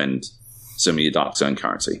have to spend some of your Dark Zone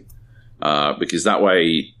currency, because that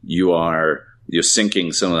way you're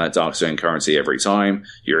sinking some of that Dark Zone currency every time.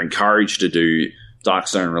 You're encouraged to do Dark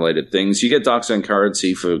Zone related things. You get Dark Zone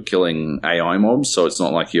currency for killing AI mobs, so it's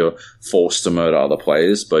not like you're forced to murder other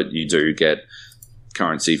players, but you do get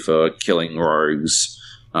currency for killing rogues,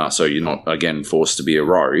 so you're not, again, forced to be a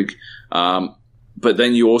rogue. But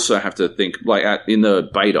then you also have to think, like, in the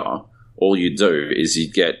beta, all you do is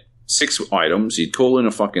you'd get 6 items, you'd call in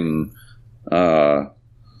a fucking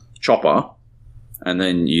chopper, and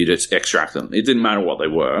then you'd just extract them. It didn't matter what they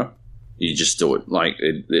were. You just do it. Like,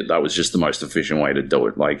 that was just the most efficient way to do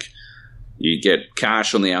it. Like, You'd get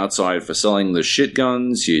cash on the outside for selling the shit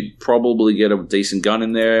guns. You'd probably get a decent gun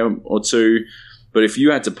in there or two. But if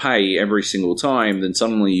you had to pay every single time, then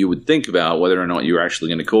suddenly you would think about whether or not you were actually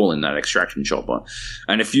going to call in that extraction chopper.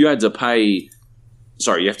 And if you had to pay...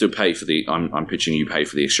 Sorry, you have to pay for the... I'm pitching you pay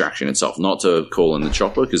for the extraction itself, not to call in the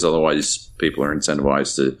chopper, because otherwise people are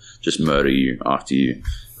incentivized to just murder you after you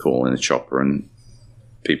call in the chopper, and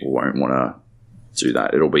people won't want to do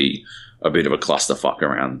that. It'll be a bit of a clusterfuck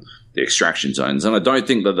around the extraction zones, and I don't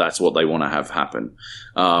think that that's what they want to have happen.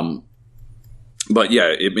 But yeah,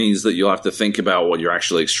 it means that you'll have to think about what you're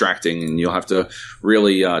actually extracting, and you'll have to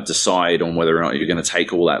really decide on whether or not you're going to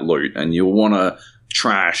take all that loot, and you'll want to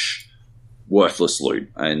trash worthless loot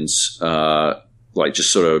and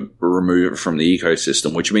just sort of remove it from the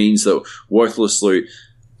ecosystem, which means that worthless loot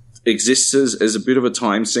exists as a bit of a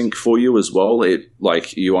time sink for you as well.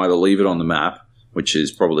 You either leave it on the map, which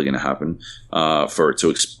is probably going to happen for it to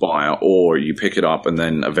expire, or you pick it up and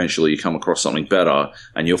then eventually you come across something better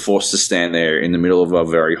and you're forced to stand there in the middle of a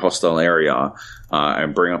very hostile area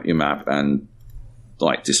and bring up your map and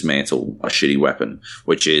dismantle a shitty weapon,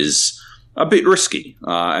 which is a bit risky.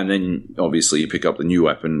 And then obviously you pick up the new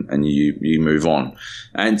weapon and you move on.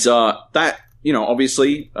 And that,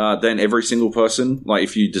 obviously then every single person,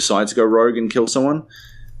 if you decide to go rogue and kill someone,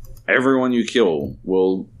 everyone you kill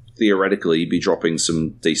will theoretically be dropping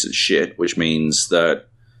some decent shit, which means that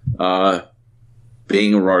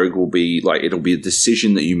being a rogue will be it'll be a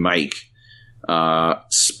decision that you make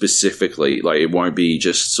specifically. It won't be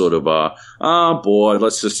just sort of bored,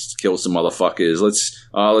 let's just kill some motherfuckers, let's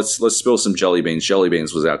spill some jelly beans. Jelly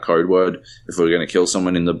beans was our code word if we were going to kill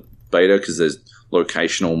someone in the beta, because there's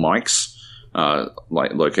locational mics.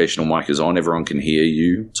 Locational mic is on, everyone can hear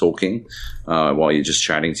you talking while you're just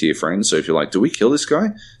chatting to your friends. So if you're like, do we kill this guy?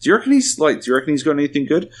 Do you reckon he's got anything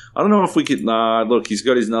good? I don't know if we could. Look, he's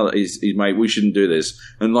got his mate, we shouldn't do this.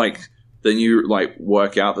 And then you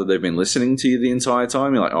work out that they've been listening to you the entire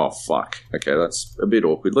time. You're like, oh fuck, okay, that's a bit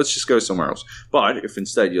awkward, let's just go somewhere else. But if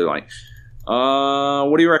instead you're like,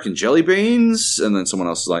 what do you reckon, jelly beans? And then someone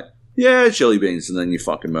else is like, yeah, jelly beans, and then you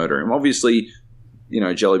fucking murder him. Obviously,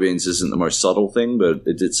 jelly beans isn't the most subtle thing, but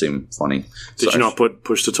it did seem funny. Did you not put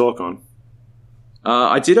push to talk on?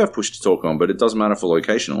 I did have push to talk on, but it doesn't matter for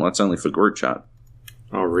locational. That's only for group chat.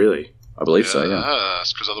 Oh, really? I believe so, yeah.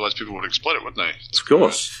 That's because otherwise people would exploit it, wouldn't they? Of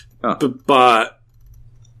course. Yeah. But?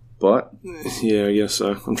 Yeah, I guess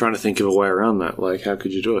so. I'm trying to think of a way around that. How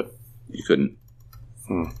could you do it? You couldn't.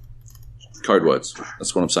 Code words.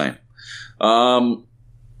 That's what I'm saying.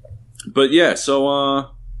 But yeah, so...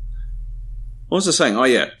 what was I saying? Oh,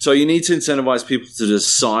 yeah. So you need to incentivize people to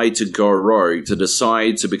decide to go rogue, to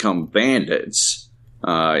decide to become bandits,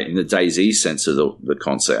 in the DayZ sense of the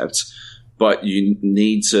concept. But you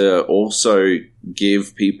need to also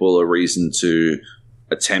give people a reason to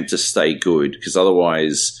attempt to stay good, because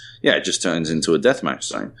otherwise, it just turns into a deathmatch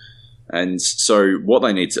zone. And so what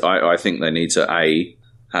they need to... I think they need to, A,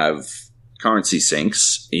 have currency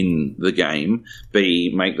sinks in the game,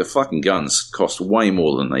 B, make the fucking guns cost way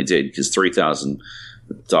more than they did, because 3,000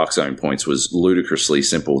 Dark Zone points was ludicrously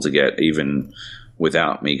simple to get, even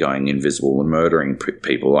without me going invisible and murdering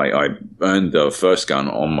people. I earned the first gun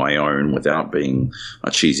on my own without being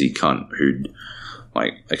a cheesy cunt who'd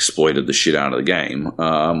exploited the shit out of the game.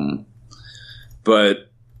 But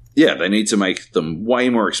yeah, they need to make them way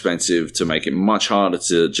more expensive, to make it much harder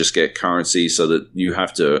to just get currency, so that you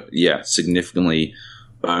have to, significantly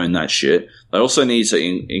earn that shit. They also need to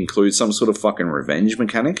include some sort of fucking revenge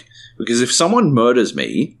mechanic, because if someone murders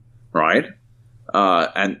me, right,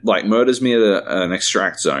 and murders me at an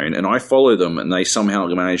extract zone, and I follow them and they somehow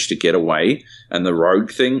manage to get away, and the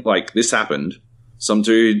rogue thing, this happened. Some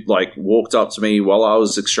dude, walked up to me while I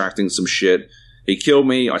was extracting some shit. He killed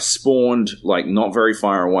me. I spawned, not very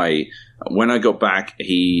far away. When I got back,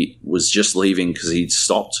 he was just leaving because he'd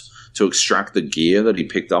stopped to extract the gear that he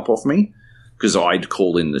picked up off me, because I'd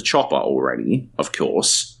called in the chopper already, of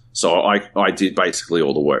course. So I did basically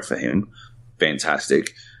all the work for him.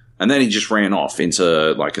 Fantastic. And then he just ran off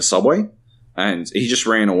into, a subway, and he just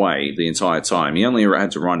ran away the entire time. He only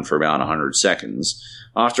had to run for about 100 seconds.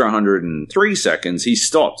 After 103 seconds, he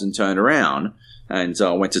stopped and turned around and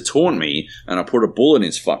went to taunt me, and I put a bullet in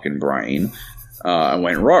his fucking brain and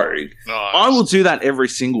went rogue. Nice. I will do that every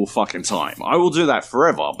single fucking time. I will do that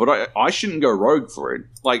forever, but I shouldn't go rogue for it.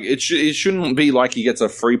 It shouldn't be like he gets a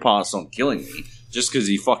free pass on killing me just because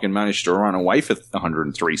he fucking managed to run away for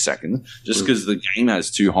 103 seconds, just because the game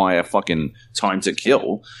has too high a fucking time to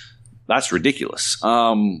kill. That's ridiculous.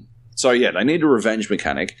 So yeah, they need a revenge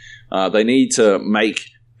mechanic. They need to make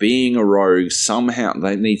being a rogue somehow,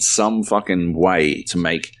 they need some fucking way to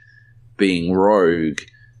make being rogue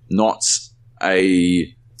not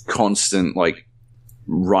a constant, like,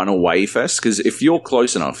 runaway fest, because if you're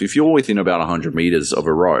close enough, if you're within about 100 meters of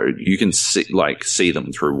a rogue, you can see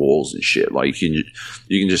them through walls and shit. Like, you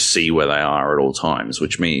can just see where they are at all times,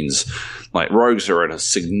 which means, like, rogues are at a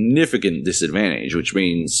significant disadvantage, which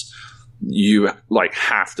means you, like,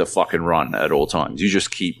 have to fucking run at all times. You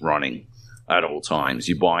just keep running at all times.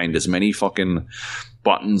 You bind as many fucking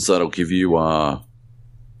buttons that'll give you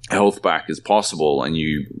health back as possible, and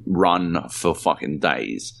you run for fucking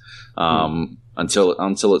days.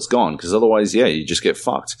 Until it's gone, because otherwise, you just get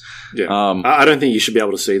fucked. Yeah, I don't think you should be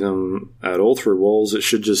able to see them at all through walls. It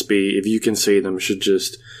should just be, if you can see them, it should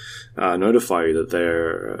just notify you that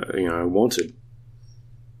they're wanted.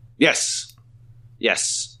 Yes.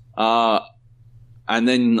 And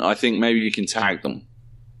then I think maybe you can tag them.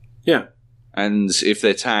 Yeah. And if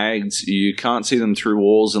they're tagged, you can't see them through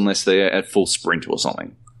walls unless they're at full sprint or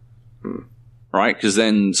something. Right? Because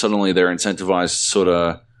then suddenly they're incentivized to sort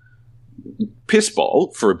of piss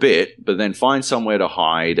bolt for a bit, but then find somewhere to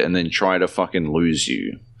hide and then try to fucking lose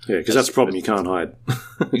you. Yeah, because that's the problem. You can't hide.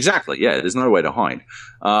 Exactly. Yeah, there's no way to hide.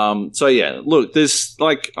 So yeah, look, there's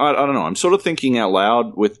like, I don't know. I'm sort of thinking out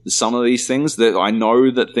loud with some of these things that I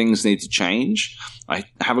know that things need to change. I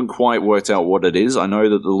haven't quite worked out what it is. I know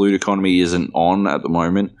that the loot economy isn't on at the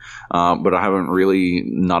moment, but I haven't really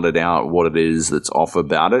nutted out what it is that's off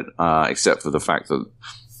about it, except for the fact that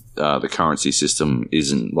the currency system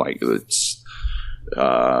isn't like it's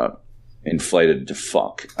inflated to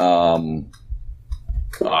fuck. So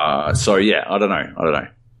yeah, I don't know.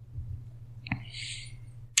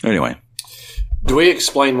 Anyway, do we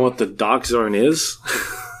explain what the dark zone is?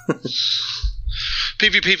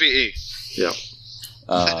 PvPvE. Yeah.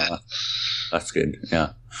 That's good.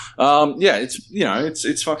 Yeah.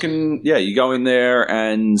 It's fucking, you go in there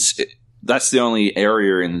and that's the only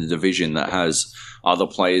area in the division that has other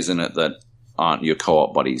players in it that aren't your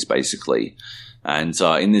co-op buddies, basically. And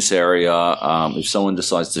in this area, if someone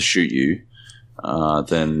decides to shoot you,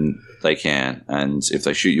 then they can. And if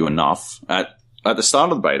they shoot you enough, at the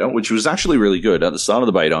start of the beta, which was actually really good, at the start of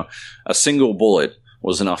the beta, a single bullet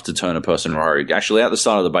was enough to turn a person rogue. Actually, at the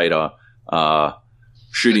start of the beta,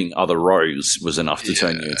 shooting other rogues was enough to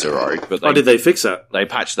turn you into rogue. But did they fix that? They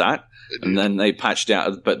patched that. And then they patched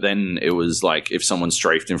out, but then it was like if someone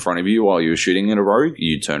strafed in front of you while you were shooting at a rogue,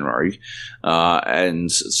 you turn rogue.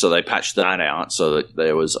 And so they patched that out so that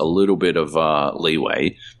there was a little bit of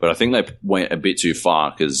leeway. But I think they went a bit too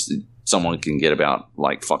far because someone can get about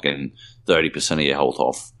like fucking 30% of your health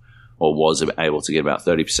off, or was able to get about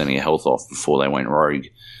 30% of your health off before they went rogue,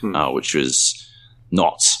 which was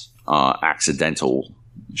not accidental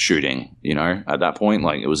shooting, at that point.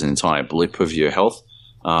 Like it was an entire blip of your health.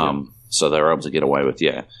 So they were able to get away with,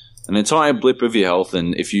 an entire blip of your health,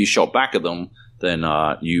 and if you shot back at them, then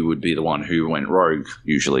you would be the one who went rogue,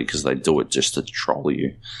 usually, because they do it just to troll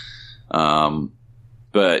you. So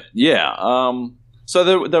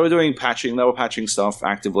they were doing patching. They were patching stuff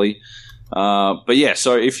actively. So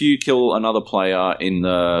if you kill another player in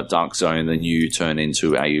the dark zone, then you turn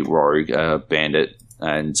into a rogue, bandit,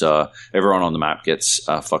 and everyone on the map gets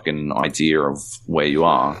a fucking idea of where you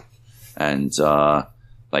are. And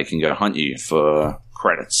they can go hunt you for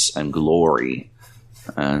credits and glory.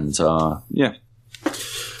 And,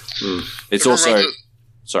 It's also...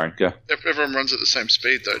 Sorry, go. Everyone runs at the same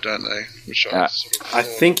speed, though, don't they? Which I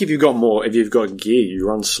think if you've got gear, you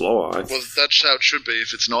run slower. Well, that's how it should be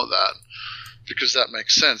if it's not that. Because that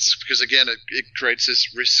makes sense. Because, again, it creates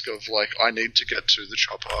this risk of, like, I need to get to the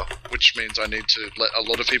chopper, which means I need to let a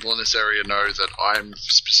lot of people in this area know that I'm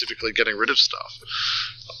specifically getting rid of stuff.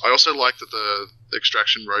 I also like that the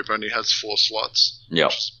extraction rope only has 4 slots.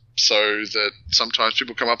 Yeah. So that sometimes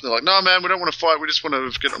people come up and they're like, no, man, we don't want to fight. We just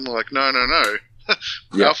want to get them. Like, no.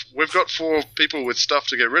 Yeah. We've got 4 people with stuff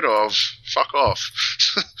to get rid of. Fuck off.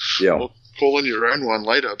 Yeah. Or call in your own one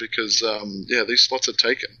later because, these slots are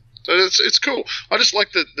taken. So it's cool. I just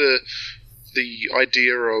like the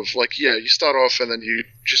idea of, like, you start off and then you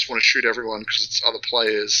just want to shoot everyone because it's other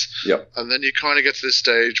players. Yep. And then you kind of get to this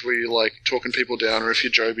stage where you're, like, talking people down, or if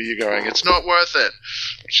you're Joby, you're going, it's not worth it,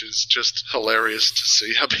 which is just hilarious to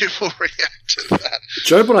see how people react to that.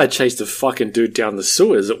 Job and I chased a fucking dude down the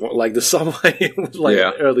sewers at, like, the subway,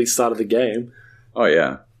 early start of the game. Oh,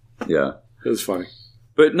 yeah. Yeah. It was funny.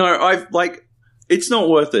 But no, it's not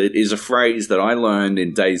worth it is a phrase that I learned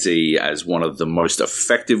in DayZ as one of the most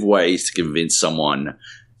effective ways to convince someone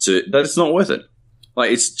that it's not worth it.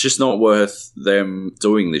 Like, it's just not worth them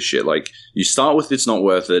doing this shit. Like, you start with it's not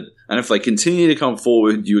worth it, and if they continue to come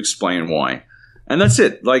forward, you explain why. And that's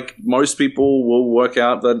it. Like, most people will work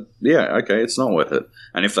out that, yeah, okay, it's not worth it.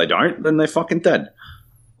 And if they don't, then they're fucking dead.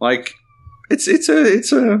 Like, it's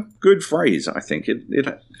a good phrase, I think. I'm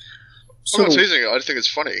not teasing it. I think it's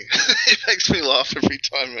funny. It makes me laugh every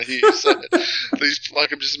time I hear you say it.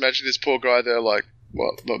 I'm just imagining this poor guy there, like,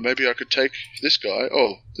 well, maybe I could take this guy.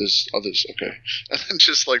 Oh, there's others. Okay. And then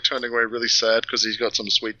just, like, turning away really sad because he's got some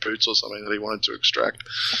sweet boots or something that he wanted to extract.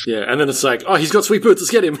 Yeah, and then it's like, oh, he's got sweet boots.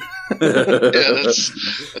 Let's get him. Yeah,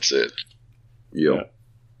 that's it. Yeah.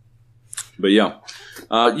 But, yeah.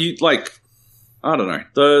 You, like, I don't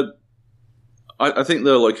know. I think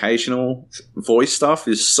the locational voice stuff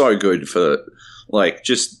is so good for, like,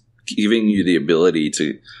 just giving you the ability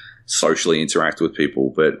to socially interact with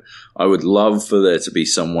people, but I would love for there to be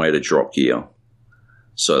some way to drop gear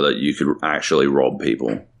so that you could actually rob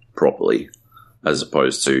people properly as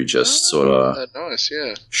opposed to just sort of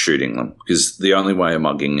shooting them. Because the only way a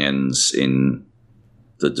mugging ends in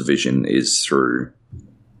the Division is through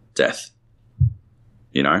death,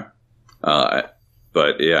 you know?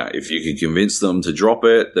 But yeah, if you can convince them to drop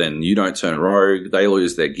it, then you don't turn rogue. They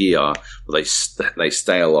lose their gear, but they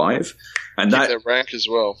stay alive, and keep their rank as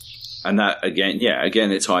well. And that again,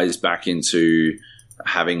 it ties back into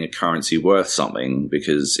having a currency worth something,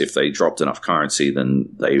 because if they dropped enough currency, then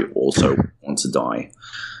they also want to die.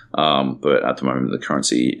 But at the moment, the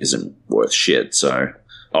currency isn't worth shit.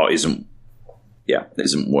 Isn't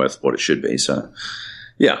worth what it should be. So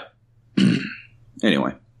yeah.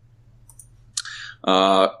 Anyway.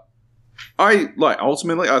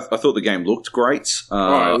 Ultimately, I thought the game looked great.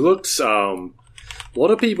 It looks, a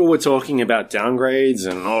lot of people were talking about downgrades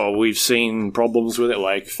and, we've seen problems with it.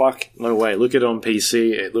 Like, fuck, no way. Look at it on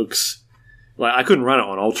PC. It looks like I couldn't run it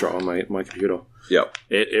on Ultra on my computer. Yep.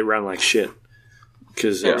 It ran like shit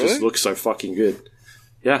because it just looks so fucking good.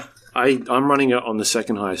 Yeah. I'm running it on the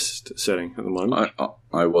second highest setting at the moment.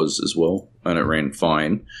 I was as well, and it ran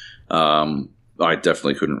fine. I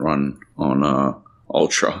definitely couldn't run on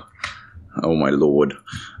Ultra. Oh my lord!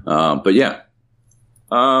 But yeah,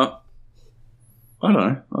 I don't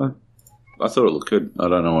know. I thought it looked good. I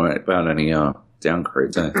don't know about any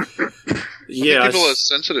downgrades. Yeah, people are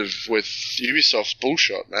sensitive with Ubisoft's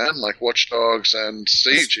bullshit, man. Like Watch Dogs and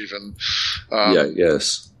Siege, even.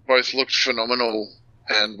 Yes. Both looked phenomenal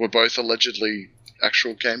and were both allegedly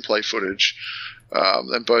actual gameplay footage.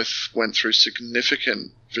 And both went through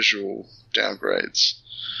significant visual downgrades.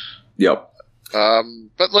 Yep.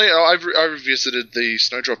 But I revisited the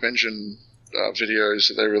Snowdrop Engine videos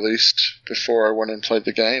that they released before I went and played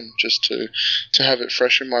the game, just to have it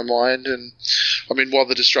fresh in my mind. And I mean, while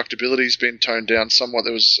the destructibility's been toned down somewhat,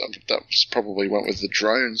 that probably went with the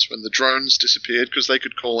drones. When the drones disappeared, because they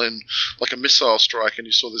could call in like a missile strike, and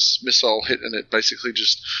you saw this missile hit, and it basically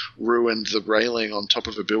just ruined the railing on top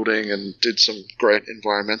of a building and did some great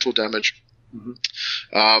environmental damage.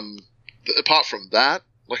 Mm-hmm. Apart from that,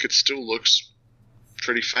 like, it still looks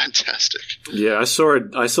pretty fantastic. Yeah, I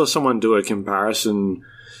saw someone do a comparison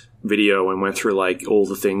video and went through like all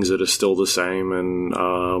the things that are still the same, and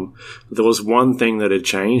there was one thing that had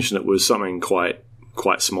changed, and it was something quite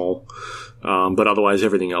small, but otherwise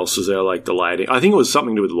everything else was there, like the lighting. I think it was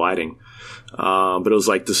something to do with lighting, but it was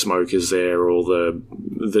like the smoke is there, all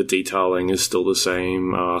the detailing is still the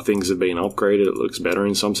same. Things have been upgraded. It looks better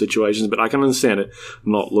in some situations, but I can understand it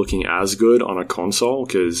not looking as good on a console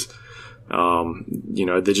because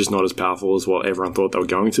they're just not as powerful as what everyone thought they were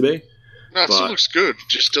going to be. No, it still looks good. It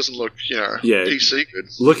just doesn't look, PC good.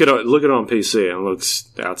 Look at it on PC and it looks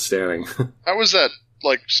outstanding. How was that,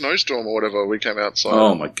 like, snowstorm or whatever? We came outside.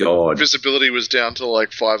 Oh my god! Visibility was down to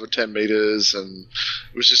like 5 or 10 meters, and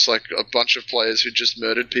it was just like a bunch of players who just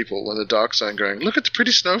murdered people in the dark zone, going, "Look at the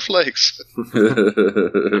pretty snowflakes."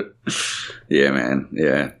 Yeah, man.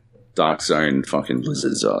 Yeah. Dark Zone fucking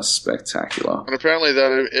blizzards are spectacular. And apparently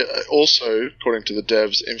that also, according to the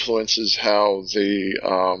devs, influences how the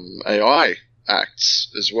AI acts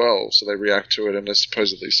as well. So they react to it, and there's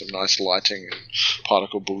supposedly some nice lighting and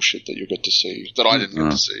particle bullshit that you'll get to see, that I didn't get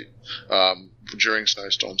to see during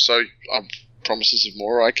snowstorms. So promises of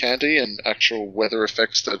more eye candy and actual weather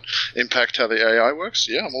effects that impact how the AI works.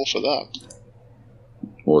 Yeah, I'm all for that.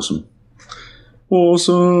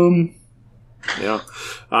 Awesome. Yeah.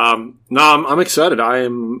 I'm excited.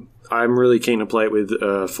 I'm really keen to play it with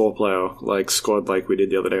 4-player, like squad, like we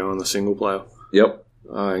did the other day on the single player. Yep.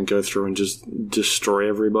 And go through and just destroy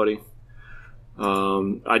everybody.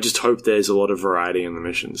 I just hope there's a lot of variety in the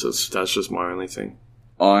missions. That's just my only thing.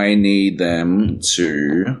 I need them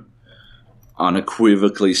to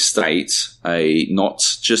unequivocally state not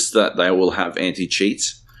just that they will have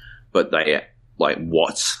anti-cheat, but they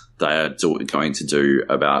what they are going to do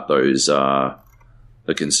about those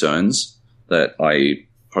the concerns that I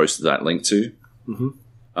posted that link to. Mm-hmm.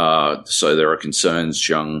 So there are concerns,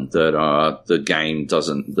 Jung, that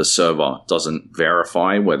the server doesn't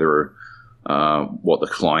verify whether what the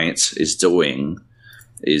client is doing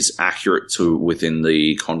is accurate to within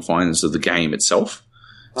the confines of the game itself.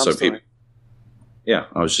 So people, yeah,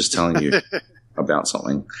 I was just telling you about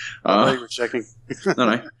something. I thought you were checking.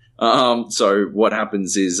 No. So what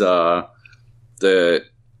happens is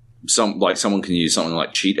someone can use something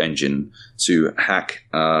like Cheat Engine to hack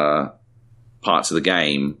parts of the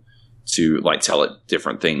game to like tell it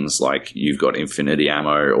different things, like you've got infinity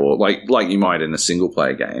ammo, or like you might in a single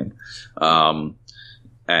player game.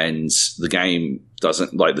 And the game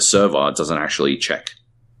doesn't, like the server doesn't actually check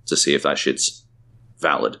to see if that shit's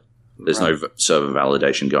valid. There's no server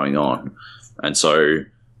validation going on. And so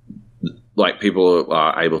like people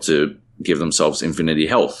are able to give themselves infinity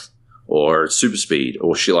health or super speed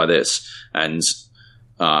or shit like this. And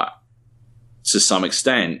to some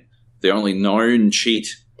extent, the only known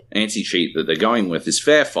anti-cheat that they're going with is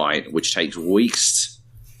Fair Fight, which takes weeks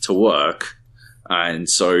to work. And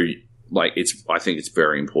so like I think it's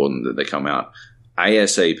very important that they come out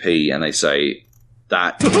ASAP and they say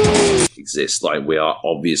that exists. Like we are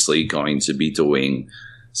obviously going to be doing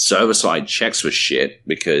server-side checks for shit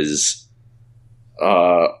because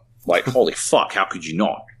like holy fuck, how could you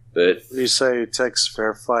not? But when you say it takes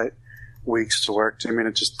Fair Fight weeks to work, do you mean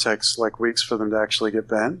it just takes like weeks for them to actually get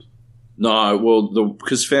banned? No, well,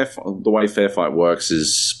 because the way Fair Fight works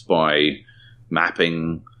is by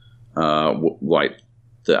mapping like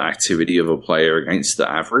the activity of a player against the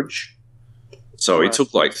average. So it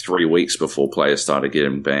took like 3 weeks before players started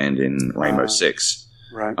getting banned in Rainbow Six.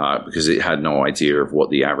 Right. Because it had no idea of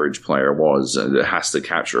what the average player was. And it has to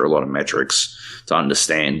capture a lot of metrics to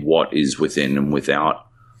understand what is within and without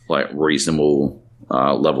like reasonable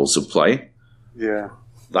levels of play. Yeah.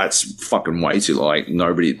 That's fucking way too, like,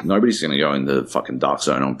 nobody's going to go in the fucking Dark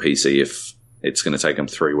Zone on PC if it's going to take them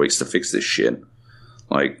 3 weeks to fix this shit.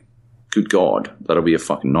 Like, good God, that'll be a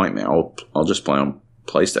fucking nightmare. I'll just play on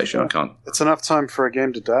PlayStation. I can't. It's enough time for a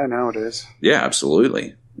game to die nowadays. Yeah,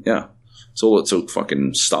 absolutely. Yeah. It's all it took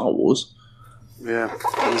fucking Star Wars. Yeah.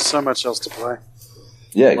 And there's so much else to play.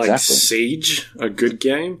 Yeah, like exactly. Siege, a good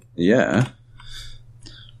game. Yeah.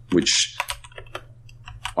 Which,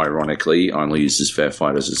 ironically, only uses Fair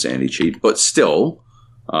Fight as its anti-cheat, but still,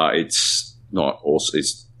 it's not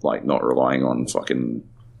relying on fucking.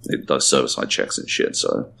 It does server-side checks and shit,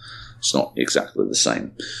 so it's not exactly the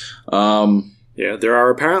same. Yeah, there are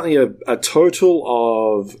apparently a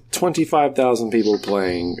total of 25,000 people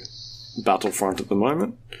playing Battlefront at the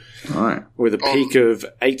moment. All right. With a peak of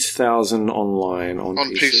 8,000 online on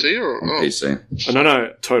PC or on PC?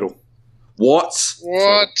 No, total. What?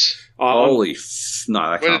 Holy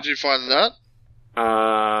no! Where did you find that?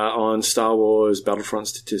 On Star Wars Battlefront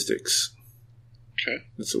statistics. Okay.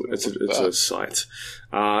 It's a site.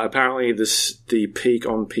 Apparently, the peak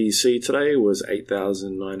on PC today was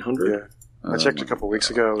 8,900. Yeah. I checked a couple weeks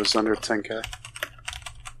ago. It was under 10K.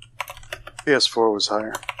 PS4 was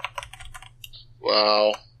higher.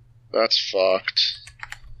 Wow. That's fucked.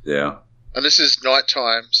 Yeah. And this is night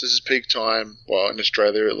time. So this is peak time, well, in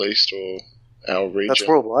Australia at least, or our region. That's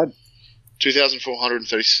worldwide.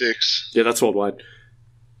 2,436. Yeah, that's worldwide.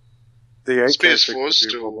 The 8K PS4 is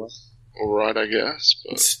still alright, I guess.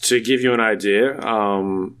 But. To give you an idea,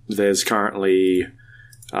 there's currently,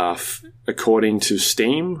 according to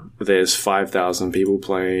Steam, there's 5,000 people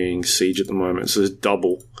playing Siege at the moment. So there's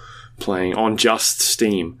double playing on just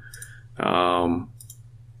Steam.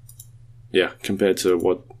 Yeah, compared to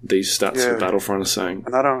what these stats for Battlefront are saying.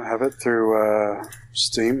 And I don't have it through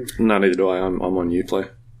Steam. No, neither do I. I'm on Uplay.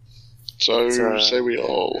 So, say we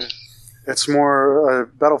all. It's more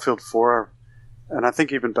Battlefield 4, and I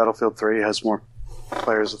think even Battlefield 3 has more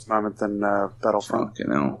players at the moment than Battlefront.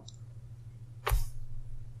 Fucking hell.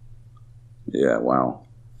 Yeah, wow.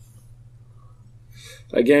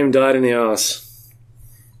 That game died in the ass.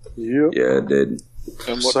 Yep. Yeah, it did.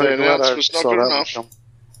 And what they announced was not good enough.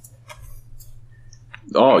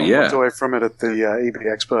 Oh, yeah. I walked away from it at the EB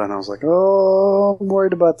Expo, and I was like, oh, I'm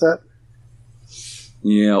worried about that.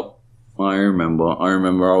 Yep. I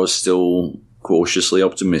remember I was still cautiously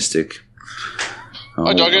optimistic.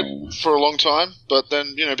 I dug it for a long time, but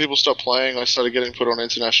then, people stopped playing. I started getting put on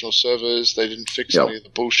international servers. They didn't fix any of the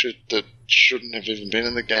bullshit that shouldn't have even been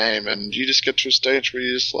in the game, and you just get to a stage where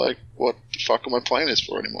you're just like, what the fuck am I playing this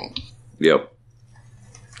for anymore? Yep.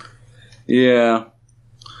 Yeah.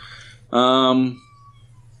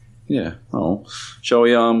 Yeah. Oh, shall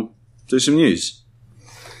we do some news?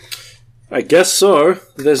 I guess so.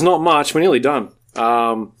 There's not much. We're nearly done.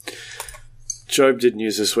 Joab did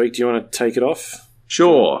news this week. Do you want to take it off?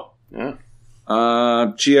 Sure. Yeah.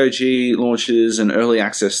 GOG launches an early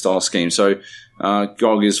access style scheme. So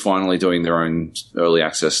GOG is finally doing their own early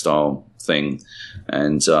access style thing.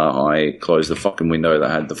 And I closed the fucking window that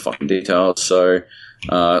had the fucking details. So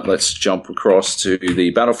let's jump across to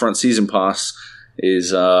the Battlefront Season Pass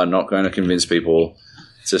is not going to convince people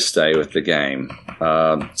to stay with the game.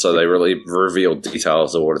 So they really revealed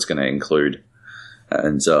details of what it's going to include.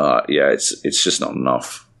 And it's just not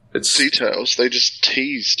enough. It's details. They just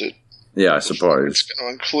teased it. Yeah, I suppose. It's going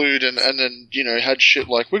to include, and then, had shit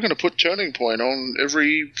like, we're going to put Turning Point on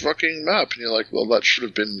every fucking map. And you're like, well, that should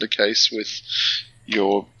have been the case with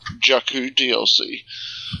your Jakku DLC.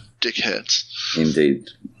 Dickheads. Indeed.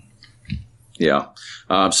 Yeah.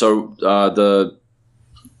 So the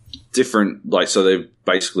different, so they've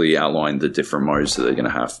basically outlined the different modes that they're going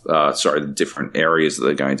to have. The different areas that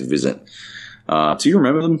they're going to visit. Do you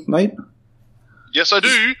remember them, mate? Yes, I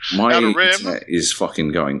do. My Outer Rim internet is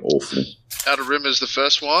fucking going awful. Outer Rim is the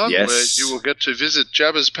first one, yes, where you will get to visit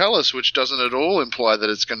Jabba's palace, which doesn't at all imply that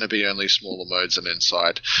it's going to be only smaller modes and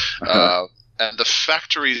inside. And the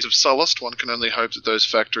factories of Sullust, one can only hope that those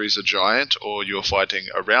factories are giant or you're fighting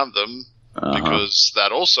around them, because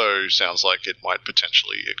that also sounds like it might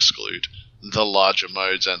potentially exclude the larger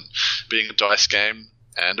modes. And being a DICE game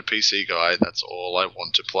and a PC guy, that's all I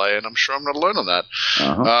want to play, and I'm sure I'm not alone on that.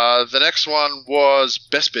 The next one was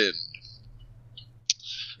Bespin.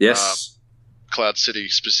 Yes. Cloud City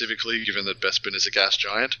specifically, given that Bespin is a gas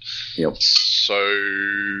giant. Yep. So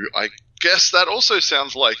I guess that also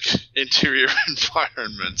sounds like interior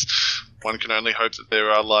environments. One can only hope that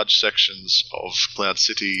there are large sections of Cloud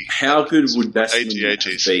City. How good would Bespin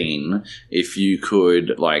have been if you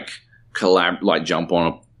could jump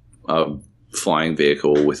on a flying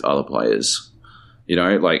vehicle with other players?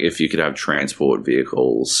 If you could have transport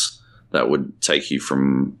vehicles that would take you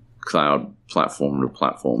from cloud platform to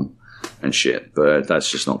platform and shit, but that's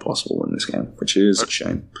just not possible in this game, which is a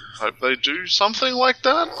shame. Hope they do something like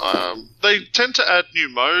that. They tend to add new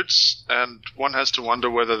modes, and one has to wonder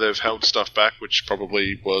whether they've held stuff back, which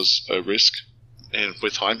probably was a risk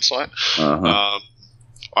with hindsight. I'm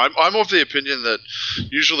of the opinion that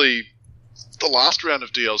usually the last round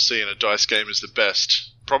of DLC in a DICE game is the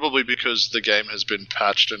best, probably because the game has been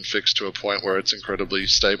patched and fixed to a point where it's incredibly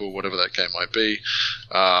stable, whatever that game might be.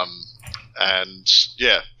 And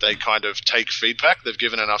yeah, they kind of take feedback. They've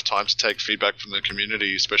given enough time to take feedback from the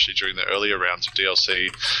community, especially during the earlier rounds of DLC,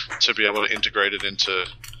 to be able to integrate it into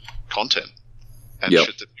content and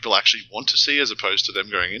shit that people actually want to see, as opposed to them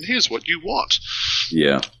going, and here's what you want.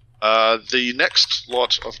 Yeah. The next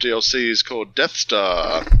lot of DLC is called Death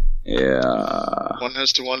Star. Yeah. One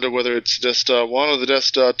has to wonder whether it's Death Star 1 or the Death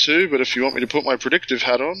Star 2, but if you want me to put my predictive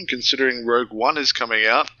hat on, considering Rogue One is coming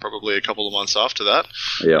out probably a couple of months after that,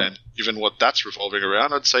 and given what that's revolving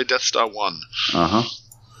around, I'd say Death Star 1. I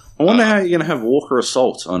wonder how you're going to have Walker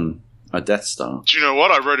Assault on a Death Star. Do you know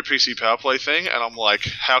what? I wrote a PC Power Play thing, and I'm like,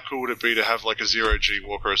 how cool would it be to have like a 0G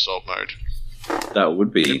Walker Assault mode? That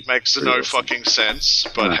would be. It makes no fucking sense,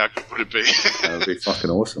 but how cool would it be? That would be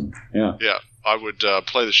fucking awesome. Yeah. Yeah. I would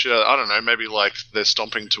play the shit out. I don't know, maybe like they're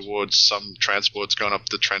stomping towards some transports going up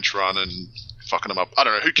the trench run and fucking them up. I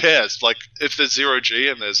don't know, who cares? Like, if there's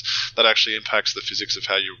 0G and that actually impacts the physics of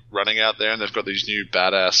how you're running out there, and they've got these new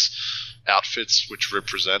badass outfits which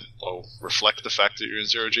represent or reflect the fact that you're in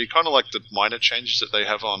 0G, kind of like the minor changes that they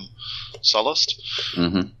have on Sullust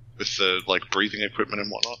with the like breathing equipment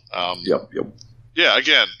and whatnot. Yep. Yeah,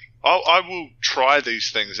 again, I will try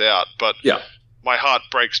these things out, but my heart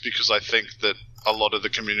breaks because I think that a lot of the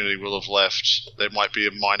community will have left. There might be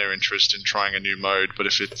a minor interest in trying a new mode, but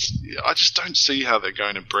I just don't see how they're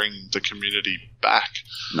going to bring the community back.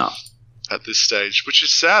 No. At this stage, which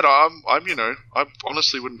is sad. I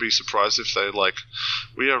honestly wouldn't be surprised if they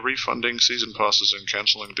we are refunding season passes and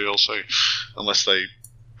cancelling DLC unless they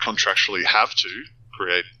contractually have to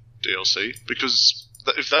create DLC, because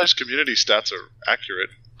if those community stats are accurate,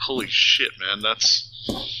 holy shit, man, that's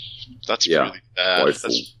really bad.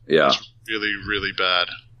 That's really, really bad.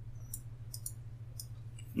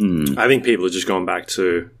 I think people are just going back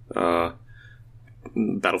to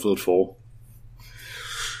Battlefield 4.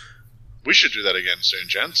 We should do that again soon,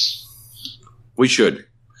 gents. We should.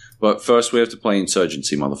 But first we have to play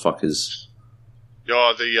Insurgency, motherfuckers.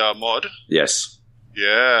 Yeah, the mod? Yes.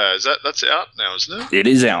 Yeah, that's out now, isn't it? It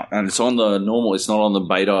is out, and it's on the normal. It's not on the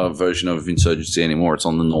beta version of Insurgency anymore. It's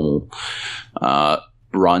on the normal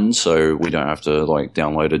run, so we don't have to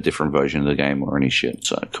download a different version of the game or any shit.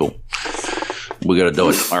 So cool. We got to do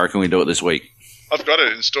it. I reckon we do it this week. I've got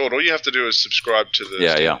it installed. All you have to do is subscribe to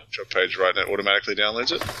the shop page, right? And it automatically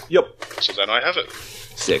downloads it. Yep. So then I have it.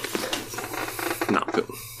 Sick. No, good.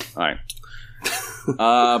 All right.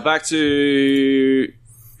 Back to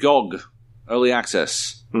GOG, Early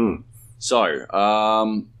Access. So,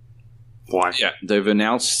 why? Yeah, they've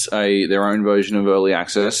announced their own version of Early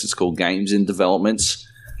Access. It's called Games in Development.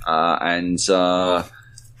 I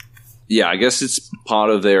guess it's part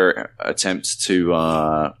of their attempt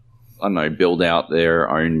to, build out their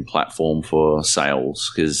own platform for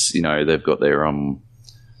sales because, they've got their own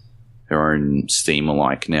Steam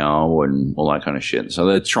alike now and all that kind of shit. So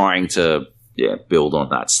they're trying to, build on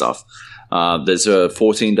that stuff. There's a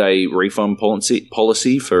 14-day refund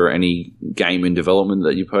policy for any game in development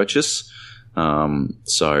that you purchase.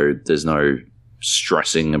 So there's no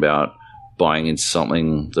stressing about buying into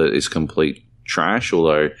something that is complete trash,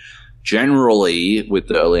 although generally with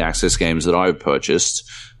the early access games that I've purchased,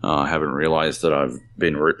 I haven't realized that I've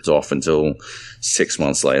been ripped off until 6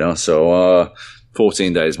 months later. So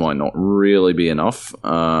 14 days might not really be enough.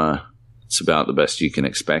 It's about the best you can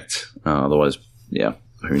expect. Otherwise,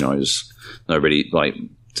 who knows? Nobody,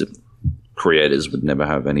 creators would never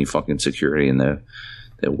have any fucking security in their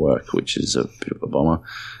work, which is a bit of a bummer.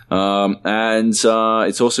 And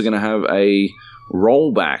it's also going to have a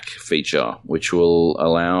rollback feature, which will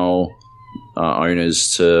allow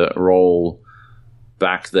owners to roll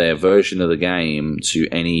back their version of the game to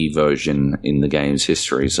any version in the game's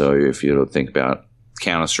history. So if you think about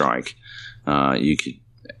Counter-Strike, you could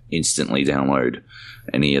instantly download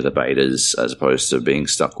any of the betas as opposed to being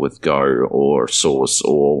stuck with Go or Source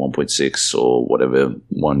or 1.6 or whatever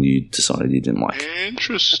one you decided you didn't like.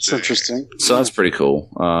 Interesting. That's interesting. So that's pretty cool.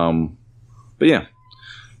 But yeah,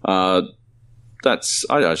 I just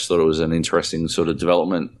thought it was an interesting sort of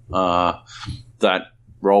development. That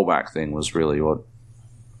rollback thing was really what,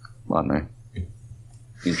 I don't know,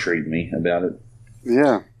 intrigued me about it.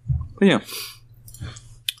 Yeah. But yeah.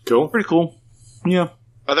 Cool. Pretty cool. Yeah.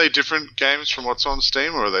 Are they different games from what's on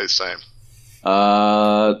Steam, or are they the same?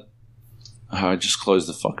 I just closed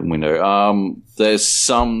the fucking window. There's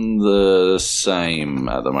some the same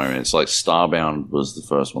at the moment. It's like Starbound was the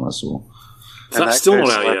first one I saw. So that's still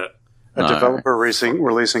not out yet. A developer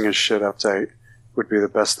releasing a shit update would be the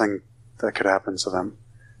best thing that could happen to them.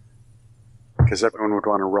 Because everyone would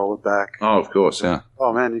want to roll it back. Oh, of course, yeah.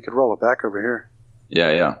 Oh, man, you could roll it back over here.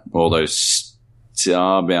 Yeah. Although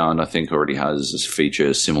Starbound, I think, already has this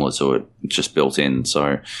feature similar to it, just built in.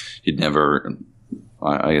 So you'd never...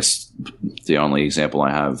 I guess the only example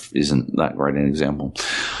I have isn't that great an example.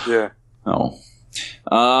 Yeah. Oh.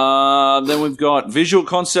 Then we've got Visual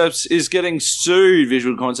Concepts is getting sued.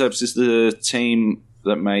 Visual Concepts is the team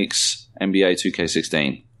that makes NBA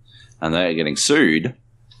 2K16. And they're getting sued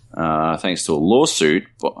thanks to a lawsuit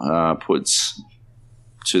put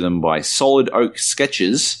to them by Solid Oak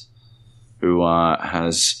Sketches,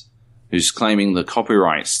 who's claiming the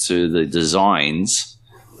copyrights to the designs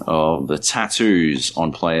of the tattoos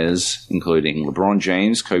on players, including LeBron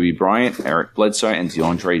James, Kobe Bryant, Eric Bledsoe, and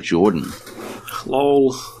DeAndre Jordan.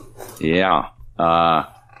 Lol. Yeah.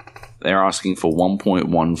 They're asking for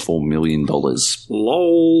 $1.14 million.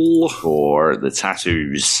 Lol. For the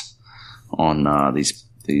tattoos on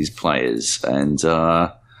these players. And,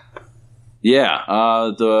 the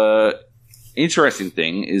interesting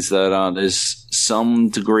thing is that there's some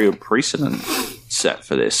degree of precedent set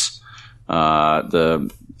for this. The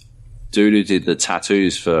dude who did the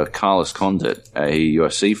tattoos for Carlos Condit, a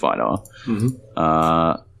UFC fighter,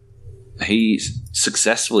 he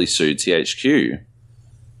successfully sued THQ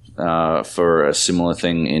for a similar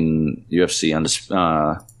thing in UFC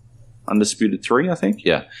Undisputed 3, I think.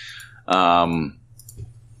 Yeah.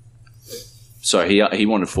 So he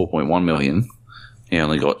wanted $4.1 million. He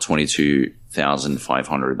only got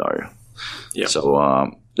 $22,500 though. Yeah.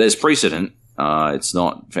 So there's precedent. It's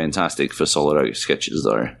not fantastic for Solid Oak Sketches,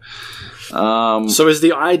 though. So is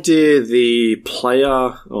the idea the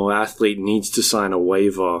player or athlete needs to sign a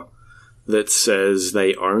waiver that says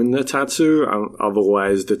they own the tattoo,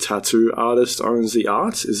 otherwise the tattoo artist owns the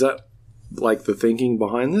art? Is that like the thinking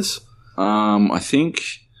behind this? I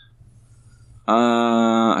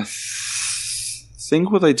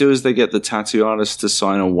think what they do is they get the tattoo artist to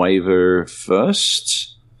sign a waiver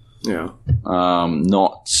first. Yeah.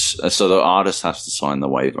 Not so the artist has to sign the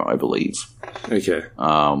waiver, I believe. Okay.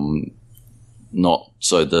 Not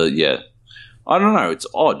so I don't know. It's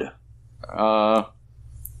odd.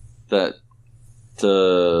 That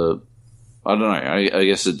I don't know. I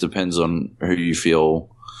guess it depends on who you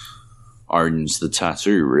feel owns the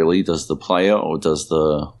tattoo. Really, does the player or does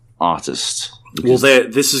the artist? Well,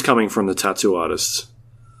 this is coming from the tattoo artist.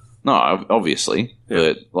 No, obviously.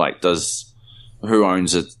 Yeah. But, like, who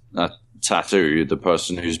owns a tattoo? The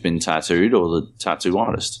person who's been tattooed or the tattoo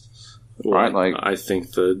artist? Well, right? Like, I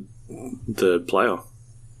think the player.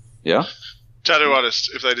 yeah? Tattoo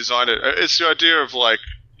artist, if they design it, it's the idea of like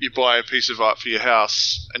you buy a piece of art for your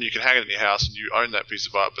house and you can hang it in your house and you own that piece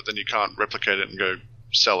of art, but then you can't replicate it and go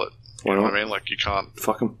sell it. You know what I mean? Like you can't.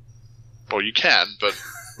 Fuck them. Well, you can, but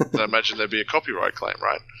I imagine there'd be a copyright claim,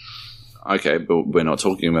 right? Okay, but we're not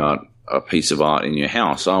talking about a piece of art in your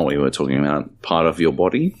house, are we? We're talking about part of your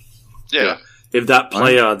body. Yeah. If that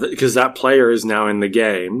player, because that player is now in the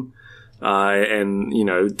game, and you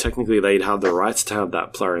know, technically they'd have the rights to have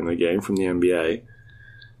that player in the game from the NBA.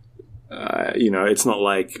 You know, it's not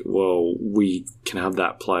like, well, we can have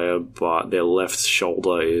that player, but their left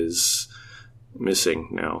shoulder is missing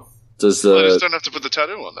now. They just don't have to put the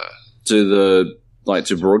tattoo on there.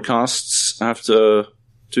 Do broadcasts have to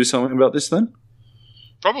do something about this then?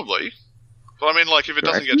 Probably. But I mean, like, if it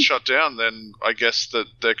doesn't get shut down, then I guess that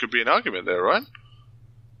there could be an argument there, right?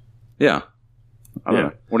 Yeah. I don't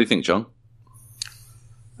know. What do you think, John?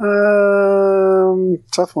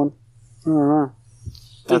 Tough one. I don't know.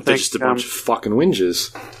 I think they're just a bunch of fucking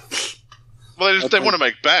whingers. Well, they want to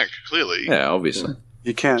make bank, clearly. Yeah, obviously.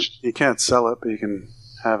 You can't sell it, but you can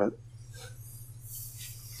have it.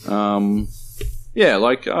 Yeah,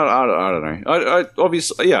 like I don't know. I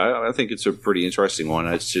obviously, yeah, I think it's a pretty interesting one.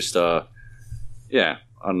 It's just, yeah,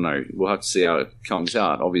 I don't know. We'll have to see how it comes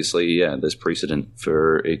out. Obviously, yeah, there's precedent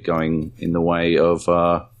for it going in the way of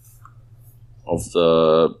the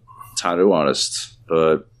tattoo artist,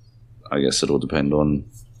 but I guess it'll depend on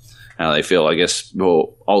how they feel. I guess,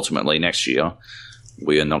 well, ultimately next year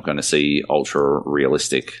we are not going to see ultra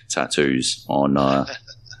realistic tattoos on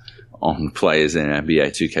players in NBA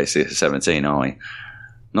 2K17, are we?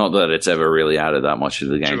 Not that it's ever really added that much to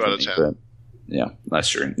the game. 2 out of 10. But yeah, that's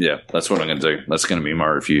true. Yeah, that's what I'm going to do. That's going to be my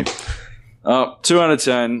review. 2 out of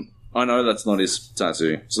 10. I know that's not his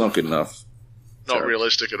tattoo. It's not good enough. Not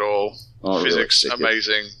realistic at all. Not Physics, realistic.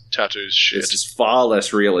 amazing. Tattoos, shit. This is far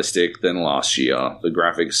less realistic than last year. The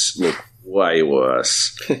graphics look way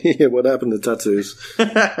worse. Yeah, what happened to tattoos?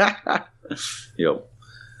 Yep.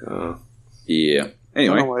 Yeah. I don't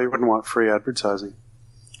know Anyway, why you wouldn't want free advertising.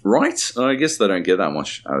 right? I guess they don't get that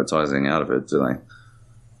much advertising out of it, do they?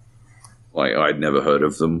 Like, I'd never heard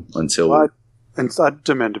of them until... Well, I'd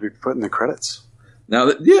demand to be put in the credits.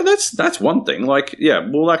 Now, yeah, that's one thing. Like, yeah,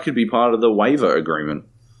 well, that could be part of the waiver agreement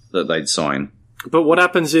that they'd sign. But what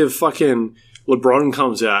happens if fucking LeBron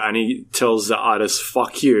comes out and he tells the artist,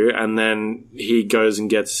 fuck you, and then he goes and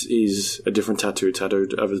gets a different tattoo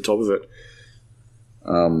tattooed over the top of it?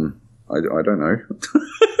 I don't know.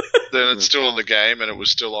 Then it's still in the game and it was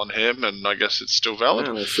still on him, and I guess it's still valid.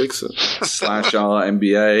 Yeah, they fix it. Slash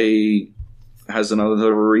NBA has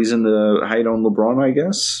another reason to hate on LeBron, I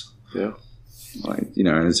guess. Yeah. Like, you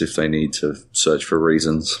know, as if they need to search for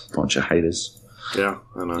reasons. Bunch of haters. Yeah,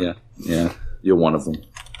 I know. Yeah. You're one of them.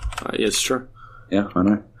 Yeah, it's true. Yeah, I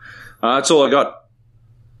know. That's all I got.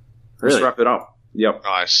 Really? Let's wrap it up. Yep.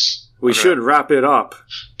 Nice. We should wrap it up.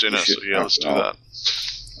 Dinner, so yeah, let's do wrap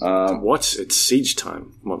that. What? It's siege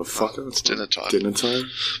time, motherfucker. It's dinner time. Dinner time?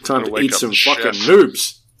 Time to wake eat up some the fucking chef.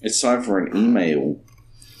 noobs. It's time for an email.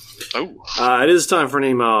 Oh. It is time for an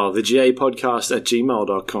email. The GAPodcast at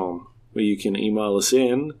gmail.com, where you can email us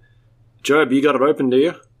in. Joab, you got it open, do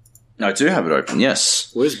you? I do have it open,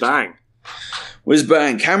 yes. Where's Bang? Whiz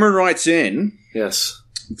bang. Cameron writes in, Yes.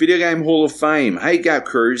 Video Game Hall of Fame. Hey, Gap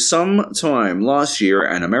Crew, sometime last year,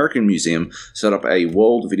 an American museum set up a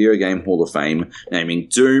World Video Game Hall of Fame naming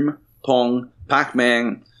Doom, Pong,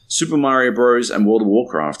 Pac-Man, Super Mario Bros. And World of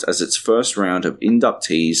Warcraft as its first round of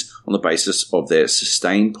inductees on the basis of their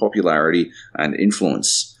sustained popularity and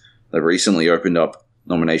influence. They recently opened up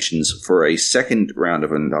nominations for a second round of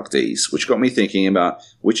inductees, which got me thinking about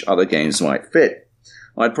which other games might fit.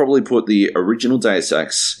 I'd probably put the original Deus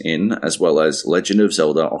Ex in, as well as Legend of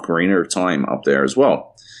Zelda Ocarina of Time up there as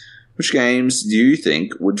well. Which games do you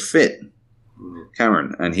think would fit?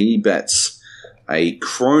 Cameron, and he bets a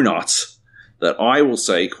cronut that I will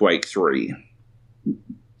say Quake 3.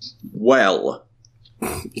 Well.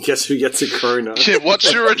 Guess who gets a corona? Yeah,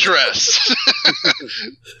 what's your address?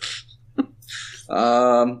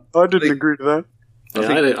 I didn't agree to that.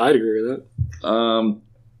 Yeah, I'd agree with that.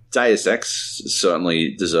 Deus Ex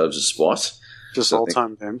certainly deserves a spot. Just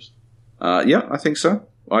all-time games. Yeah, I think so.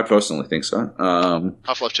 I personally think so.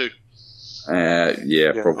 Half-Life 2.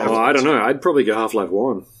 Yeah, probably. Oh, I don't know. I'd probably go Half-Life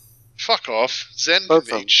 1. Fuck off. Zen Both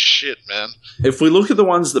can of them. eat shit, man. If we look at the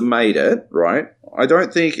ones that made it, right, I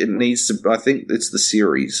don't think it needs to... I think it's the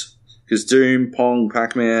series. Because Doom, Pong,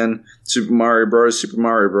 Pac-Man, Super Mario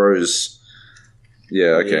Bros.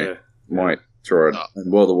 Yeah, okay. Yeah. Might throw it.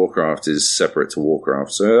 And World of Warcraft is separate to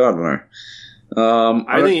Warcraft, so I don't know.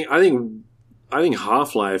 I think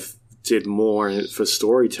Half-Life did more for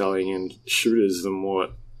storytelling and shooters than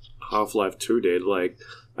what Half-Life 2 did. Like,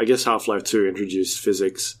 I guess Half-Life 2 introduced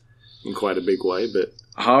physics in quite a big way, but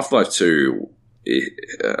Half-Life 2,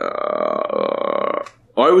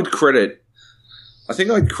 I think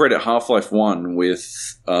I'd credit Half-Life 1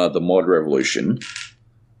 with the mod revolution.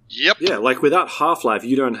 Yep. yeah, like without Half-Life,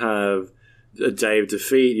 you don't have a Day of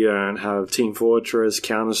Defeat, you don't have Team Fortress,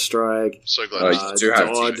 Counter-Strike. So glad. You do have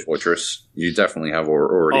Dod. Team Fortress. You definitely have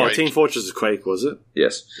already. Oh, Team Fortress is Quake, was it?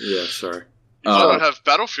 Yes. Yeah, sorry. You might not have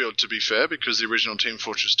Battlefield, to be fair, because the original Team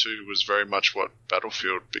Fortress 2 was very much what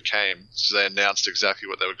Battlefield became. So they announced exactly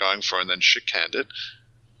what they were going for and then shit-canned it.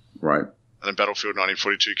 Right. And then Battlefield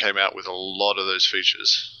 1942 came out with a lot of those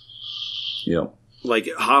features. Yeah. Like,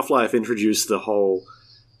 Half-Life introduced the whole,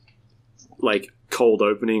 like, cold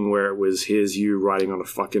opening where it was, here's you riding on a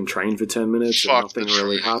fucking train for 10 minutes and Fuck nothing the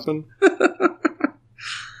really train. happened.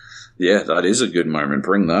 Yeah, that is a good moment.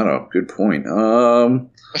 Bring that up. Good point.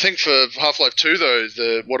 I think for Half-Life 2,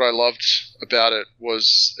 though, what I loved about it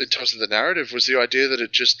was, in terms of the narrative, was the idea that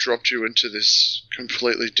it just dropped you into this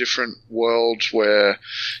completely different world where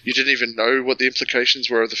you didn't even know what the implications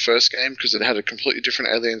were of the first game because it had a completely different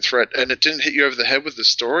alien threat, and it didn't hit you over the head with the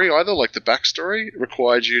story either, like the backstory. It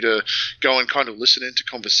required you to go and kind of listen into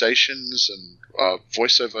conversations and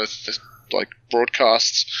voiceover like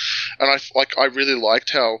broadcasts, and I really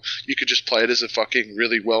liked how you could just play it as a fucking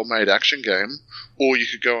really well-made action game, or you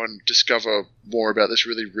could go and discover more about this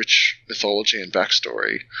really rich mythology and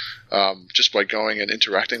backstory just by going and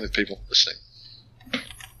interacting with people listening.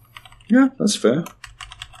 Yeah, that's fair.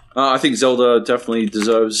 I think Zelda definitely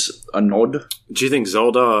deserves a nod. Do you think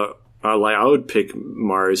Zelda, I would pick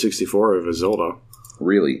Mario 64 over Zelda.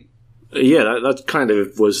 Really? Yeah, that kind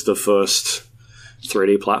of was the first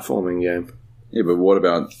 3D platforming game. Yeah, but what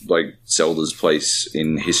about, like, Zelda's place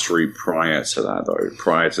in history prior to that, though?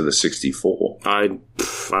 Prior to the 64? I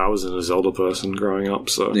wasn't a Zelda person growing up,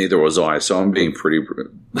 so... Neither was I, so I'm being pretty...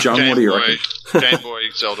 Jung, what do you reckon? Game Boy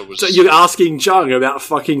Zelda was... So you're asking Jung about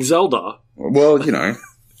fucking Zelda? Well, you know.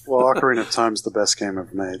 Well, Ocarina of Time's the best game ever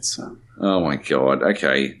made, so... Oh, my God.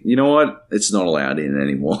 Okay. You know what? It's not allowed in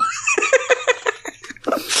anymore.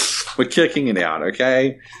 We're kicking it out,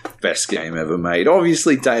 okay? Best game ever made.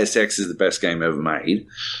 Obviously, Deus Ex is the best game ever made.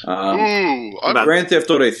 Grand Theft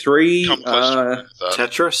Auto 3.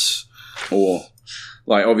 Tetris? Or,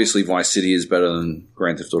 like, obviously Vice City is better than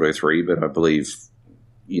Grand Theft Auto 3, but I believe,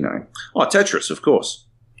 you know... Oh, Tetris, of course.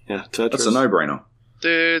 Yeah, Tetris. That's a no-brainer.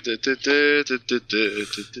 I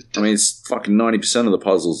mean, it's fucking 90% of the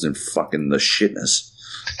puzzles in fucking the shitness.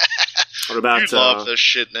 What about... You love the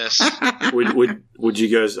shitness. would you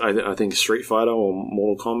guys... I think Street Fighter or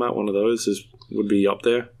Mortal Kombat, one of those, would be up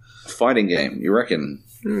there. Fighting game, you reckon?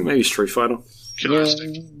 Maybe Street Fighter. Killer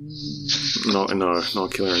Instinct. No,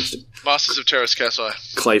 not Killer Instinct. Masters of Terrace Kasai.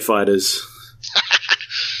 Clay Fighters.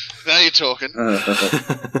 Now you're talking.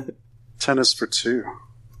 Tennis for 2.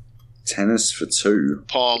 Tennis for 2.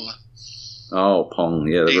 Pong. Oh, Pong,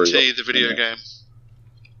 yeah. E.T., the video game.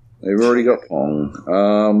 They've already got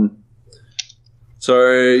Pong.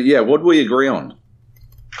 So, yeah, what do we agree on?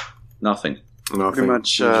 Nothing. Pretty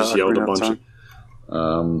much just yelled a Ocarina of bunch.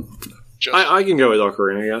 Time. I can go with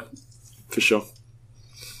Ocarina, yeah. For sure.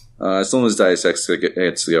 As long as Deus Ex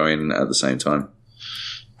gets to go in at the same time.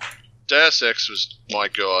 Deus Ex was, my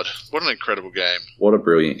God, what an incredible game. What a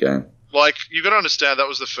brilliant game. Like, you've got to understand that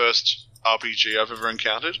was the first RPG I've ever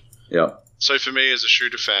encountered. Yeah. So for me, as a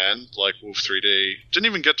shooter fan, like Wolf 3D, didn't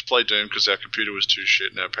even get to play Doom because our computer was too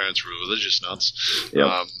shit and our parents were religious nuts.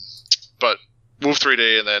 Yeah. But Wolf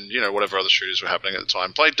 3D and then, whatever other shooters were happening at the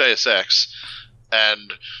time, played Deus Ex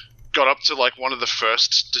and got up to, like, one of the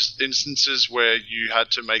first instances where you had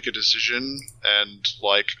to make a decision and,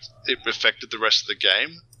 like, it affected the rest of the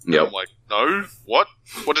game. Yep. I'm like, no? What?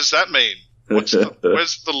 What does that mean? Where's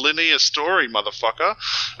the linear story, motherfucker?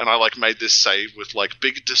 And I made this save with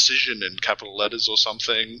big decision in capital letters or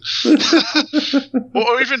something,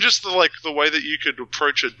 or even just the way that you could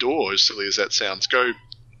approach a door. As silly as that sounds, go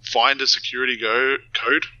find a security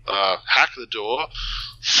code, hack the door,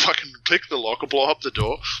 fucking pick the lock or blow up the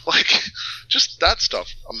door, just that stuff.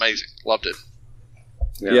 Amazing, loved it.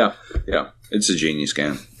 Yeah. It's a genius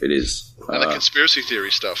game. It is. And the conspiracy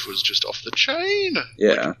theory stuff was just off the chain.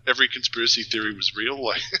 Yeah. Every conspiracy theory was real.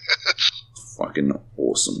 Fucking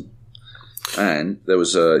awesome. And there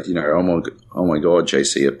was a, oh my God,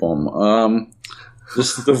 JC at Bomb.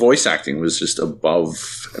 Just the voice acting was just above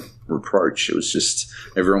reproach. It was just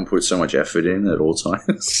everyone put so much effort in at all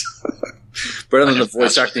times. Better than the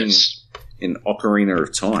voice acting in Ocarina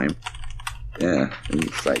of Time. Yeah, in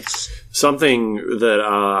your face. Something that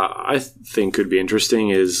I think could be interesting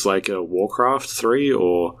is like a Warcraft 3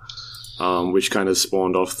 or which kind of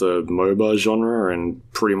spawned off the MOBA genre and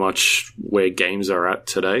pretty much where games are at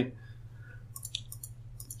today.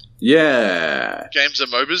 Yeah. Games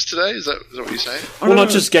and MOBAs today? Is that what you're saying? Well, not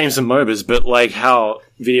just games and MOBAs, but like how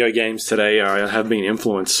video games today have been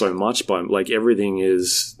influenced so much by like everything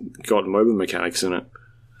is got MOBA mechanics in it.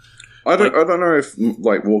 I don't know if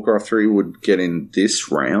like Warcraft 3 would get in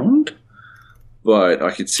this round, but I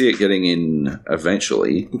could see it getting in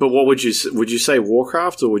eventually. But what would you say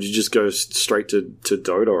Warcraft, or would you just go straight to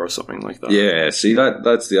Dota or something like that? Yeah, see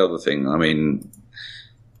that's the other thing. I mean,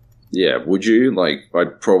 yeah, would you? Like,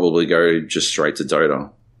 I'd probably go just straight to Dota,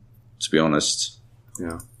 to be honest.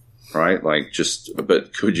 Yeah. Right? Like,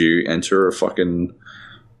 but could you enter a fucking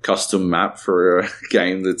custom map for a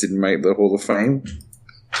game that didn't make the Hall of Fame?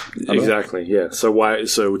 Exactly, yeah.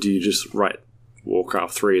 So do you just write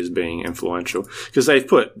Warcraft 3 as being influential? Because they've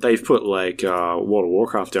put like World of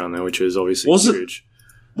Warcraft down there, which is obviously huge.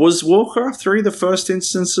 Was Warcraft 3 the first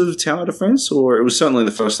instance of tower defense, or it was certainly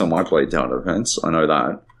the first time I played tower defense? I know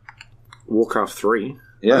that. Warcraft 3?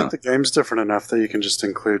 Yeah. I think the game's different enough that you can just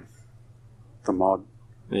include the mod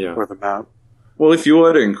or the map. Well, if you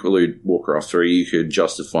were to include Warcraft 3, you could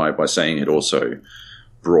justify it by saying it also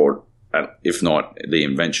brought, if not the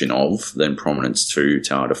invention of, then prominence to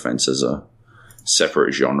tower defense as a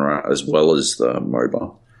separate genre as well as the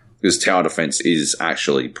MOBA. Because tower defense is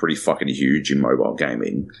actually pretty fucking huge in mobile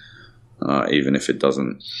gaming, even if it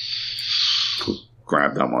doesn't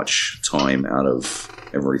grab that much time out of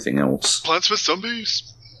everything else. Plants vs.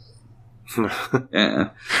 Zombies. Yeah.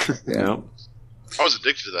 I was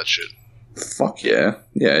addicted to that shit. Fuck yeah.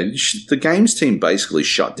 Yeah, the games team basically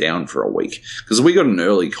shut down for a week because we got an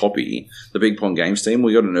early copy. The Big Pong Games team,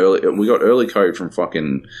 we got early code from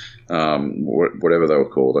fucking whatever they were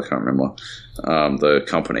called. I can't remember the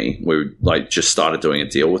company. We like just started doing a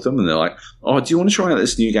deal with them, and they're like, "Oh, do you want to try out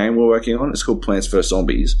this new game we're working on? It's called Plants vs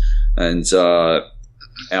Zombies." And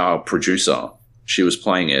our producer, she was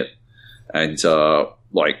playing it, and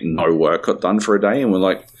like no work got done for a day, and we're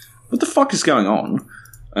like, "What the fuck is going on?"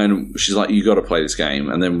 And she's like, "You got to play this game."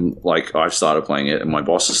 And then, like, I've started playing it, and my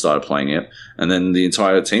boss has started playing it, and then the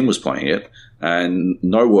entire team was playing it, and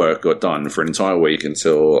no work got done for an entire week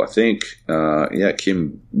until I think,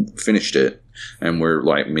 Kim finished it, and we're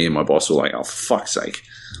like, me and my boss were like, "Oh, for fuck's sake!"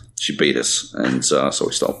 She beat us, and so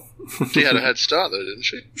we stopped. She had a head start, though, didn't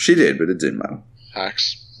she? She did, but it didn't matter.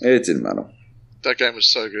 Hacks. It didn't matter. That game was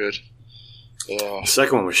so good. The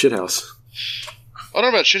second one was Shithouse. I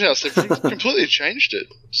don't know about Shithouse. They've completely changed it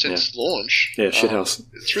since launch. Yeah, Shithouse.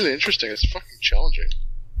 It's really interesting. It's fucking challenging.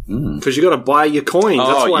 Because you got to buy your coins.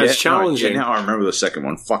 That's why it's challenging. Now I remember the second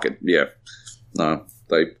one. Fuck it. Yeah. No,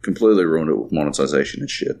 they completely ruined it with monetization and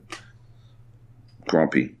shit.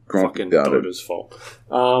 Grumpy fucking about it. Dota's fault.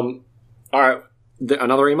 All right.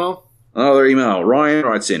 Another email? Ryan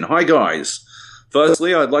writes in, "Hi guys.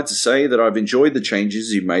 Firstly, I'd like to say that I've enjoyed the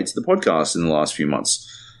changes you've made to the podcast in the last few months.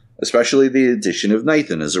 Especially the addition of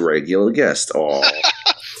Nathan as a regular guest." Oh,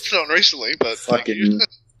 not recently, but fucking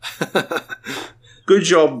good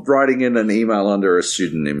job writing in an email under a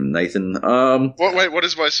pseudonym, Nathan. What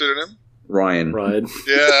is my pseudonym? Ryan.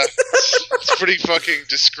 Yeah, it's pretty fucking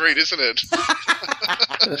discreet, isn't it?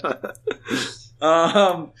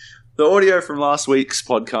 The audio from last week's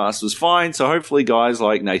podcast was fine, so hopefully guys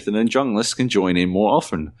like Nathan and Junglist can join in more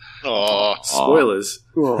often. Oh, spoilers.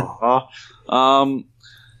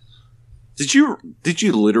 Did you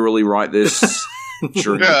literally write this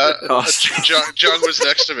during the podcast? Jung was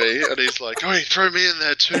next to me, and he's like, "Oh, throw me in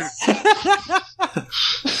there too."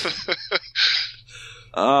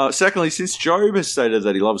 Secondly, since Joab has stated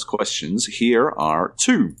that he loves questions, here are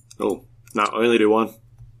two. Oh, no, I only do one.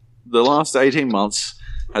 The last 18 months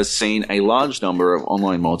has seen a large number of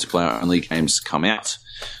online multiplayer-only games come out.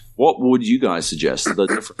 What would you guys suggest are the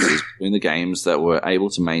differences between the games that were able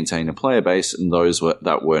to maintain a player base and those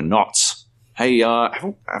that were not? Hey,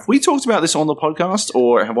 have we talked about this on the podcast,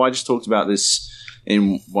 or have I just talked about this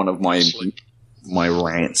in one of my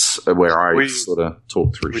rants where I sort of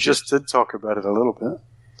talked through? We just did talk about it a little bit.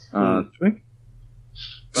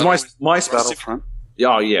 My specific, Battlefront.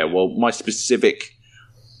 Yeah. Well, my specific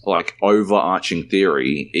overarching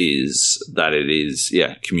theory is that it is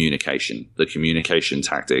communication. The communication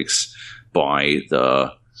tactics by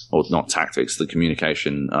the or not tactics, the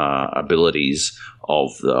communication abilities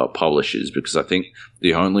of the publishers, because I think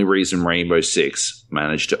the only reason Rainbow Six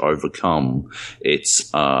managed to overcome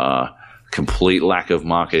its complete lack of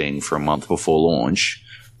marketing for a month before launch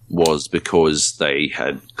was because they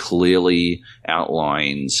had clearly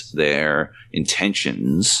outlined their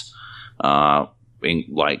intentions,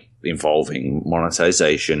 involving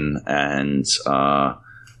monetization and a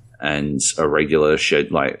regular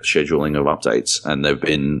scheduling of updates, and they've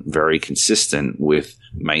been very consistent with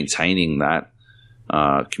maintaining that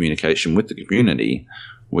communication with the community,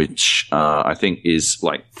 which I think is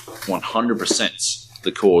 100%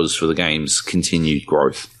 the cause for the game's continued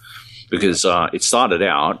growth, because it started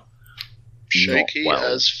out shaky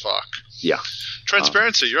as fuck. Yeah,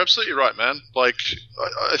 transparency. You're absolutely right, man. I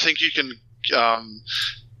think you can.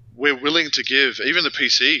 We're willing to give even the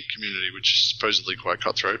PC community, which is supposedly quite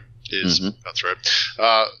cutthroat, cutthroat.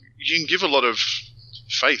 You can give a lot of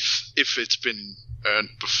faith if it's been earned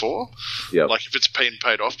before, if it's been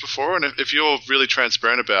paid off before, and if you're really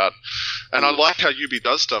transparent about. And I like how UB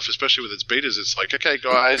does stuff, especially with its betas. It's like, okay,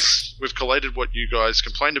 guys, we've collated what you guys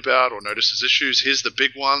complained about or noticed as issues. Here's the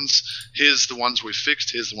big ones. Here's the ones we've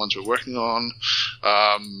fixed. Here's the ones we're working on.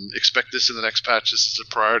 Expect this in the next patch. This is a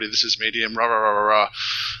priority. This is medium. Rah, rah, rah, rah, rah.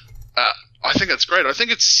 I think that's great. I think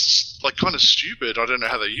it's kind of stupid. I don't know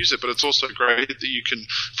how they use it, but it's also great that you can,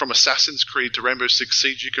 from Assassin's Creed to Rainbow Six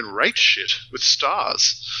Siege, you can rate shit with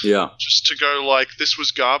stars. Yeah. Just to go this was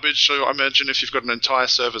garbage. So I imagine if you've got an entire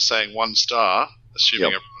server saying 1 star, assuming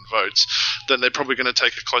everyone votes, then they're probably going to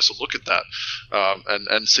take a closer look at that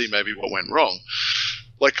and see maybe what went wrong.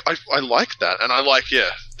 I like that, and I like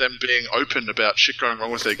them being open about shit going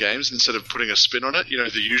wrong with their games instead of putting a spin on it. You know,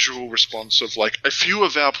 the usual response of a few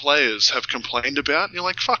of our players have complained about, and you're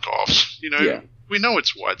like, fuck off. You know, we know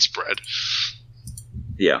it's widespread.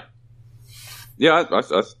 Yeah. Yeah, I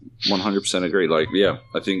 100% agree. I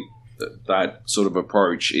think that sort of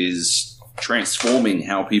approach is transforming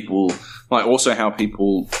how people, also how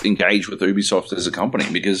people engage with Ubisoft as a company,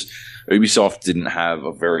 because Ubisoft didn't have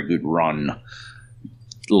a very good run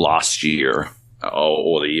last year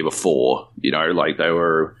or the year before, they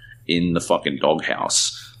were in the fucking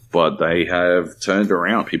doghouse, but they have turned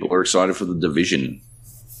around. People are excited for the Division,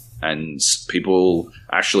 and people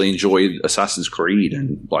actually enjoyed Assassin's Creed,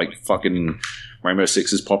 and fucking Rainbow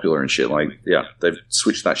Six is popular and shit. They've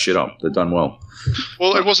switched that shit up. They've done well.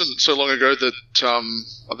 Well, it wasn't so long ago that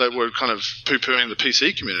they were kind of poo-pooing the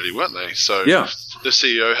PC community, weren't they? So the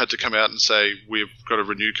CEO had to come out and say, we've got a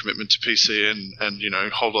renewed commitment to PC and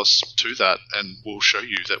hold us to that, and we'll show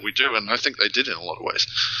you that we do. And I think they did in a lot of ways.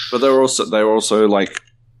 But they were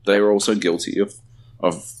also guilty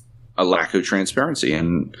of a lack of transparency,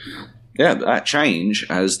 and that change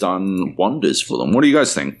has done wonders for them. What do you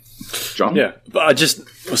guys think, John? Yeah, but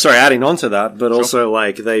adding on to that, but also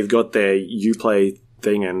they've got their Uplay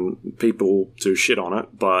thing and people to shit on it,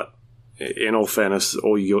 but in all fairness,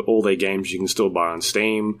 all their games you can still buy on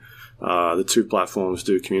Steam. The two platforms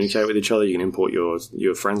do communicate with each other. You can import your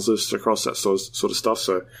friends list across, that sort of stuff.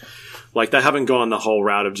 So, they haven't gone the whole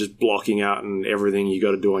route of just blocking out and everything you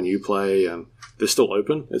got to do on Uplay, and they're still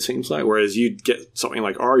open, it seems like. Whereas you'd get something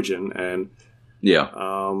like Origin, and I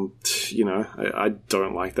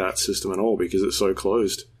don't like that system at all because it's so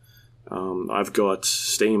closed. I've got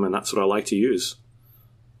Steam, and that's what I like to use.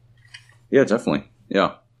 Yeah, definitely.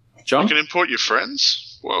 Yeah. John? You can import your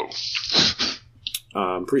friends? Whoa.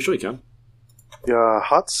 I'm pretty sure you can. Yeah,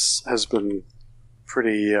 HUTS has been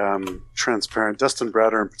pretty transparent. Dustin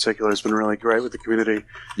Bratter in particular has been really great with the community.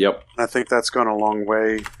 Yep. And I think that's gone a long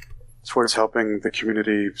way towards helping the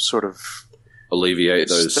community sort of alleviate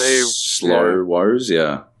those slow woes.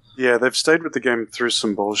 Yeah. Yeah, they've stayed with the game through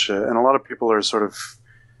some bullshit, and a lot of people are sort of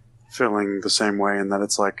feeling the same way in that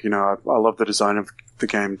it's I love the design of the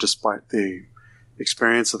game despite the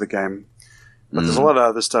experience of the game. But there's a lot of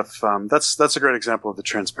other stuff. That's a great example of the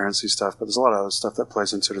transparency stuff, but there's a lot of other stuff that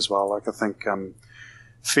plays into it as well. I think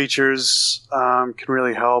features can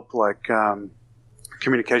really help,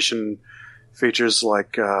 communication features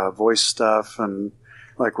voice stuff, and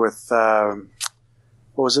with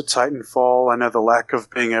what was it, Titanfall? I know the lack of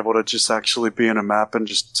being able to just actually be in a map and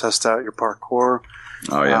just test out your parkour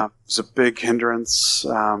was a big hindrance.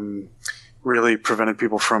 Really prevented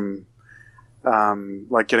people from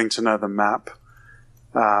getting to know the map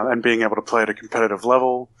and being able to play at a competitive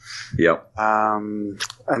level. Yep. And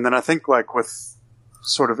then I think with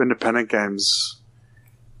sort of independent games,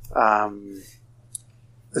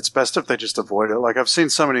 it's best if they just avoid it. I've seen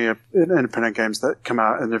so many independent games that come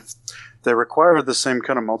out, and if they require the same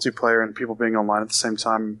kind of multiplayer and people being online at the same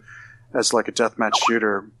time as a deathmatch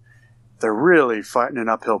shooter, they're really fighting an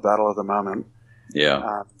uphill battle at the moment.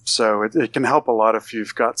 Yeah. So it can help a lot if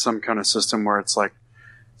you've got some kind of system where it's like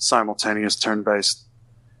simultaneous turn-based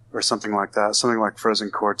or something like that, something like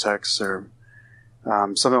Frozen Cortex or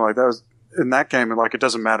something like that. In that game, like, it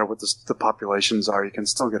doesn't matter what the populations are, you can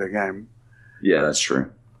still get a game. Yeah, that's true.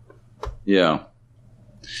 Yeah.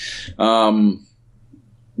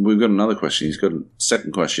 We've got another question. He's got a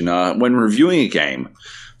second question. When reviewing a game,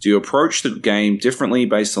 do you approach the game differently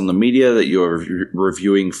based on the media that you're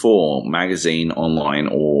reviewing for, magazine, online,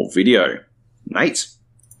 or video? Nate?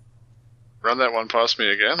 Run that one past me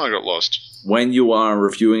again. I got lost. When you are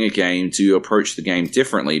reviewing a game, do you approach the game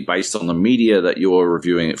differently based on the media that you're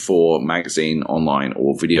reviewing it for, magazine, online,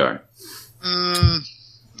 or video?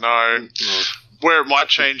 No. Where it might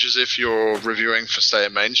change is if you're reviewing for, say, a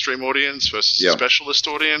mainstream audience versus a specialist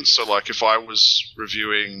audience. So, like, if I was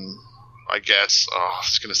reviewing, I guess,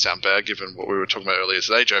 it's going to sound bad given what we were talking about earlier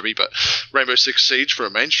today, Joby, but Rainbow Six Siege for a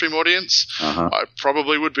mainstream audience, I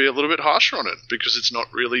probably would be a little bit harsher on it because it's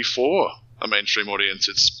not really for a mainstream audience.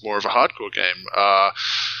 It's more of a hardcore game.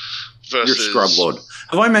 Versus... You're a scrub lord.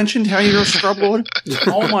 Have I mentioned how you're a scrub lord?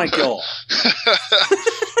 Oh, my God.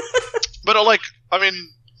 But,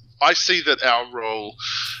 I see that our role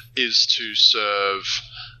is to serve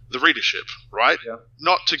the readership, right? Yeah.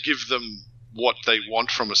 Not to give them what they want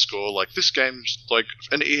from a score. Like, this game's like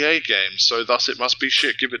an EA game, so thus it must be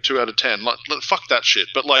shit. Give it 2 out of 10. Fuck that shit.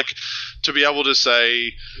 But, to be able to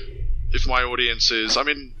say, if my audience is...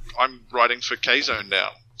 I'm writing for K-Zone now,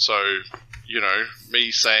 so,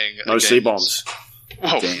 me saying... No C-bombs.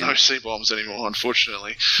 Well, no C-bombs anymore,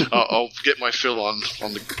 unfortunately. I'll get my fill on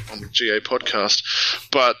the GA podcast.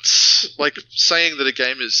 But, saying that a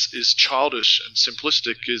game is childish and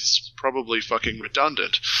simplistic is probably fucking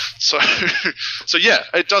redundant. So yeah,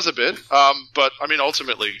 it does a bit. But,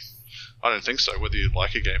 ultimately, I don't think so, whether you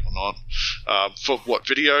like a game or not. For what,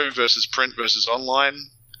 video versus print versus online?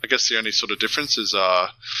 I guess the only sort of difference is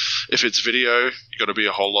if it's video, you got to be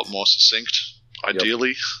a whole lot more succinct,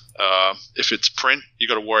 ideally. Yep. If it's print, you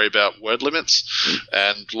got to worry about word limits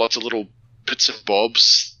and lots of little bits and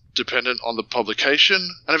bobs dependent on the publication.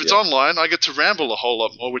 And if it's online, I get to ramble a whole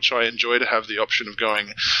lot more, which I enjoy to have the option of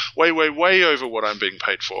going way, way, way over what I'm being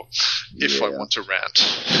paid for if I want to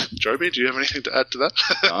rant. Joby, do you have anything to add to that?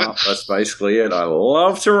 That's basically it. I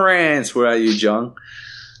love to rant. Where are you, John?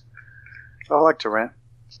 I like to rant.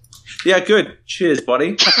 Yeah, good. Cheers,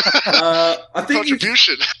 buddy. I think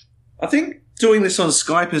contribution. I think doing this on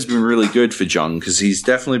Skype has been really good for John because he's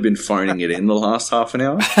definitely been phoning it in the last half an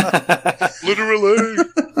hour. Literally.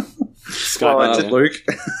 Skype, Luke.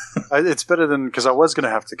 It's better than because I was going to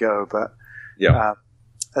have to go, but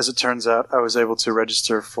as it turns out, I was able to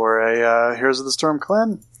register for a Heroes of the Storm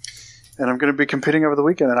clan, and I'm going to be competing over the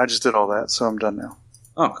weekend, and I just did all that, so I'm done now.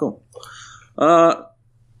 Oh, cool.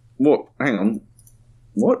 What? Hang on.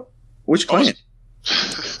 What? Which clan?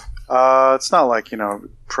 It's not like,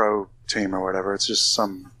 pro team or whatever. It's just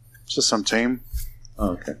some team.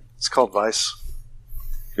 Oh, okay. It's called Vice.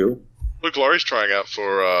 Cool. Luke Laurie's trying out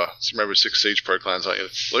for some Rainbow Six Siege Pro clans, aren't you,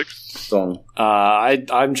 Luke? Dong.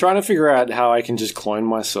 I'm trying to figure out how I can just clone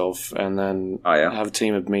myself and then have a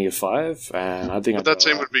team of me of 5. And I think but that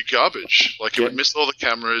team would be garbage. It would miss all the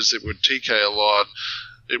cameras. It would TK a lot.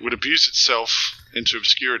 It would abuse itself into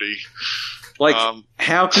obscurity.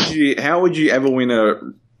 How would you ever win a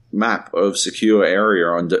map of secure area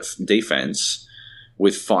on defense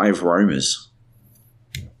with 5 roamers?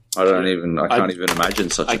 I can't even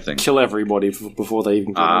imagine such a thing. Kill everybody before they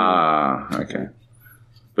even kill me. Okay.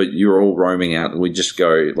 But you're all roaming out. We just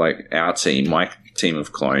go, our team, my team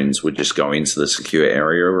of clones would just go into the secure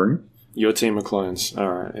area room. Your team of clones. All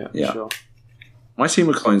right, yeah. Sure. My team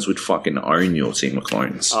of clones would fucking own your team of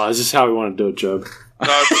clones. Is this how we want to do it, Job?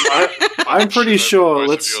 No, I'm pretty sure.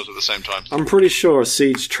 Both of yours at the same time. I'm pretty sure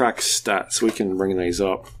Siege tracks stats. We can bring these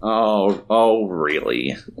up. Oh,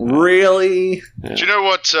 really? Really? Yeah. Do you know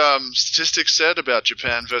what statistics said about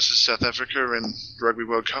Japan versus South Africa in Rugby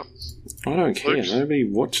World Cup? I don't care. Luke? Nobody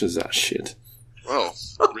watches that shit. Well,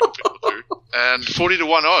 real people do. And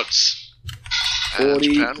 40-1 odds. And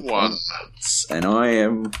Japan won. And I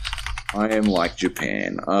am like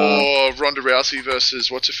Japan. Or Ronda Rousey versus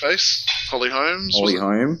what's-her-face? Holly Holmes? Holly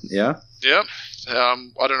Holm, yeah. Yep.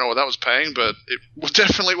 I don't know what that was paying, but it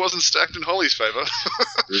definitely wasn't stacked in Holly's favour.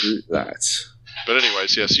 That. But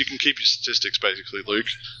anyways, yes, you can keep your statistics, basically, Luke.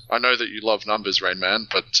 I know that you love numbers, Rain Man,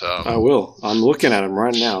 but... I will. I'm looking at them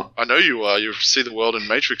right now. I know you are. You see the world in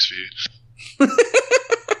Matrix view.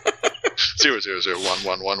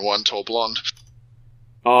 0-0-0-1-1-1-1, tall blonde.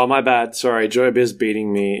 Oh, my bad. Sorry. Joab is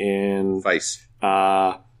beating me in... Face.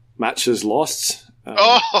 Matches lost You're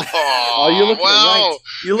looking at ranked.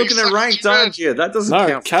 You're looking at ranked, aren't you? That doesn't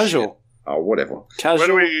count. Casual. Oh, whatever.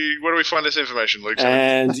 Casual. Where do we find this information, Luke?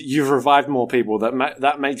 And you've revived more people.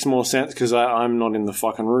 That makes more sense because I'm not in the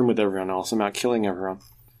fucking room with everyone else. I'm out killing everyone.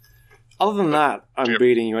 Other than that, I'm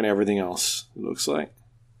beating you in everything else, it looks like.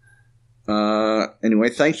 Anyway,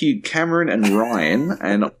 thank you, Cameron and Ryan.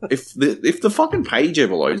 And if the fucking page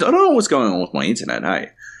ever loads, I don't know what's going on with my internet,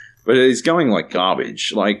 hey? But it's going like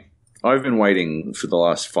garbage. Like, I've been waiting for the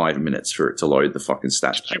last 5 minutes for it to load the fucking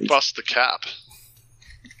stats page. Did you bust the cap?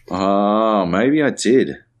 Maybe I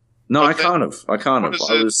did. No, I can't have. What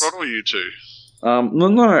does it throttle you to?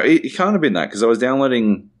 No, it can't have been that because I was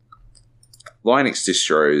downloading Linux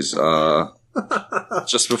distros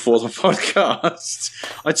just before the podcast.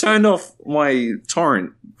 I turned off my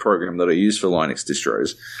torrent program that I use for Linux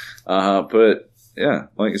distros, but yeah,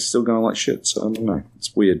 like it's still going like shit. So I don't know.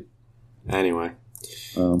 It's weird. Anyway,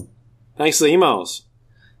 thanks for the emails.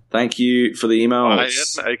 Thank you for the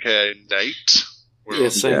emails. Ryan, aka Nate.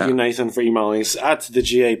 Yes, thank you, Nathan, for emailing us at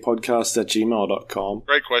thegapodcast@gmail.com.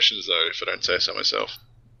 Great questions, though, if I don't say so myself.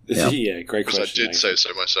 Yeah, great question. Because I did say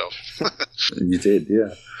so myself. You did,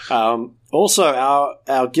 yeah. Also,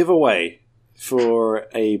 our giveaway for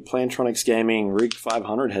a Plantronics Gaming Rig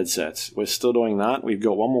 500 headset. We're still doing that. We've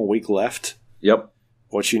got one more week left. Yep.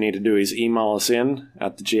 What you need to do is email us in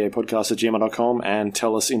at thegapodcast@gmail.com and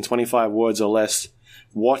tell us in 25 words or less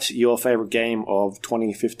what your favorite game of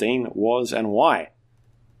 2015 was and why.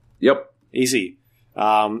 Yep. Easy.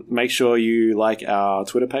 Make sure you like our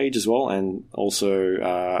Twitter page as well and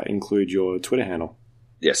also include your Twitter handle.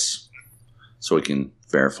 Yes. So we can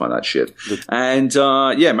verify that shit. And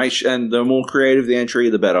and the more creative the entry,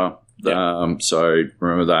 the better. Yeah. So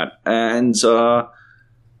remember that. And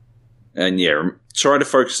try to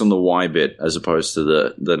focus on the why bit as opposed to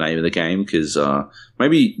the name of the game, because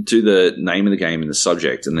maybe do the name of the game in the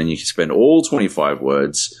subject and then you can spend all 25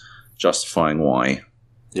 words justifying why.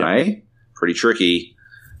 Yeah. Okay? Pretty tricky.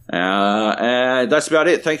 That's about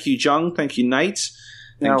it. Thank you, Jung. Thank you, Nate.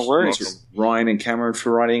 No worries. Ryan and Cameron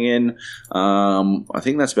for writing in. I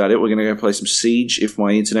think that's about it. We're going to go play some Siege if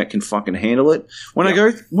my internet can fucking handle it. When I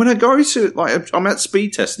go to, like, I'm at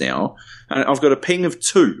speed test now and I've got a ping of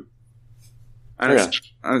 2. And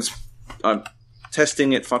I'm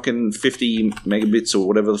testing at fucking 50 megabits or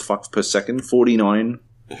whatever the fuck per second, 49.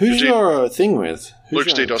 Who's your thing with? Luke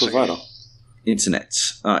provider? Internet.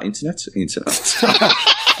 Internet?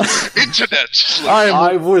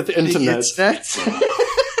 I'm with internet.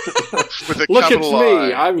 With a Look at capital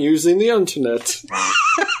me. I. I'm using the internet.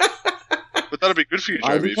 But that'll be good for you,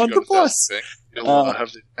 Joby, if you got the You'll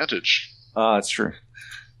have the advantage. That's true.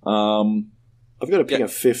 I've got a ping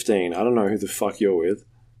of 15. I don't know who the fuck you're with.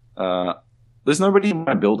 There's nobody in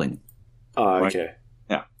my building. Oh, okay. Right?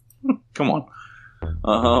 Yeah. Come on.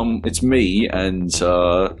 It's me and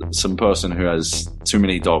some person who has too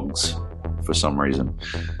many dogs for some reason.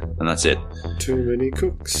 And that's it. Too many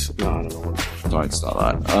cooks. No, I don't know what. Don't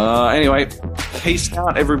start that. Anyway, peace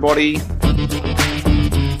out, everybody.